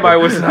in. Damn, I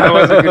wasn't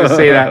going to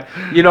say that.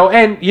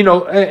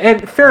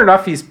 And fair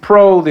enough, he's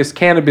pro this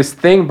cannabis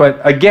thing,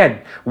 but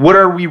again, what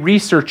are we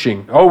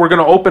researching? Oh, we're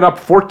going to open up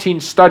 14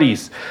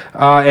 studies,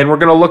 and we're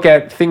going to look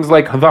at things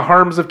like the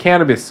harms of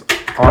cannabis.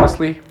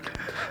 Honestly,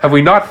 have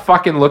we not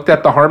fucking looked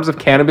at the harms of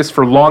cannabis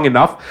for long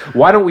enough?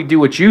 Why don't we do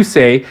what you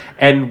say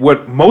and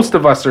what most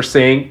of us are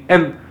saying,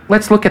 and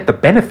let's look at the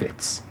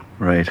benefits.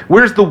 Right.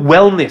 Where's the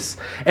wellness?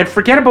 And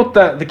forget about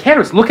the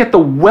cannabis. Look at the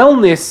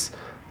wellness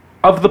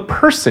of the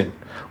person.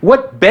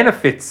 What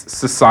benefits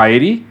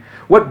society?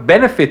 What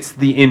benefits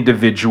the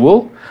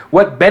individual?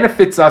 What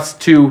benefits us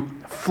to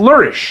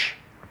flourish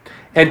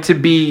and to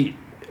be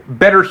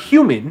better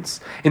humans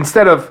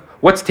instead of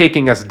what's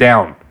taking us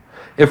down?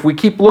 If we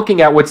keep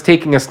looking at what's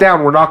taking us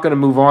down, we're not going to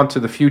move on to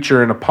the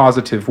future in a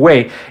positive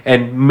way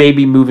and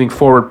maybe moving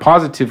forward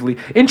positively.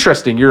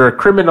 Interesting. You're a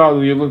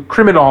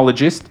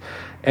criminologist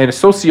and a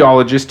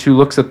sociologist who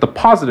looks at the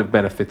positive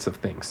benefits of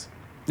things.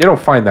 You don't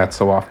find that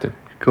so often.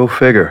 Go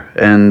figure.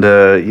 And,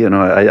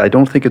 I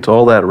don't think it's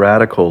all that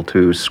radical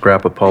to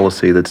scrap a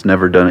policy that's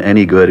never done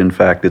any good. In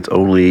fact, it's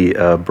only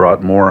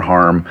brought more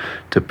harm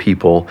to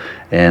people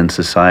and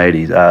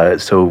society.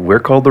 So we're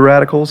called the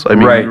radicals? I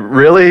mean, right.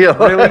 Really?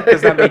 Really?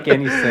 Does that make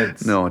any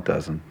sense? No, it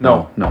doesn't.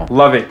 No. No.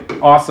 Love it.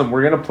 Awesome.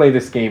 We're going to play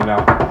this game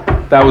now.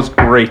 That was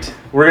great.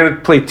 We're going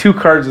to play 2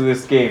 cards of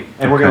this game.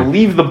 And we're going to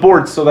leave the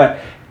board so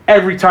that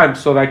every time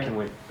so that I can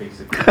win,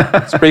 basically.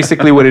 That's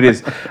basically what it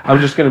is. I'm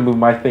just going to move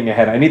my thing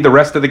ahead. I need the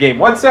rest of the game.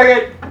 1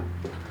 second.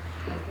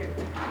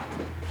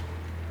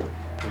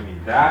 We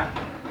need that.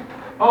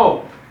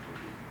 Oh,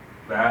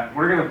 that.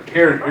 We're going to,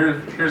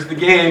 here's the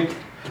game.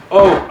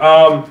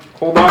 Oh,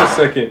 hold on a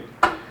second.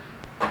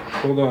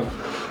 Hold on.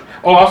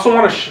 Oh, I also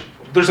want to,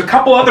 there's a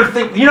couple other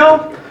things,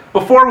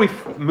 before we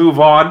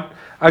move on,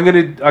 I'm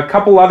going to, a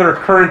couple other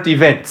current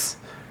events.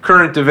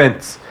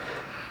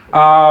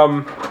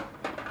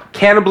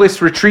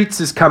 Cannabis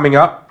Retreats is coming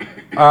up.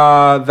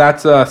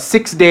 That's a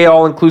 6-day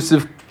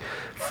all-inclusive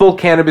full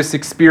cannabis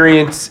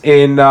experience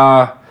in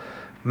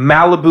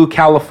Malibu,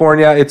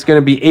 California. It's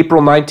going to be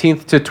April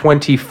 19th to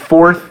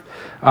 24th.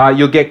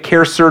 You'll get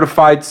CARE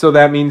certified, so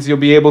that means you'll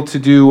be able to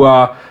do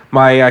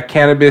my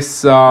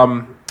cannabis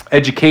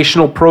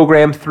educational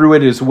program through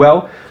it as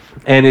well.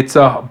 And it's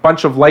a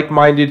bunch of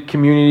like-minded,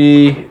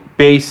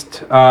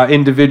 community-based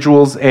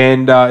individuals,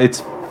 and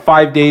it's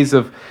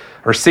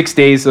 6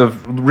 days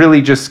of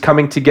really just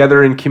coming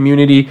together in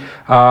community,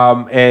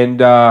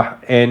 and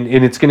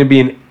it's going to be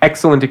an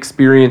excellent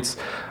experience.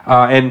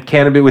 And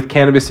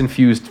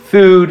cannabis-infused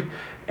food,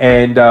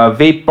 and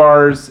vape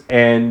bars,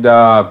 and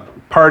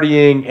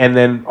partying, and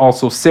then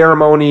also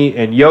ceremony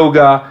and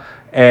yoga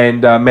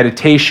and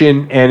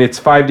meditation. And it's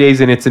 5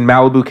 days, and it's in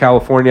Malibu,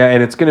 California,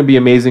 and it's going to be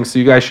amazing. So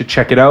you guys should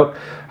check it out.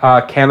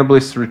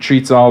 Cannabis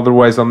Retreats,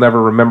 otherwise I'll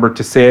never remember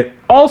to say it.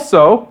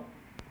 Also,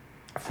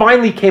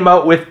 finally came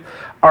out with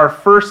our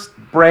first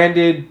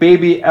branded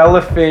baby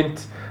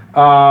elephant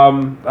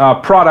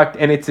product,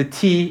 and it's a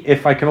tea,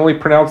 if I can only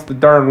pronounce the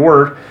darn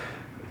word.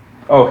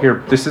 Oh,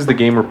 here, this is the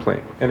game we're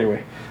playing.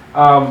 Anyway,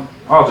 I'll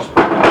just,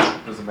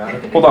 doesn't matter.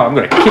 Hold on, I'm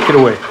going to kick it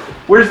away.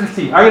 Where's the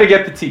tea? I'm going to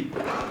get the tea.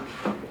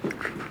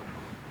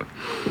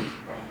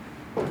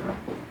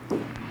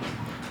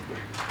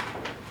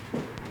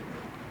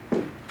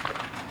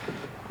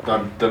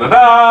 Dun, da, da,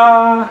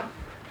 da.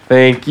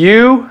 Thank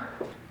you.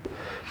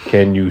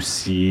 Can you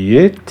see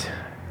it?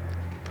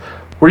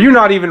 Were you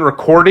not even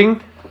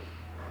recording?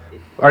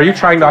 Are you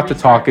trying not to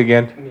talk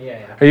again?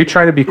 Yeah. Are you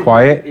trying to be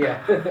quiet?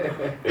 Yeah.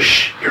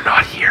 Shh, you're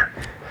not here.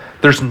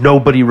 There's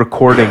nobody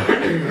recording.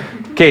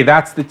 Okay,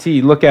 that's the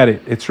tea. Look at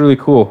it. It's really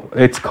cool.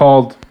 It's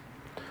called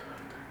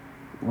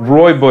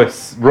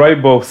Rooibos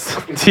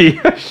tea.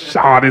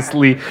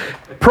 Honestly,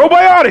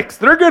 probiotics.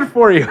 They're good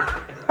for you.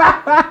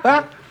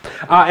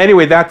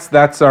 Anyway,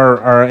 that's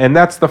our and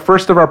that's the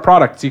first of our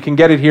products. You can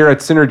get it here at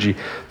Synergy.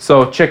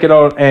 So check it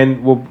out,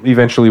 and we'll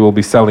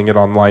be selling it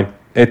online.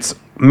 It's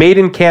made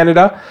in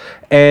Canada,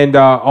 and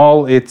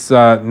it's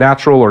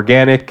natural,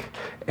 organic,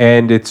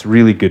 and it's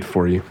really good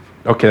for you.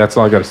 Okay, that's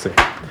all I got to say.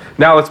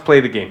 Now let's play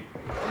the game.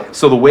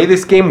 So the way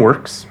this game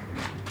works,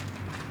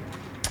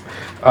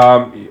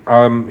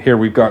 here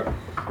we've got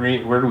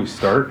green. Where do we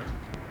start?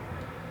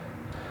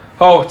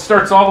 Oh, it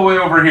starts all the way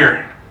over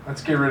here.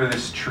 Let's get rid of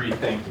this tree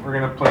thing. We're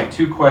going to play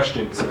 2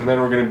 questions, and then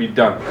we're going to be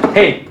done.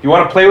 Hey, you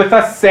want to play with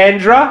us,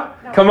 Sandra?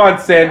 No. Come on,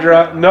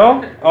 Sandra.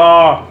 No?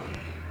 Oh.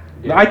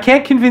 Yeah. I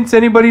can't convince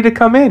anybody to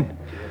come in.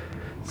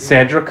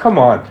 Sandra, come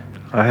on.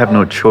 I have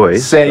no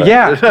choice.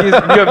 Yeah, you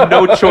have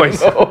no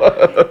choice.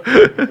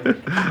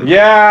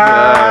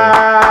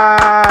 Yeah.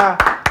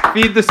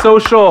 Feed the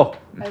social.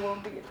 I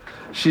won't be.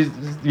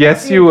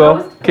 Yes, you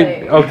will.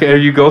 Okay, are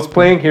you ghost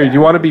playing? Here, do you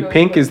want to be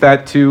pink? Is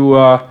that too...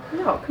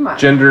 No, come on.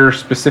 Gender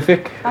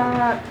specific?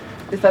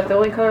 Is that the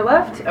only color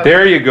left? Okay.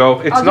 There you go.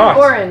 It's I'll not.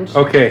 do orange.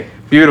 Okay,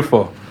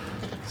 beautiful.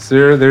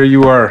 Sir, there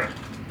you are.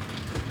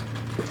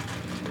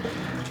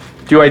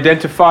 Do you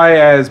identify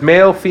as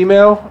male,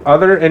 female,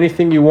 other,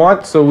 anything you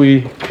want, so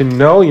we can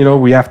know? You know,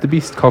 we have to be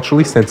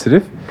culturally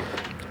sensitive.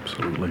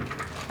 Absolutely.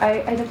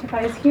 I identify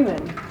as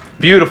human.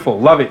 Beautiful.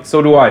 Love it.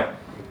 So do I.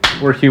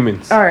 We're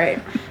humans. All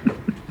right.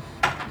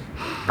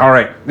 All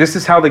right. This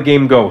is how the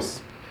game goes.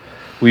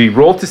 We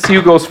roll to see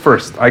who goes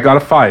first. I got a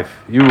 5.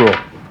 You roll.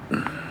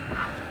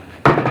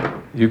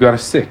 You got a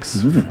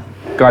 6.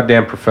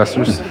 Goddamn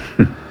professors.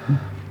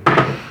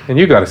 And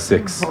you got a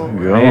 6. There you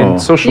go.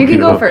 And social You can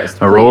people. go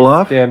first. A roll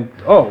off? And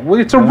well,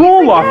 it's a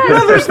roll off.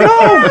 No,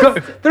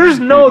 there's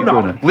no.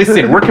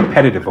 Listen, we're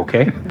competitive,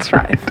 okay? That's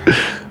right.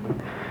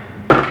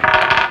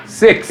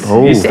 6.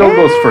 Oh. He still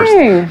goes Dang.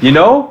 first. You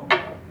know,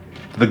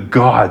 the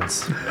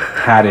gods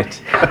had it.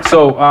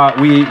 So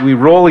we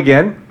roll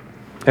again.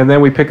 And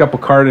then we pick up a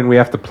card and we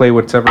have to play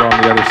whatever on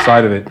the other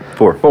side of it.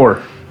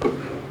 4.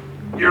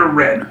 You're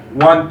red.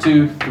 1,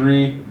 2,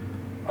 3.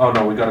 Oh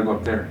no, we gotta go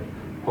up there.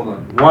 Hold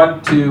on.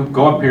 1, 2,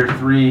 go up here.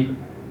 3,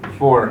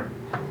 4.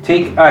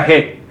 Take a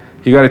hit.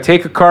 You gotta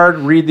take a card,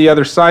 read the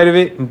other side of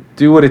it, and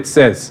do what it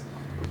says.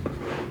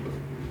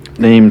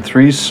 Name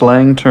 3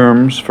 slang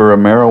terms for a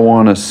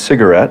marijuana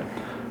cigarette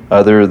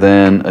other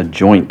than a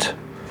joint.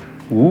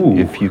 Ooh.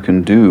 If you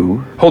can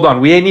do... Hold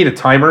on, we need a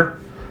timer.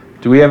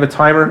 Do we have a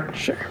timer?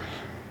 Sure.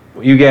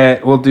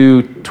 We'll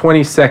do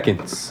 20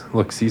 seconds.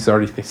 Look, see,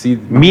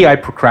 me, I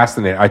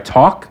procrastinate. I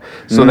talk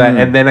so that,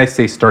 and then I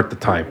say start the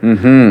time.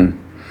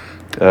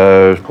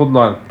 Hold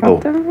on.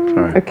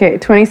 sorry. Okay,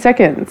 20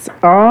 seconds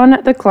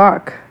on the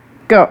clock.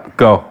 Go.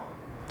 Go.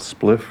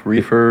 Spliff,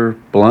 reefer,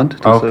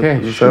 blunt. Okay,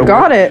 Does sure. that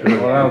Got it.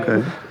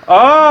 okay.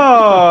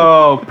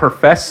 Oh,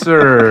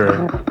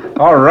 professor.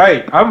 All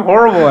right. I'm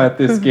horrible at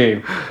this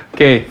game.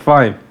 Okay,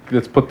 fine.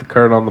 Let's put the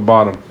card on the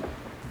bottom.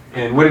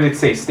 And what did it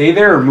say? Stay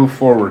there or move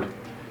forward?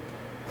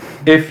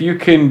 If you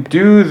can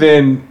do,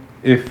 then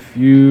if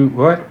you,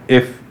 what?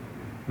 If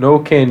no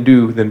can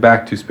do, then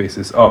back 2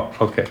 spaces. Oh,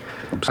 okay.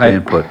 I'm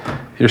staying put.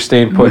 You're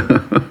staying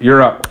put.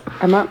 You're up.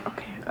 I'm up.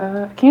 Okay.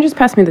 Can you just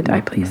pass me the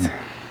die, please?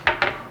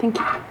 Thank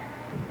you.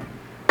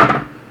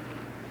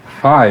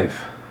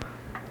 5.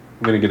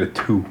 I'm going to get a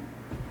 2.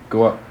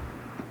 Go up.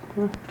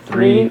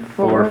 3,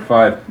 4,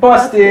 5.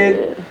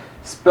 Busted!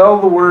 Spell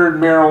the word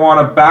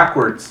marijuana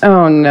backwards.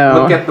 Oh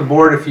no. Look at the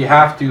board if you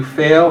have to.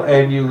 Fail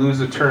and you lose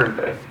a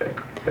turn.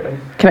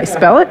 Can I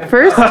spell it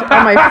first on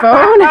my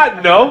phone?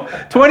 No.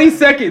 20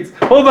 seconds.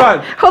 Hold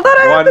on. Hold on,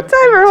 I have the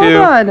timer. Hold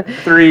on.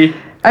 3.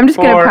 I'm just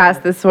gonna pass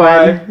this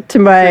one 5, to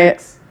my.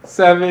 6,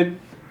 7,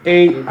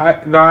 8,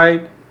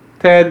 9,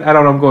 10. I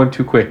don't know. I'm going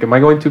too quick. Am I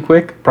going too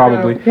quick?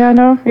 Probably. Yeah,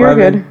 no, you're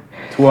 11, good.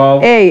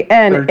 12.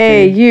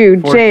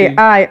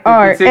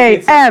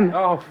 ANAUJIRAM.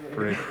 Oh,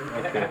 frick.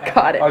 Okay.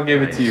 Got it. I'll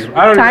give it to you.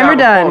 I don't Timer even have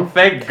done. a phone.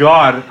 Thank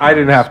God I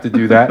didn't have to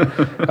do that.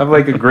 I have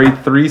like a grade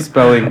 3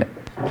 spelling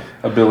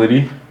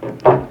ability.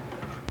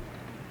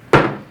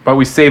 But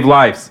we save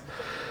lives.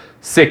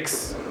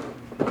 6.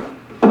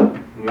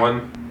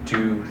 1,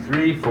 2,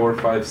 3, 4,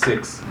 5,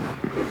 6.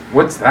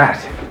 What's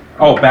that?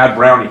 Oh, bad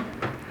brownie.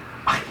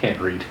 I can't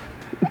read.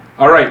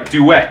 All right,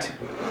 duet.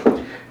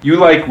 You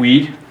like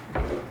weed,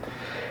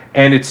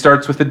 and it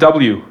starts with a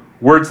W.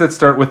 Words that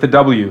start with a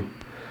W.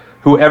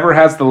 Whoever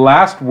has the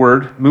last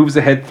word moves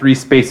ahead 3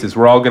 spaces.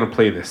 We're all going to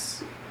play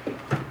this.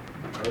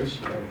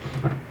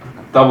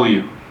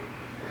 W.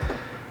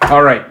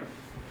 All right.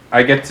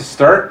 I get to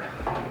start,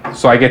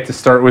 so I get to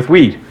start with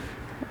weed.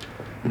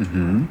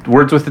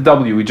 Words with the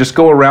W. We just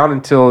go around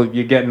until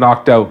you get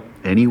knocked out.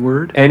 Any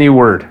word? Any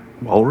word.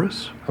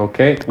 Walrus?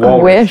 Okay. I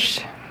Walrus. wish.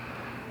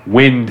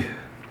 Wind. Is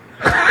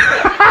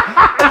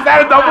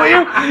that a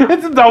W?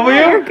 It's a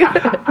W.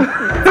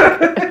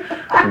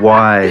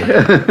 Why?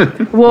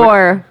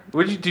 War.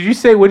 What did you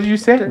say? What did you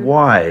say?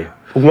 Why?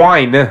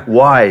 Wine.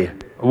 Why?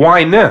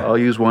 Wine. I'll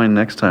use wine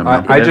next time.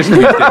 I just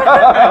used it.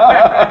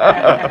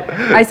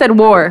 I said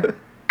war.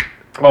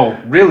 Oh,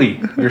 really?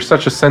 You're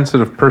such a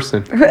sensitive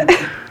person.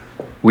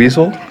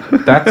 Weasel?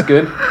 That's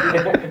good.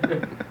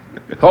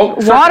 Oh,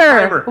 start the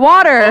timer.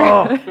 Water.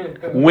 Oh,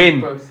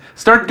 wind.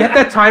 Get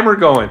that timer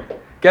going.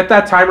 Get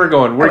that timer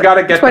going. We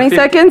gotta get 20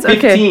 seconds?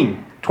 15. Okay.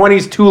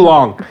 20's too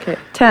long. Okay,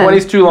 10.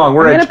 20's too long.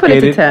 We're I'm gonna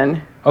educated. put it to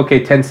 10.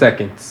 Okay, 10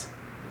 seconds.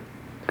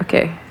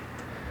 Okay,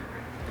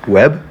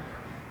 Web?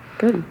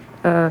 good.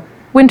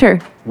 Winter.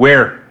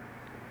 Where?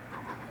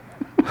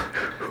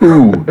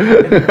 Who?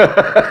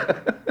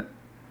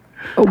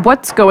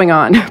 What's going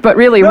on? But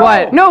really,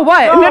 what? No,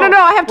 what? No,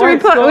 I have to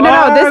What's replay. going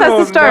No, this on? has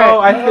to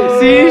start. No,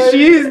 see,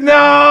 she's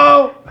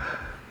no.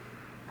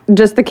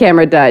 Just the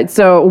camera died.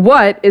 So,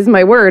 what is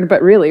my word?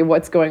 But really,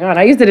 what's going on?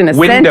 I used it in a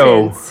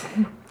Window. sentence.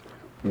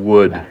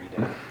 Wood.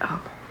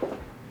 Oh.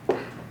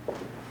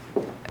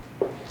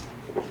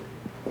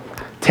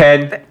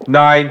 10,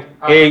 9,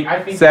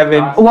 8,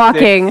 7,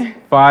 Walking. 6,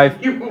 5.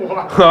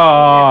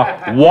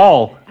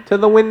 Wall. To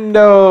the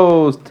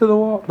windows. To the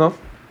wall. No,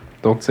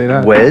 don't say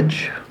that.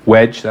 Wedge?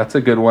 Wedge. That's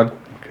a good one.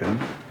 Okay.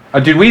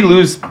 Did we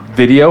lose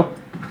video?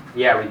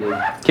 Yeah, we did.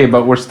 Okay,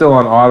 but we're still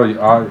on audio.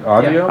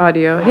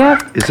 Audio. Yeah.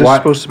 Is this What?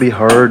 supposed to be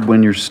hard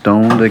when you're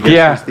stoned? I guess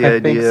Yeah, is the I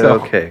idea. think so.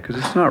 Okay, because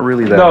it's not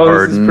really that No,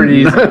 hard. this is pretty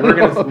easy. I think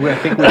we're all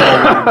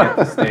gonna get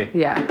to stay.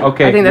 Yeah.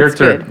 Okay, I think your that's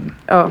turn. good.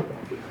 Oh.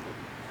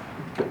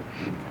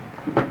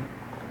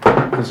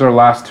 This is our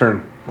last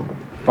turn.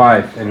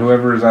 5, and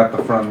whoever is at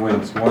the front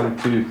wins. 1,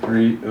 2,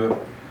 3,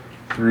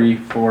 3,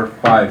 4,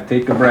 5.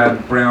 Take a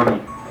brownie.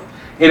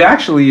 It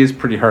actually is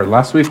pretty hard.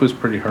 Last week was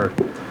pretty hard.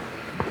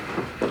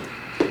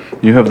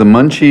 You have the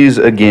munchies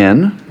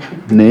again.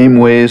 Name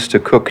ways to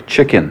cook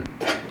chicken.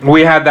 We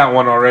had that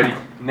one already.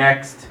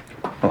 Next.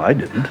 Well, I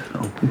didn't.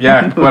 Oh.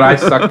 Yeah, but I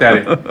sucked at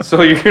it.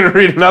 So you're gonna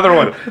read another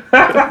one.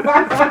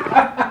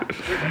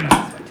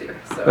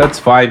 That's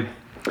fine.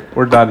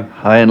 We're done.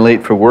 High and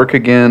late for work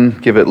again.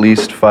 Give at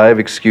least 5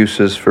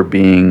 excuses for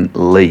being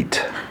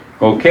late.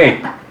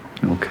 Okay.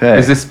 Okay.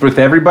 Is this with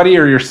everybody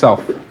or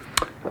yourself?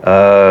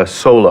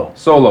 Solo.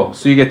 Solo.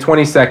 So you get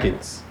 20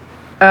 seconds.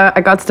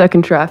 I got stuck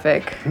in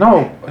traffic.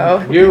 No.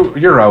 Oh.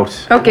 You're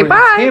out. Okay,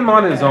 bye. Him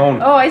on his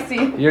own. Oh, I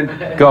see.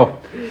 Go.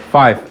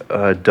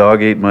 5.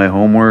 Dog ate my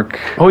homework.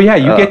 Oh yeah,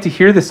 you get to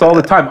hear this all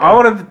the time. I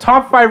wanted the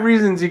top 5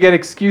 reasons you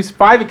get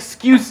 5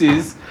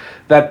 excuses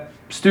that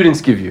students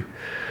give you.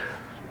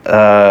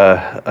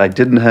 I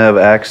didn't have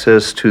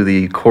access to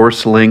the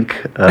course link.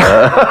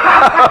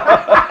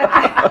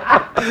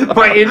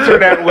 My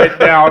internet went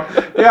down.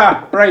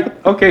 Yeah, right.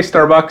 Okay,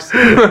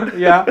 Starbucks.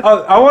 Yeah,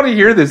 I want to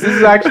hear this. This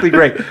is actually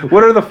great.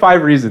 What are the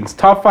 5 reasons?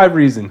 Top 5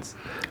 reasons.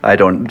 They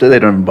don't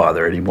even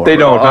bother anymore. They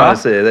don't, huh?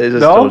 Honestly, they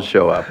just don't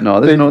show up. No,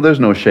 there's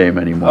no shame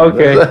anymore.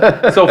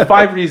 Okay. So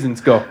 5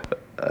 reasons. Go.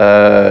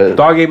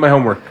 Dog ate my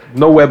homework.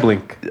 No web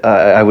link.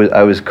 I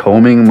was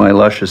combing my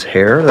luscious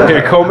hair.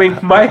 You're combing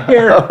my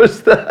hair. How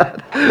was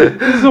that?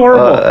 This is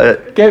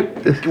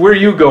horrible. Where are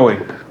you going?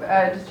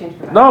 Just change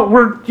the No,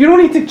 you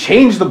don't need to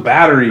change the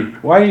battery.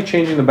 Why are you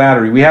changing the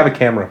battery? We have a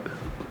camera.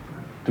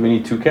 Do we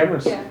need 2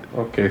 cameras? Yeah.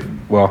 Okay,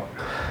 well,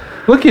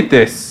 look at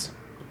this.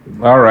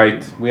 All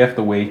right, we have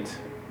to wait.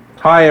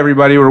 Hi,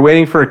 everybody. We're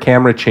waiting for a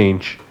camera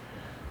change.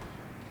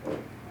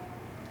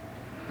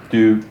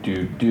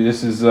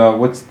 This is,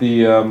 what's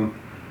the,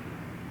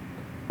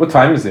 what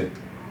time is it?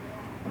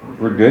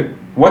 We're good?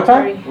 What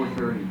time?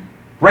 4:30.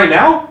 Right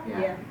now?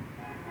 Yeah.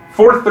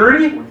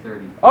 4:30?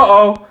 4:30.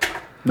 Uh-oh.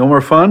 No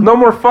more fun? No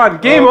more fun.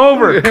 Game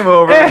over. Game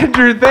over.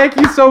 Andrew, thank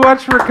you so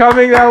much for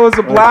coming. That was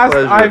a blast.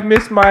 pleasure. I've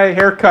missed my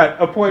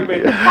haircut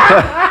appointment.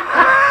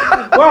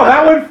 Wow,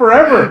 that went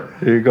forever.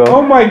 There you go.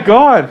 Oh my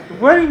God.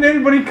 Why didn't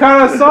anybody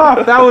cut us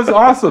off? That was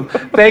awesome.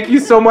 Thank you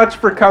so much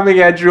for coming,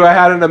 Andrew. I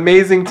had an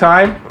amazing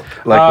time.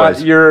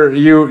 Likewise.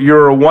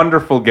 You're a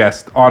wonderful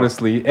guest,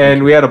 honestly.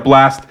 And we had a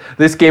blast.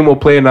 This game we'll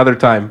play another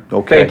time.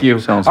 Okay. Thank you.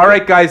 Sounds All good.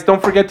 right, guys,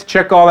 don't forget to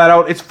check all that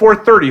out. It's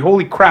 4:30.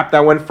 Holy crap,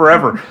 that went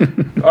forever.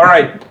 All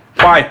right.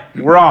 Bye.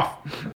 We're off.